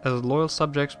evidence, as loyal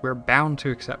subjects were bound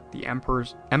to accept the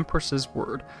empress's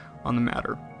word on the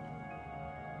matter.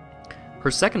 Her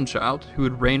second child, who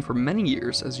had reigned for many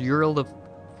years as Uriel IV,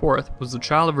 was the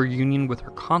child of her union with her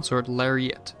consort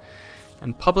Lariette,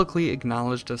 and publicly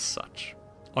acknowledged as such.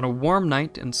 On a warm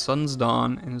night in sun's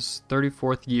dawn in his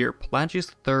 34th year, Pelagius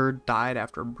III died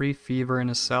after a brief fever in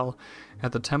his cell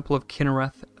at the Temple of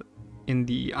Kinnereth in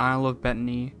the Isle of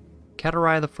Bethany.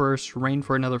 Catariah I reigned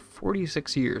for another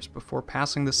 46 years before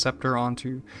passing the scepter on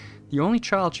to the only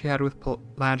child she had with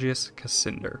Pelagius,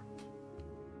 Cassander.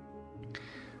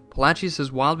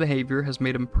 Pelagius' wild behavior has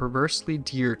made him perversely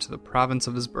dear to the province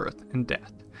of his birth and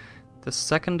death. The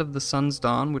second of the sun's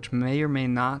dawn, which may or may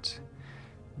not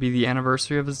be the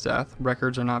anniversary of his death,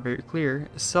 records are not very clear,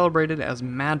 is celebrated as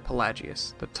Mad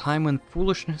Pelagius, the time when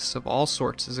foolishness of all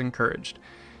sorts is encouraged,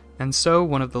 and so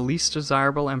one of the least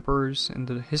desirable emperors in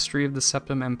the history of the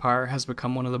Septim Empire has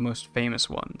become one of the most famous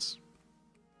ones.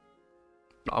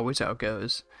 Always how it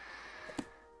goes.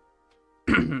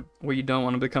 What you don't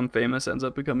want to become famous ends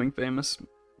up becoming famous.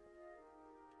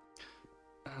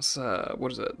 That's,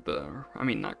 what is it? I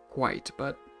mean, not quite,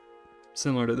 but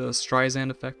similar to the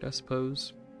Streisand effect, I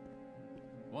suppose.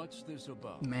 What's this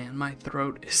about? Man, my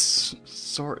throat is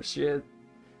sore as shit.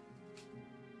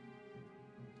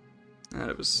 And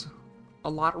it was a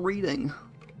lot of reading.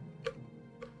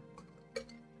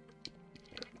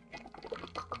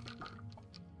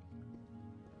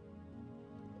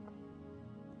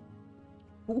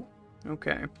 Ooh,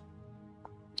 okay.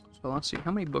 So let's see,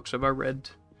 how many books have I read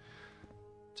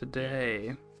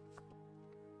today?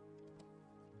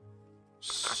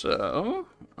 So,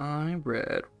 I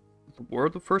read The War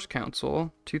of the First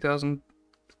Council,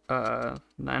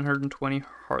 2,920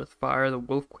 Hearthfire, The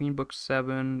Wolf Queen Book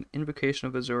 7, Invocation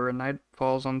of Azura, Night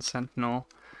Falls on the Sentinel,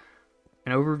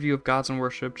 An Overview of Gods and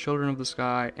Worship, Children of the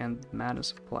Sky, and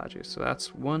Madness of Pelagius. So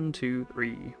that's 1, 2,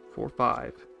 3, 4,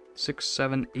 5, 6,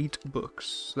 7, 8 books.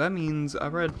 So that means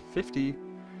I've read 50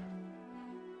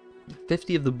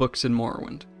 of the books in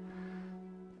Morrowind.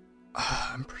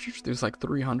 I'm pretty sure there's like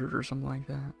 300 or something like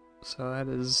that. So that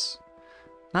is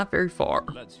not very far.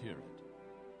 Let's hear it.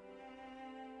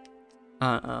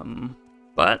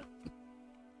 But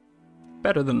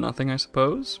better than nothing, I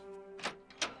suppose.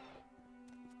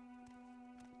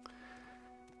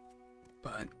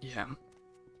 But yeah.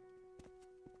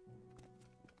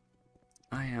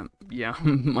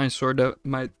 my throat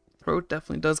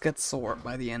definitely does get sore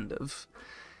by the end of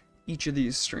each of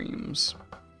these streams.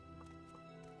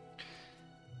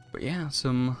 But yeah,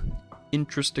 some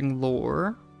interesting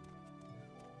lore.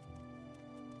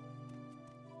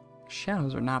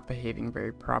 Shadows are not behaving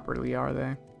very properly, are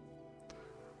they?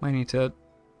 Might need to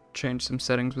change some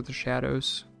settings with the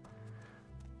shadows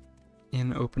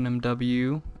in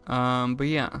OpenMW. But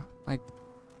yeah, like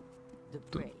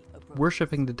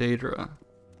worshipping the Daedra.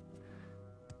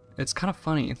 It's kind of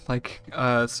funny, like,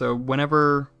 so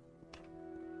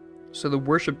the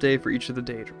worship day for each of the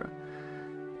Daedra,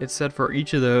 it said for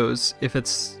each of those, if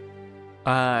it's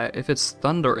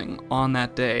thundering on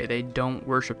that day, they don't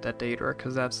worship that Daedra,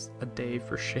 because that's a day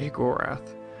for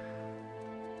Sheogorath.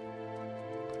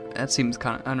 That seems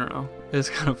kind of, I don't know, it's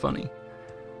kind of funny.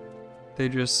 They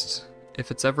just, if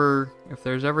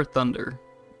there's ever thunder,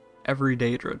 every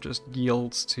Daedra just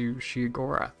yields to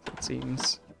Sheogorath, it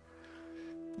seems.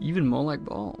 Even Molag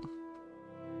Bal.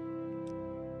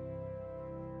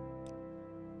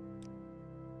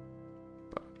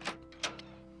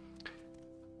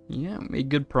 Yeah, made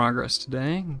good progress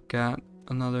today. Got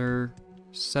another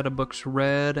set of books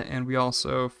read, and we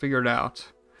also figured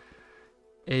out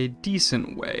a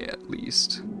decent way, at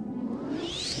least,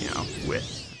 you know,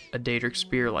 with a Daedric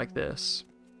spear like this,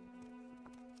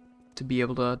 to be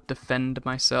able to defend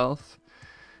myself.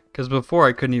 Because before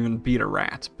I couldn't even beat a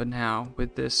rat, but now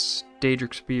with this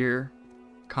Daedric spear,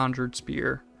 conjured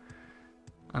spear,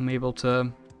 I'm able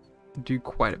to do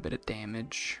quite a bit of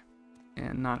damage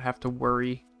and not have to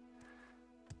worry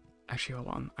Actually, hold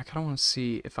on. I kind of want to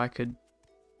see if I could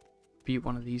beat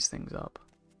one of these things up.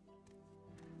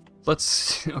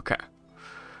 Let's... Okay.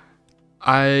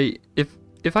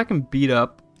 If I can beat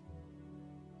up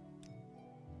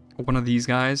one of these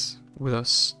guys with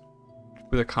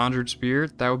a conjured spear,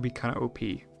 that would be kind of OP.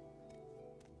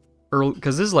 Early,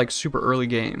 because this is like super early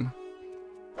game.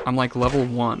 I'm like level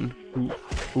 1.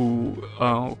 Ooh.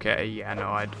 Oh, okay. Yeah, no,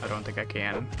 I don't think I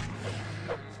can.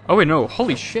 Oh wait, no.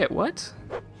 Holy shit! What?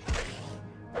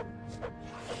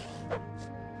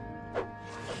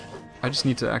 I just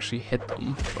need to actually hit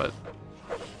them, but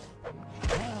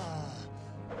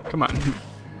come on.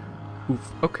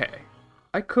 Oof. Okay.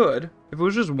 I could if it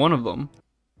was just one of them.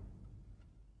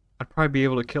 I'd probably be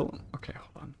able to kill him. Okay,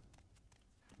 hold on.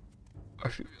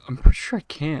 I'm pretty sure I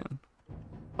can.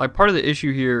 Like, part of the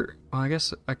issue here... Well, I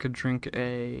guess I could drink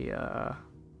a,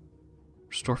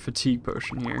 restore fatigue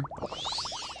potion here.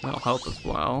 That'll help as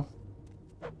well.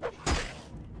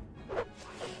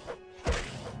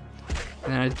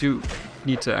 And I do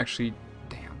need to actually...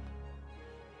 Damn.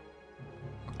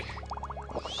 Okay.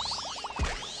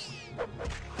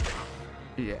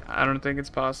 Yeah, I don't think it's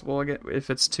possible again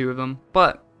if it's 2 of them.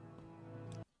 But...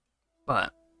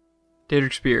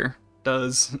 Daedric Spear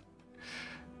does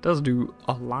do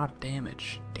a lot of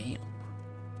damage. Damn.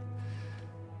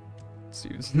 Let's see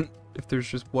if there's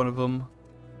just one of them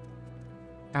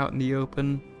out in the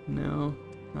open. No,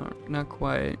 not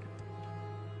quite.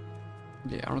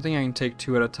 Yeah, I don't think I can take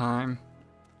 2 at a time.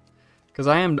 Because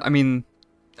I mean,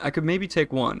 I could maybe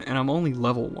take 1, and I'm only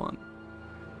level 1.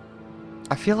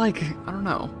 I feel like, I don't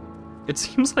know. It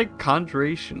seems like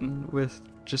Conjuration with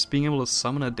just being able to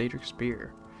summon a Daedric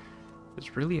Spear.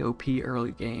 It's really OP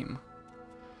early game.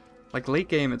 Like, late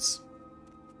game, it's...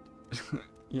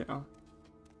 you know.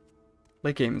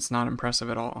 Late game, it's not impressive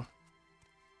at all.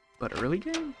 But early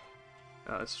game?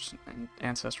 It's just an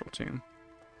ancestral tomb.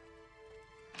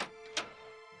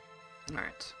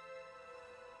 Alright.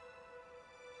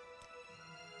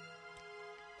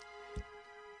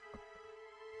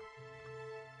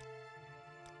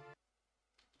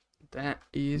 That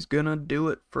is gonna do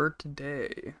it for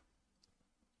today.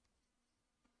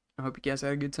 I hope you guys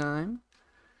had a good time.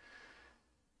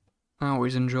 I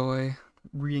always enjoy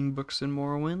reading books in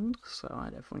Morrowind, so I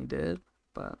definitely did.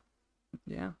 But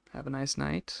yeah, have a nice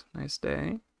night, nice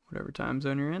day, whatever time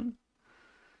zone you're in.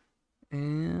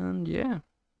 And yeah,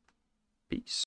 peace.